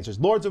trolling answers.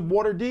 Lords of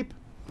Waterdeep.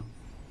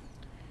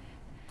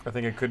 I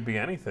think it could be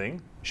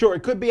anything. Sure,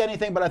 it could be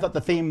anything, but I thought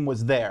the theme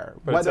was there.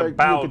 But Whether it's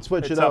about, you could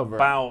switch it's it over.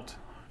 about,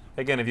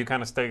 again, if you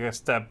kind of take a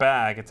step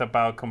back, it's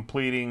about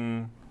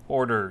completing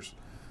orders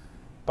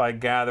by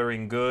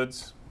gathering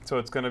goods. So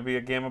it's going to be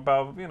a game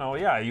about,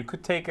 yeah, you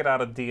could take it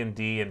out of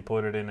D&D and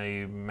put it in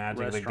a Magic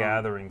the Restaurant.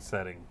 Gathering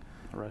setting.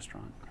 A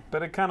restaurant.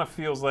 But it kind of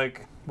feels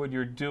like what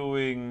you're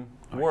doing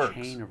Or works.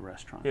 a chain of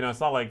restaurants. It's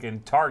not like in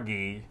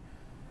Targi.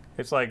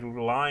 It's like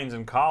lines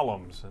and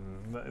columns,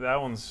 and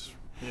that one's,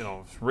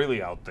 it's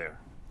really out there.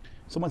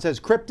 Someone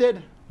says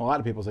Cryptid. Well, a lot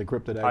of people say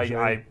Cryptid, actually.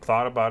 I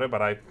thought about it,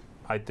 but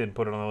I didn't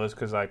put it on the list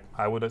because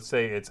I would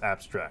say it's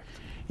abstract.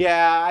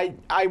 Yeah,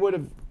 I would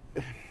have.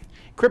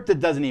 Cryptid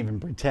doesn't even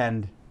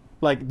pretend.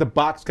 Like the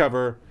box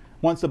cover,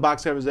 once the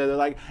box cover's there, they're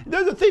like,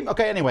 there's a theme.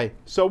 Okay, anyway,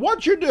 so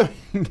what you're doing.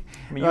 I mean,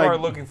 you Like, are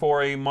looking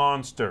for a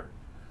monster.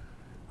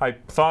 I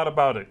thought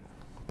about it,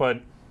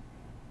 but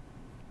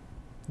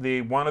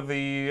one of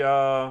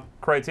the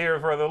criteria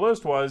for the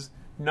list was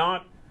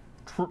not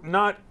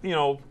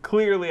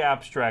clearly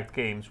abstract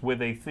games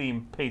with a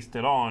theme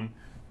pasted on.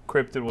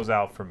 Cryptid was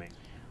out for me.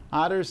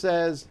 Otter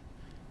says,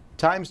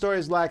 Time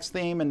Stories lacks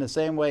theme in the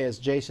same way as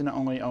Jason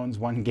only owns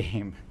 1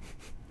 game.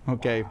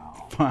 Okay,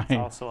 fine.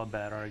 Also a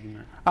bad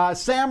argument.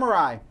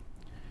 Samurai.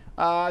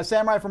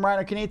 Samurai from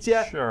Reiner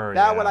Knizia. Sure,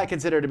 That yeah. one I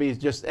consider to be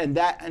just, and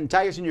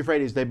Tigers and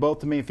Euphrates, they both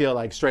to me feel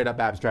like straight up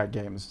abstract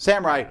games.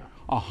 Samurai,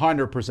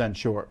 100%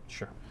 sure.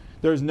 Sure.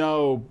 There's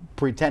no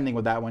pretending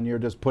with that one. You're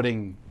just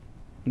putting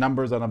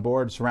numbers on a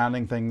board,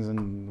 surrounding things,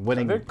 and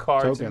winning Are there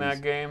cards tokens. in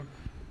that game?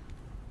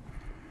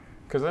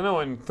 Because I know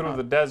in Through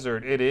the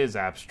Desert, it is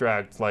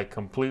abstract, like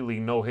completely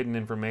no hidden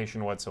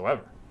information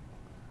whatsoever.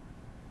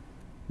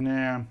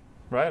 Yeah.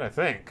 Right, I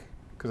think.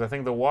 Because I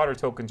think the water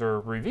tokens are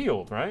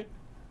revealed, right?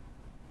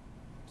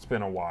 It's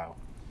been a while.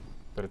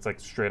 But it's like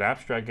a straight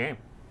abstract game.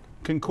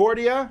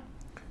 Concordia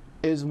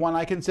is one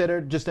I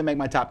considered just to make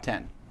my top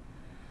 10.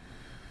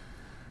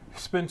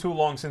 It's been too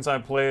long since I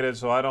played it,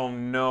 so I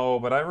don't know.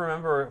 But I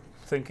remember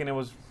thinking it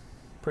was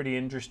pretty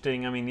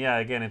interesting. I mean, yeah,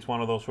 again, it's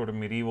one of those sort of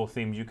medieval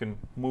themes. You can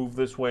move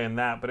this way and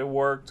that, but it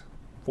worked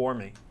for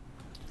me,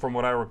 from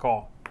what I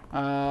recall.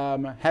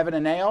 Heaven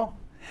and Ale.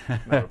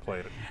 Never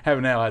played it.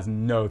 Heaven and Hell has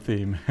no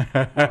theme.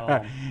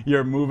 Well,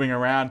 You're moving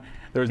around.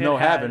 There's no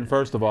heaven,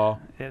 first of all.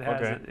 It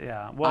has, Okay.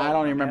 yeah. Well, I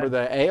don't even remember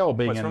the ale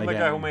being But it's in from the the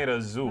game. guy who made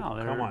a zoo. No,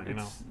 Come on, you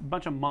know. it's a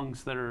bunch of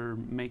monks that are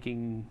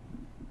making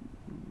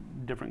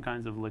different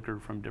kinds of liquor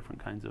from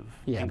different kinds of.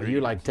 Yeah, but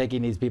you like ingredients.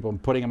 taking these people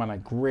and putting them on a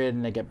grid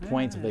and they get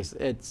points if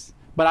they. It's.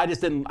 But I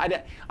just didn't.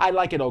 I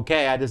like it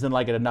okay. I just didn't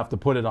like it enough to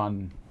put it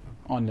on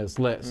this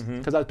list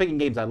because I was picking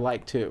games I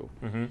like too.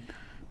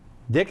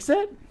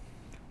 Dixit.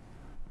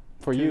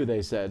 For you,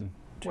 they said.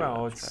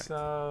 Well, it's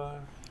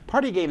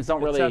Party games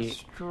don't it's really.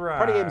 abstract.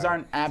 Party games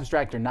aren't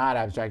abstract or not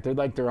abstract. They're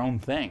like their own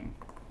thing.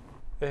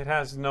 It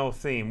has no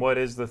theme. What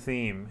is the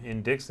theme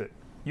in Dixit?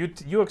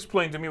 You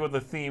explain to me what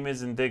the theme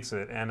is in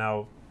Dixit, and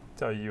I'll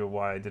tell you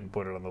why I didn't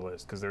put it on the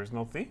list. Because there's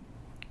no theme.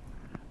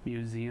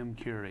 Museum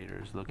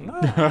curators looking.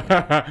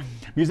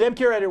 Museum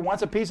curator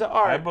wants a piece of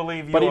art. I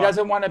believe you. But he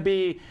doesn't want to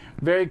be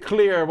very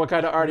clear what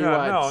kind of art he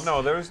wants.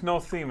 No, there is no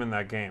theme in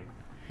that game.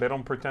 They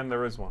don't pretend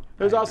there is one.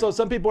 There's also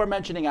some people are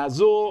mentioning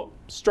Azul,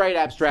 straight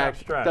abstract,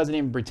 abstract. doesn't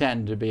even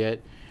pretend to be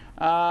it.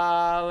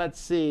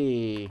 Let's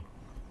see.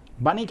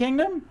 Bunny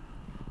Kingdom?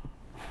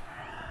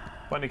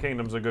 Bunny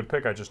Kingdom's a good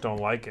pick. I just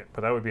don't like it,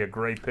 but that would be a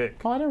great pick.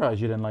 Oh, I didn't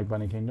realize you didn't like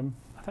Bunny Kingdom.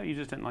 I thought you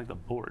just didn't like the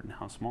board and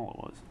how small it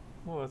was.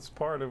 Well, that's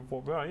part of.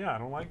 Well, yeah, I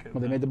don't like it.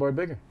 Well, they made the board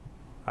bigger.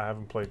 I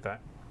haven't played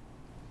that.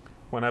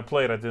 When I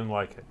played, I didn't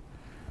like it.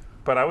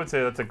 But I would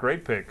say that's a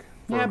great pick.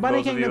 For Yeah, Bunny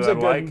those of you Kingdom's that a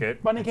good- like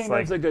it. Bunny It's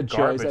Kingdom's like a good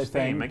choice, I garbage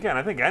think. theme. Again,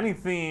 I think any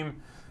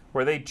theme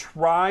where they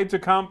try to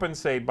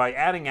compensate by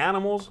adding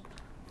animals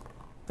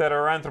that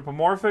are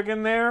anthropomorphic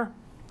in there,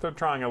 they're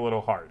trying a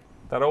little hard.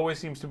 That always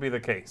seems to be the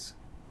case.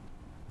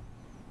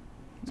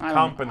 I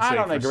Compensate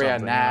don't for agree on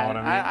something, that. you know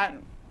what I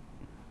mean?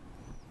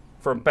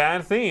 For a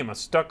bad theme, a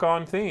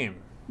stuck-on theme.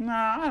 No,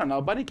 I don't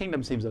know. Bunny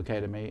Kingdom seems okay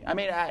to me. I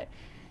mean,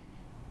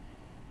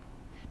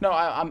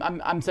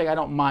 I'm saying I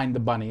don't mind the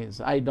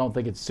bunnies. I don't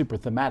think it's super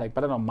thematic,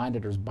 but I don't mind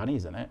that there's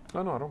bunnies in it.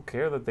 No, I don't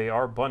care that they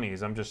are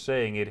bunnies. I'm just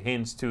saying it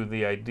hints to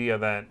the idea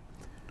that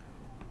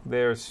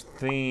their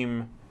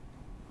theme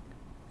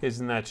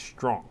isn't that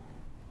strong.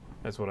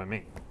 That's what I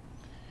mean.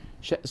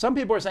 Some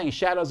people are saying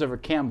Shadows over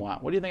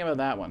Camelot. What do you think about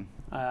that one?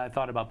 I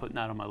thought about putting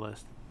that on my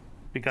list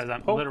because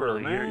I'm Poker,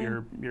 literally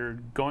man. you're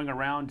going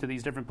around to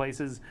these different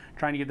places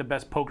trying to get the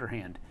best poker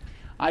hand.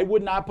 I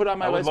would not put on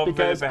my I would list love if it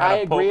because had I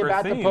a agree poker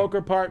about the theme.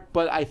 poker part,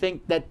 but I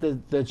think that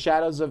the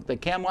Shadows of the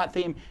Camelot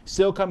theme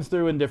still comes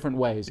through in different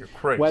ways. You're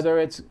crazy. Whether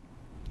it's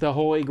the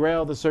Holy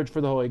Grail, the search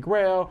for the Holy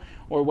Grail,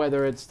 or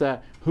whether it's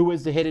the who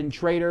is the hidden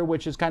traitor,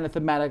 which is kind of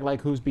thematic,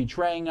 like who's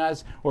betraying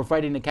us, or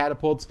fighting the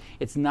catapults.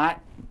 It's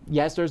not,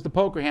 yes, there's the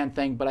poker hand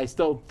thing, but I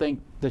still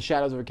think the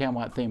Shadows of the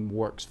Camelot theme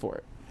works for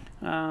it.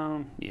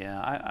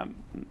 Yeah,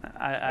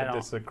 I don't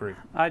disagree.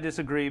 I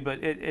disagree, but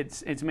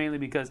it's mainly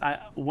because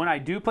when I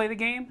do play the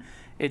game,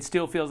 it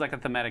still feels like a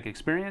thematic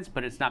experience,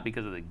 but it's not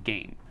because of the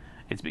game.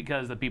 It's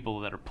because the people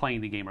that are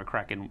playing the game are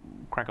cracking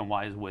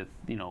wise with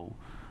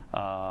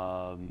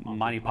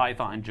Monty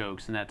Python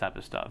jokes and that type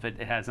of stuff. It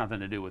has nothing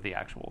to do with the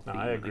actual No,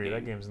 theme I of the agree. game.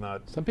 That game's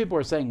not. Some people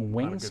are saying Not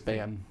a good Wingspan.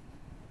 theme.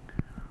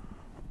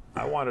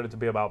 I wanted it to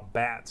be about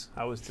bats.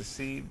 I was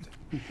deceived.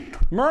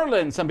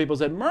 Merlin, some people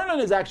said Merlin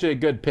is actually a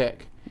good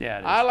pick. Yeah,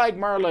 it is. I like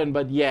Merlin,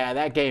 but yeah,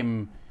 that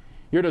game,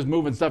 you're just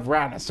moving stuff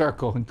around in a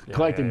circle and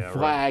collecting yeah, right.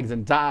 flags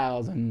and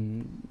tiles,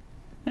 and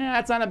yeah,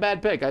 that's not a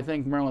bad pick. I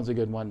think Merlin's a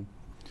good one.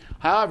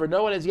 However,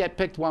 no one has yet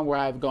picked one where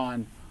I've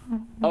gone,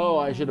 oh,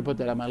 I should have put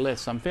that on my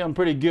list. So I'm feeling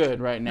pretty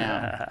good right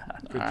now.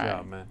 Good All job,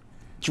 right. man.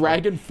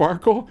 Dragon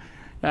Farkle?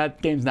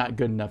 That game's not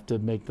good enough to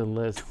make the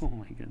list. Oh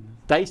my goodness.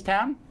 Dice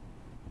Town?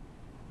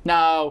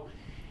 No,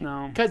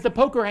 No. because the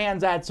poker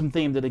hands add some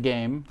theme to the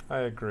game, I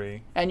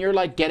agree. and you're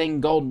like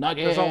getting gold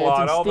nuggets There's a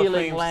lot. and All the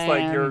stealing things land.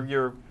 like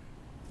you're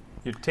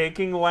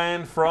taking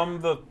land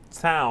from the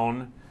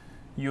town.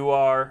 You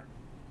are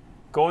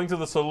going to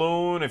the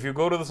saloon. If you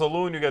go to the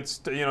saloon, you get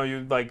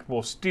you like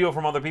will steal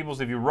from other people's.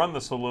 If you run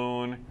the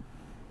saloon,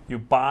 you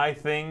buy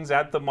things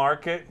at the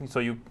market, so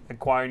you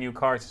acquire new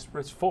cars.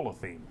 It's full of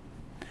theme.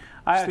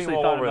 I Steam actually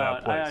all thought over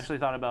that about place.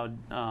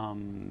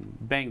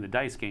 Bang the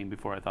Dice game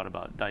before I thought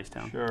about Dice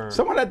Town. Sure.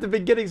 Someone at the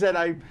beginning said,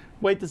 I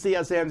wait to see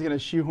how Sam's going to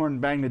shoehorn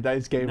Bang the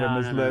Dice game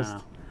on this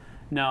list.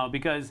 No,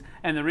 because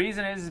the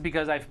reason is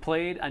because I've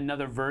played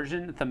another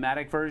version,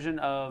 thematic version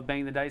of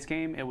Bang the Dice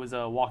game. It was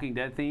a Walking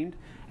Dead themed,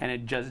 and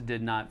it just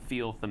did not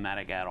feel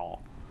thematic at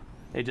all.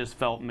 It just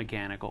felt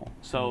mechanical.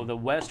 So the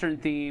Western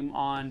theme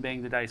on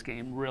Bang the Dice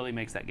game really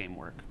makes that game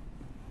work.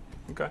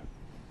 Okay.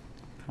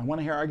 I want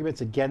to hear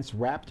arguments against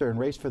Raptor and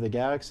Race for the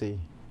Galaxy.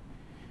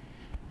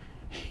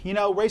 You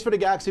know, Race for the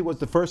Galaxy was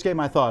the first game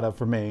I thought of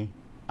for me.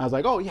 I was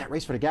like, oh yeah,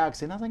 Race for the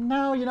Galaxy. And I was like,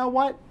 no, you know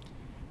what?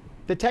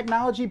 The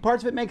technology,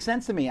 parts of it make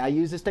sense to me. I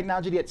use this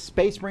technology to get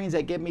space marines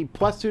that give me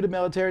 +2 to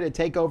military to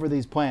take over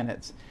these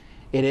planets.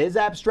 It is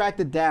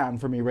abstracted down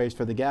from Erase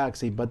for the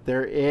Galaxy, but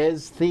there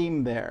is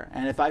theme there.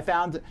 And if I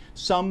found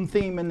some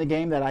theme in the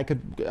game that I could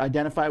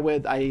identify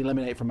with, I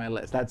eliminate from my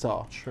list. That's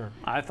all. Sure.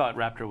 I thought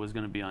Raptor was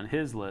going to be on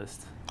his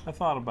list I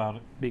thought about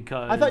it.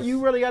 because I thought you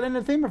really got into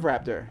the theme of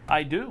Raptor.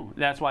 I do.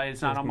 That's why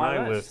it's not on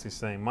my list. He's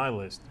saying my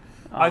list.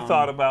 I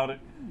thought about it,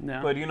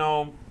 Yeah. but you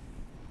know,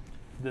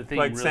 The theme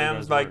like really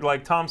Sam's, does work.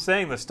 like Tom's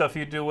saying, the stuff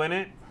you do in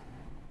it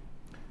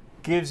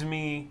gives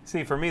me.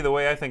 See, for me, the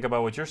way I think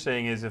about what you're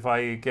saying is, if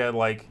I get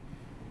like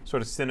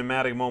sort of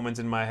cinematic moments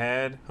in my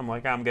head, I'm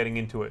like, I'm getting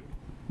into it.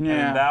 Yeah.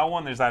 And in that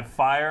one, there's that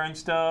fire and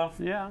stuff.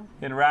 Yeah.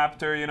 In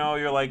Raptor, you know,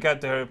 you're like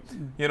at the,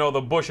 you know,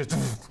 the bushes,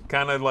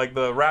 kind of like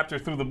the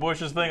Raptor through the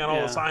bushes thing, and all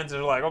Yeah. the signs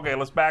are like, okay,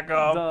 let's back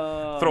up,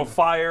 The- throw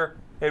fire.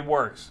 It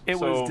works. It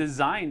So, was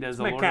designed as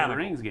a Lord of the mechanical.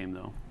 Rings game,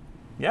 though.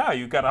 yeah,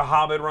 you got a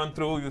Hobbit run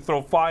through, you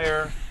throw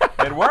fire.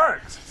 It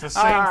works. It's the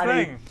same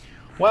Alrighty. thing.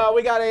 Well,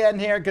 we got to end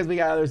here because we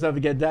got other stuff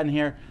to get done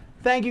here.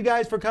 Thank you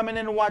guys for coming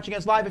in and watching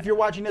us live. If you're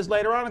watching this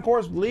later on, of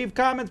course, leave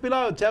comments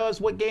below. Tell us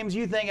what games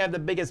you think have the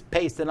biggest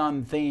pasted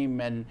on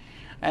theme. And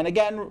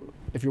again,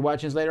 if you're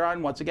watching this later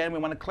on, once again, we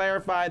want to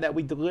clarify that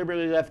we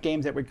deliberately left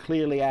games that were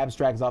clearly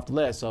abstracts off the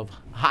list. So if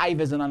Hive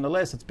isn't on the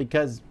list, it's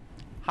because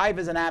Hive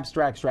is an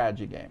abstract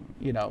strategy game,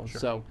 you know.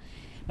 So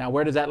now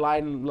where does that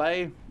line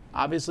lay?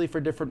 Obviously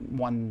for different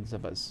ones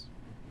of us.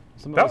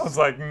 Some of That us- was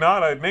like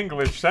not an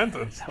English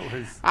sentence. That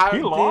was.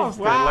 He lost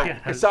it,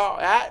 like- so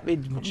that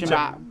Taking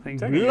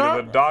Taking you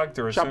to the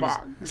doctor as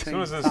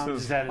soon as this Tom is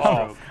just had a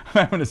off. stroke.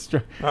 I'm gonna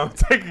stri- I'm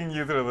taking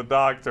you to the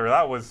doctor.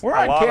 That was We're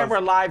a on lot camera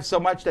of, live so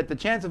much that the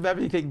chance of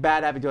everything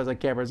bad happening to us on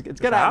camera it's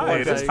gonna high.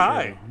 happen. It is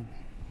high.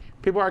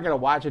 People aren't gonna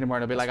watch anymore.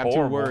 They'll be like, I'm too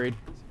horrible. worried.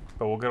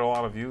 But we'll get a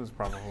lot of views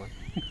probably.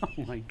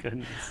 Oh my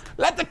goodness.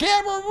 Let the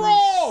camera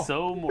roll.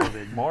 So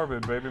morbid.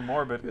 Morbid, baby,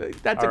 morbid.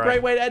 That's All a great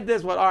right. way to end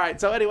this one. All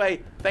right. So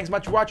anyway, thanks so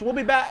much for watching. We'll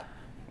be back.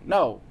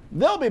 No,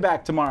 they'll be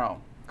back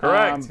tomorrow.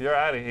 Correct. You're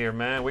out of here,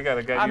 man. We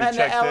gotta get I'm you heading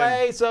to checked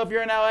in. LA, so if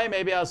you're in LA,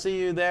 maybe I'll see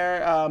you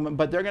there.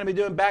 But they're going to be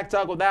doing Back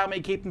Talk without me.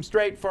 Keep them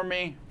straight for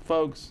me,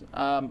 folks.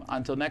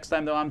 Until next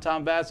time, though, I'm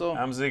Tom Vassell.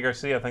 I'm Z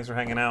Garcia. Thanks for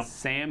hanging out.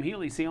 Sam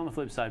Healy. See you on the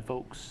flip side,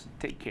 folks.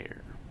 Take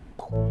care.